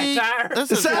 Is See, satire?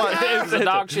 this is what. Is the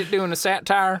dog shit doing the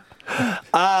satire?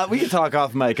 We can talk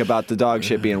off mic about the dog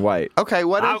shit being white. Okay,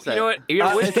 what is You it? know what? You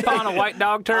ever wished upon a white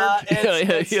dog turd?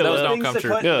 Those don't come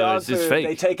true. No, it's just fake.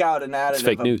 They take out an additive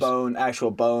fake news. of actual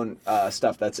bone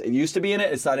stuff it used to be in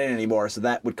it. It's not in it anymore, so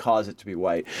that would cause it to be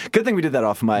white. Good thing we did that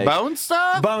off mic. Bone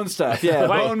stuff? Bone stuff, yeah.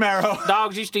 Wait. Bone marrow.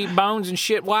 Dogs used to eat bones and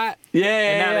shit white. Yeah,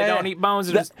 And now they don't eat bones.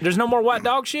 And there's no more white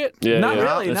dog shit. Yeah, Not yeah.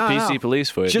 really, That's no, PC no. police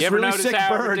for you. Just You ever really notice sick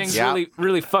how birds. everything's Yeah.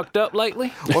 really fucked up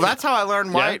lately? Well, that's how I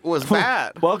learned white was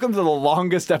bad. Welcome to the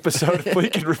longest episode of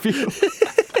Bleak and Review.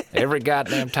 Every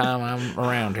goddamn time I'm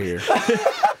around here.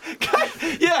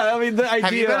 Yeah, I mean the idea.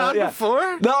 Have you been on yeah.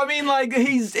 before? No, I mean like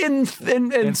he's in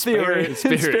theory, spirit.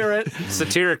 in spirit.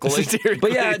 Satirically.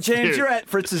 But yeah, James, you're at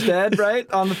Fritz's Dad, right?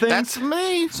 On the thing. That's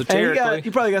me. And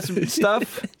you probably got some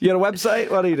stuff. You got a website?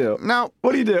 What do you do? No,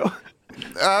 What do you do?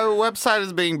 our website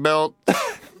is being built.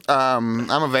 I'm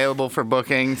available for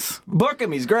bookings. Book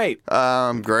him. He's great.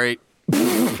 Great.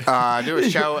 I do a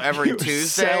show every You're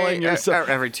Tuesday. selling yourself.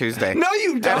 Every Tuesday. No,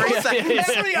 you don't.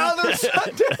 Every other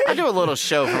Sunday. I do a little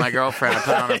show for my girlfriend. I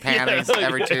put on her panties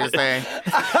every Tuesday. And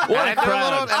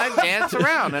I dance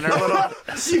around in her little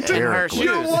in her Your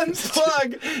shoes. one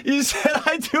plug. You said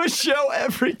I do a show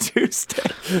every Tuesday.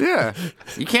 Yeah.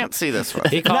 You can't see this one.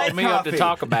 He called Night me up to coffee.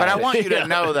 talk about But it. I want you to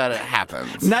know that it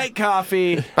happens. Night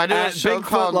Coffee. I do a at show Bigfoot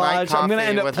called Night Lodge. Coffee I'm gonna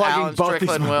end up with plugging Alan both these.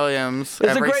 Strickland Williams It's a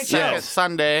every great show. second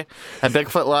Sunday at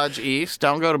Bigfoot Lodge East.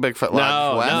 Don't go to Bigfoot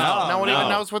Lodge No, West. no, one no. even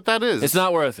knows what that is. It's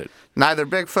not worth it. Neither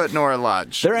Bigfoot nor a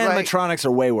lodge. Their Like, animatronics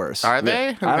are way worse. are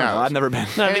they? Who I don't know. knows? I've never been.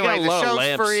 No, they Anyway, got a the lot of show's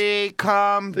lamps. free.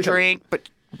 Come, drink, but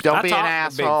don't I be an talked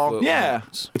to asshole. Bigfoot. Yeah,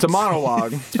 it's a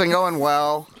monologue. It's been going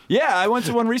well. Yeah, I went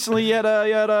to one recently. You had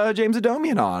James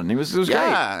Adomian on. It was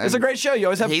Yeah, great. It's a great show. You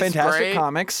always have he's fantastic great.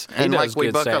 comics. And does like we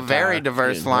good book a satire. very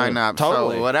diverse lineup.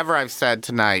 Totally. So whatever I've said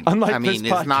tonight, Unlike I mean,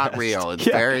 this it's not podcast. real. It's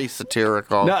Yeah. very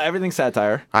satirical. No, everything's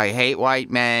satire. I hate white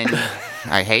men.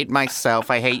 I hate myself.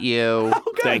 I hate you.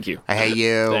 Thank you. I hate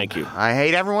you. Thank you. I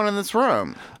hate everyone in this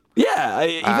room.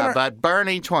 Yeah, But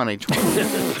Bernie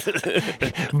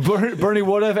 2020. Bernie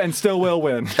would have and still will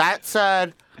win. That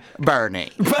said,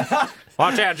 Bernie.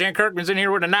 Watch out, Jen Kirkman's in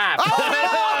here with a knife.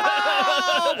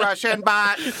 Oh, Russian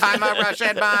bot. I'm a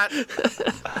Russian bot.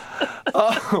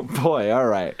 Oh boy! All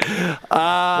right.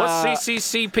 What's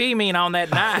CCCP mean on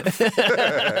that knife?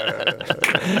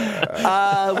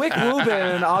 Wick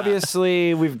Rubin.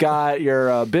 Obviously, we've got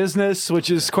your business, which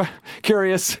is quite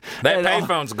curious. That And,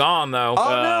 payphone's gone, though. Oh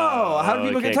no! How do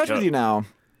people get in touch with you now?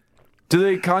 Do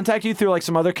they contact you through like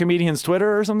some other comedian's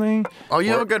Twitter or something? Oh,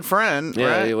 you have a good friend, Yeah,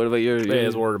 right? yeah, what about your? Yeah,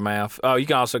 it's word of mouth. Oh, you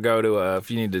can also go to,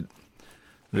 if you need to,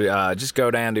 just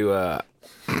go down to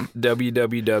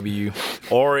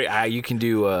www, or you can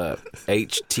do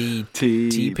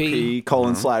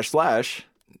HTTP://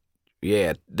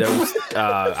 Yeah, those,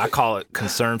 I call it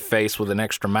concerned face with an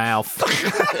extra mouth.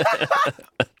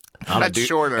 That's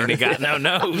shorter. And he got no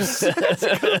nose.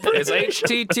 It's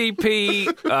HTTP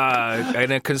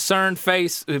and a concerned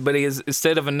face, but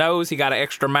instead of a nose, he got an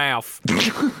extra mouth.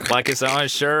 Like it's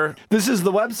unsure. This is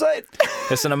the website?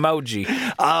 It's an emoji.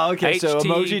 Oh, okay. So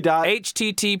emoji dot.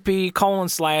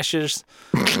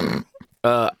 HTTP://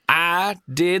 I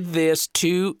did this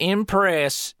to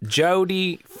impress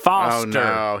Jodie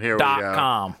Foster. Here we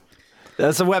go.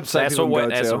 That's a website.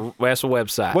 That's a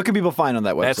website. What can people find on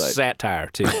that website? That's satire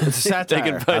too. It's a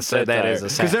satire. I said that as a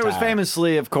satire. Because there was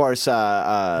famously, of course,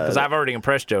 because I've already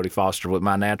impressed Jodie Foster with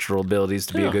my natural abilities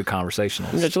to be a good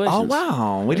conversationalist. Congratulations. Oh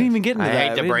wow, we didn't even get into I that.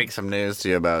 hate to break some news to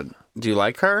you about. Do you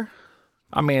like her?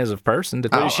 I mean, as a person,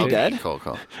 is she dead? Cool.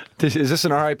 Is this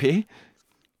an RIP?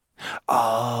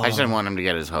 I just didn't want him to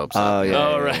get his hopes up. Oh yeah.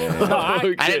 All right. I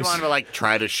didn't want him to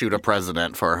try to shoot a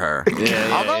president for her.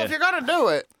 Although if you're gonna do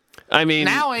it, I mean,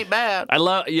 now ain't bad. I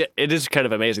love. Yeah, it is kind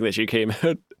of amazing that she came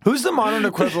out. Who's the modern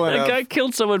equivalent That of? guy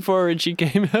killed someone for her, and she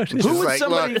came out. Who would like,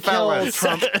 somebody look, kill fellas.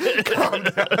 Trump?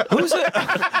 Who's a?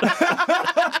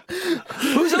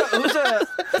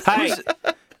 Hey,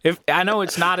 if I know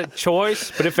it's not a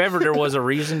choice, but if ever there was a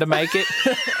reason to make it,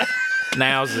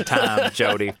 now's the time,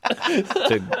 Jodie,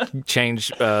 to change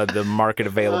the market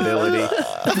availability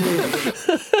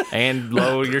and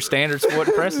lower your standards for what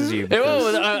impresses you.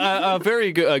 Well, a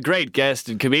very good, great guest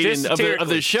and comedian of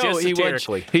the show. He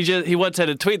once had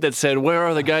a tweet that said, "Where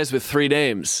are the guys with 3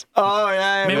 names?" Oh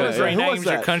yeah. Remember, three Who was names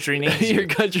your that? country needs. Your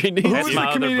country needs. That's Who's my the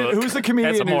other comedian? book. Who's the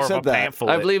comedian That's who more said of a that? pamphlet.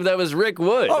 I believe that was Rick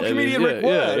Wood. Oh, comedian Rick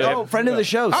Wood. Oh, friend of the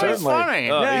show, Oh, certainly. it's funny.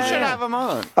 Yeah, You should yeah. have him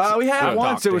on. We had I've it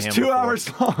once. talked It to was him 2 before.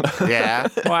 hours long. Yeah.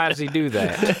 Why does he do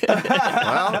that?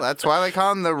 Well, that's why they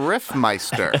call him the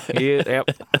Riffmeister. Yep.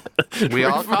 We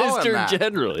all call him Mr. that.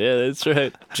 General. Yeah, that's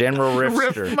right. General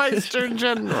Riffster. Riffmeister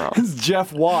General. It's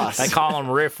Jeff Wass. They call him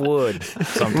Riff Wood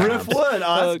sometimes. Riff Wood.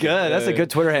 Oh, that's good. That's a good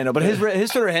Twitter handle. But his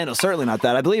Twitter handle certainly not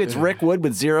that. I believe it's Rick Wood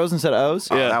with zeros instead of O's.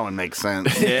 Oh, that one makes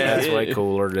sense. Yeah, that's way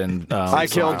cooler than I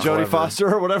killed Jodie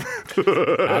Foster or whatever.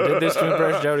 I did this to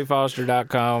impress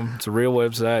JodieFoster.com. It's a real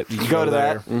website. You can Go to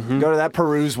there. that. Go to that.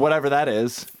 Peruse whatever that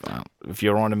is. If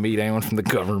you want to meet anyone from the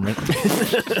government.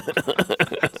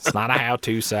 It's not a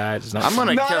how-to site. It's not. I'm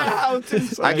gonna Not kill. how to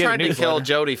I get a tried to kill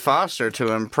Jodie Foster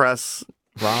to impress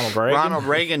Ronald Reagan. Ronald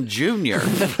Reagan Jr.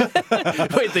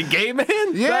 Wait, the gay man?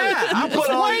 Yeah, I was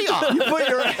way off.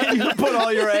 You put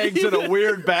all your eggs in a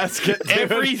weird basket.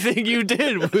 Everything you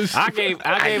did was. I gave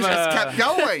I just kept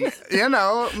going. You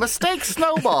know, mistakes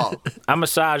snowball. I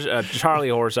massaged a Charlie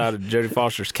horse out of Jodie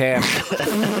Foster's calf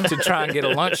to try and get a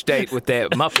lunch date with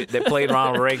that Muppet that played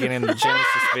Ronald Reagan in the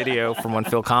Genesis video from when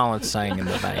Phil Collins sang in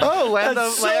the band. Oh, land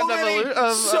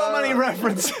So many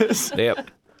references. Yep.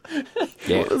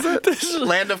 Yeah.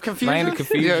 Land of confusion. Land of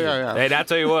confusion. Yeah. Hey, I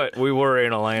tell you what, we were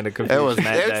in a land of confusion. It was.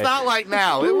 that It's day. not like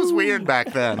now. It was weird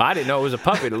back then. I didn't know it was a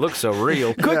puppet. It looked so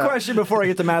real. Quick question before I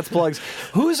get to Matt's plugs.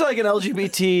 Who's like an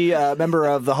LGBT member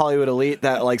of the Hollywood elite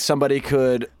that like somebody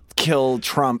could kill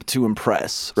Trump to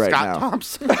impress right Scott now?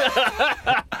 Thompson.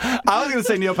 I was going to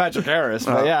say Neil Patrick Harris,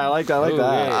 but yeah, I like that.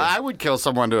 I would kill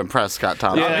someone to impress Scott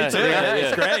Thompson. Yeah,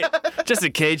 it's great. Just a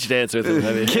cage dance with him.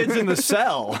 I mean. Kids in the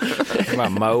Cell. What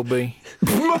about Moby?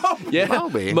 Yeah,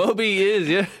 Moby. Moby is,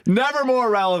 yeah. Never more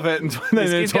relevant than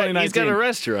in He's got 2019. a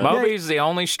restaurant. Moby's the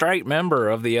only straight member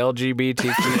of the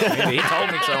LGBTQ community. He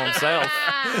told me so himself.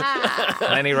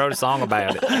 And then he wrote a song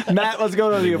about it. Matt, let's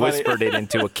go to He you, buddy. whispered it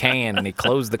into a can, and he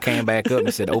closed the can back up and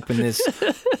he said, "Open this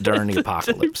during the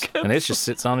apocalypse." And it just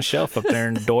sits on a shelf up there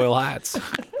in Doyle Heights.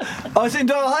 Oh, it's in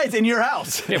Doyle Heights, in your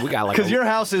house. Yeah, we got like Because your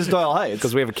house is Doyle Heights.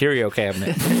 because we have a curio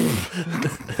cabinet.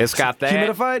 It's got that.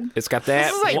 Humidified? It's got that.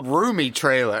 This is like roomy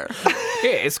trailer. Yeah,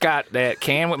 it's got that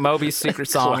can with Moby's secret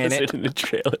song in it. Closet in the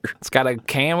trailer. It's got a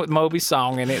can with Moby's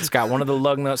song in it. It's got one of the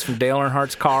lug nuts from Dale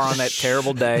Earnhardt's car on that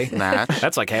terrible day. Nah.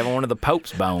 That's like having one of the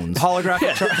Pope's bones.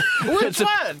 Holographic. Which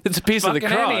one? It's a piece of the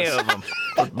Fucking any cross. of them.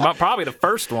 Probably the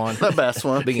first one. The best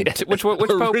one. Which Pope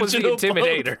was the Original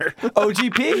Intimidator?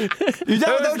 OGP? You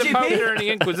down Who's with the Pope OGP? during the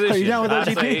Inquisition? Are you down with I'd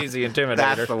OGP? say he's the Intimidator.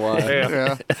 That's the one.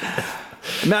 Yeah.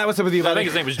 Matt, what's up with you, I buddy? think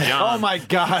his name was John. Oh, my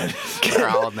God. They're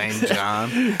all named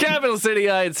John. Capital City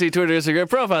INC, Twitter, Instagram,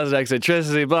 profiles,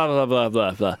 eccentricity, blah, blah, blah,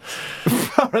 blah, blah.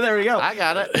 There we go. I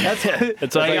got it.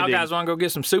 That's all Hey, I y'all need. guys want to go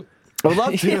get some soup? I would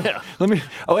love to. Yeah. Let me.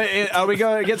 Oh, wait, are we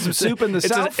going to get some soup in the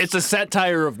south? It's a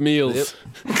satire of meals.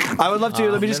 I would love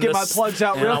to. Let me just in get my the- plugs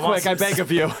out and real I want quick. I some- beg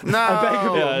of you. No. I beg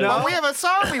of you. Yeah, No. Well, we have a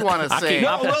song we want to sing. keep-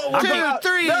 No, we'll get 2, out.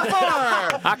 3, 4.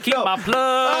 I keep my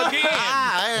plug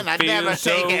in. And I Feel never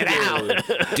so take it out.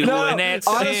 good. Doing No, that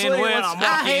honestly, sin when let's- I'm I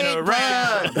walking hate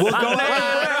around. drugs. We'll I'm go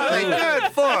never Really good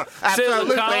for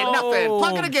absolutely nothing.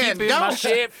 Plug it again. Keeping Go. my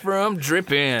shit from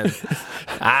dripping.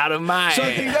 Out of my So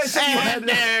you ass. guys said you had, And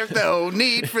there's no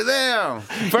need for them.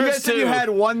 you guys said you had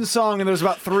one song, and there's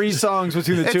about 3 songs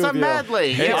between the It's two a of you.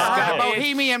 medley. Yeah. It's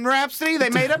Bohemian Rhapsody. They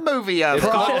made a movie of it.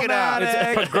 Look it up.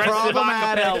 Progressive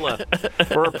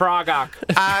acapella. We're a prog rock.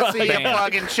 I see Band. a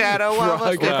plugging shadow of a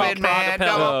Prog stupid man. acapella.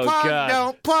 Don't Oh, plug, God.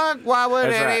 don't plug. Why would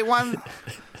That's right. anyone?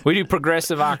 We do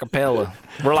progressive acapella.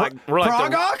 We're like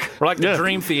Prog the, rock? we're like the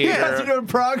Dream Theater. Yeah, you're doing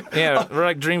prog. Yeah, we're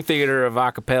like Dream Theater of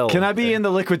acapella. Can I be in the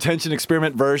Liquid Tension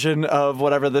Experiment version of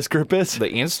whatever this group is?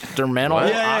 The instrumental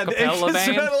yeah, the acapella band?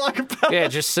 instrumental acapella. Yeah,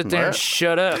 just sit there and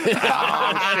shut up.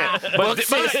 Book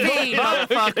 16,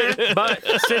 motherfucker. But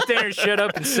sit there and shut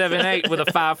up in 7/8 with a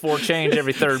 5/4 change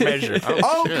every third measure.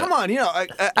 Oh, come on. You know,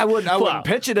 I wouldn't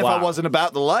pitch it if I wasn't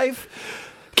about the life.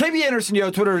 KB Anderson,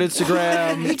 yo, Twitter and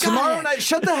Instagram. Tomorrow night,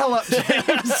 shut the hell up,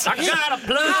 James. I got a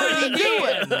plug. How did he do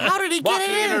it? How did he get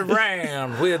in? Walking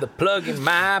around with a plug in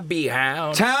my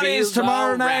behind. Townies Feels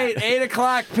tomorrow all night, right. 8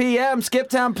 o'clock p.m.,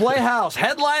 Skiptown Playhouse.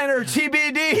 Headliner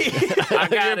TBD. I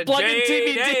got a Plugging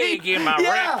JD in my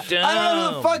yeah, rectum. I don't know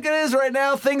who the fuck it is right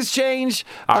now. Things change.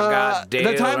 I got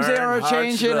the times they are Dale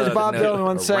changing, as Bob Earnhardt Dylan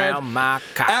once said. around my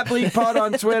cock. At BleakPod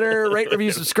on Twitter, rate,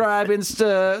 review, subscribe,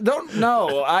 Insta. Don't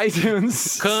know.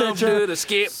 iTunes, Come Stitcher. to the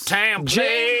Skip Town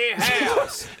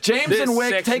Playhouse. James This and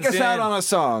Wick, take us section's out in. on a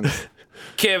song.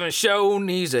 Kevin Show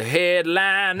needs a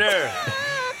headliner.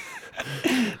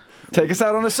 Take us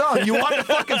out on a song. You wanted to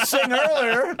fucking sing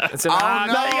earlier. It's an Oh, odd-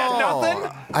 Now you got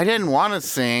nothing? I didn't want to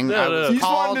sing. I was You just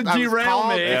called, wanted to I was derail called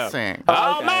me. to Yeah. sing.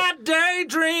 All my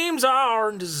daydreams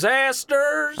are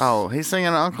disasters. Oh, he's singing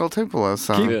an Uncle Tupelo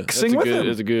song. Keep- Sing with him.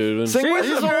 It's a good one. Sing with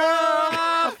He's him. the one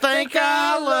I think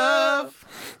I love.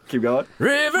 Keep going.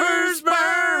 Rivers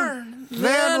burn,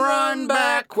 then run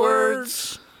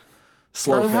backwards.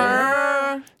 Slow From fade.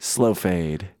 her, Slow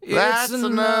fade. That's it's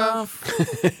enough.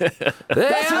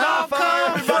 They all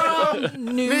come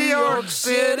from New York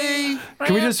City.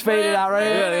 Can we just fade it out right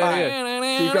here? All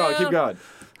right. Keep going. Keep going.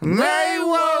 They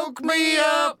woke me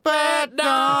up at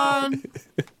dawn.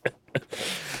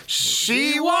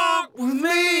 She walked with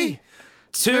me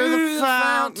to the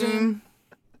fountain.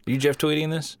 You Jeff tweeting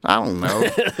this? I don't know.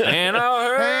 And I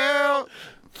heard Held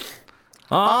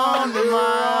onto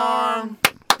my arm.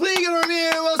 League and review.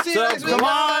 We'll see you So next week. come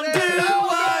on, everybody. do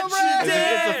what you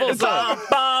did. It's a full song.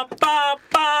 Bum, bum,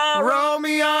 bum. Roll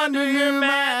me under your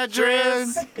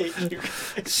mattress.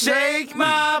 Shake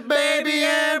my baby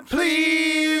and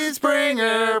please bring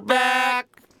her back.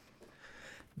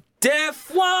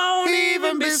 Death won't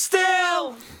even be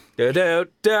still. Do, do,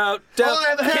 do, do.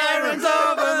 Karen's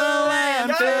over the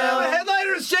landfill.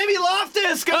 Headliner is Jamie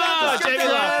Loftus. Come Oh, Jamie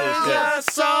Loftus. Yeah. I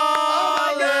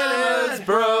saw that it was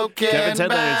broken. Kevin's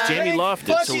headliner is Jamie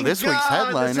Loftus. So this week's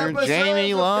headliner,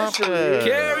 Jamie Loftus.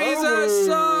 Carries us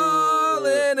all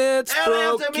and it's And I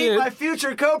have to meet my broken.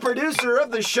 future co-producer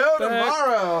of the show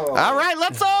tomorrow. All right,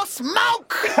 let's all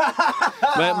smoke.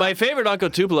 My favorite Uncle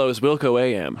Tupelo is Wilco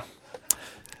AM.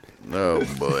 Oh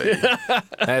boy.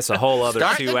 That's a whole other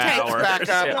Start the 2 tapes hours. back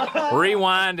up. Yeah.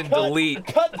 Rewind and delete.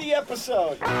 Cut the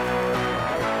episode.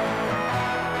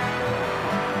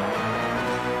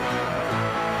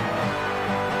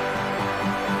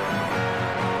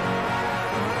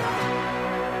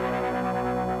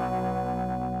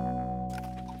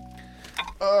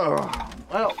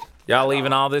 Y'all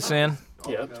leaving all this in?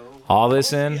 All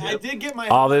this in? I did get my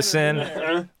All this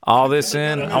in? All this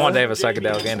in? I want to have a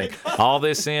psychedelic ending. All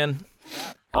this in?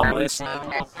 All this in?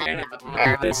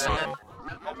 All this in?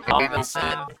 All this in?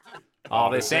 All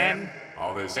this in?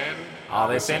 All this in? All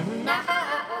this in?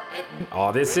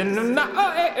 All this in?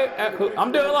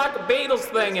 I'm doing like a Beatles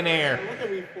thing in here.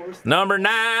 Number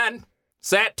 9,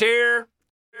 Satire.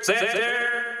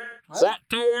 Satire.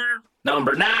 Satire.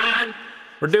 Number 9.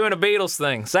 We're doing a Beatles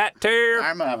thing. Satire.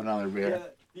 I'm gonna have another beer.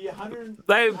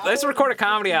 Let's record a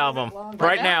comedy album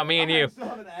right now, me and you.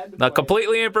 A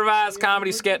completely improvised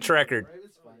comedy sketch record.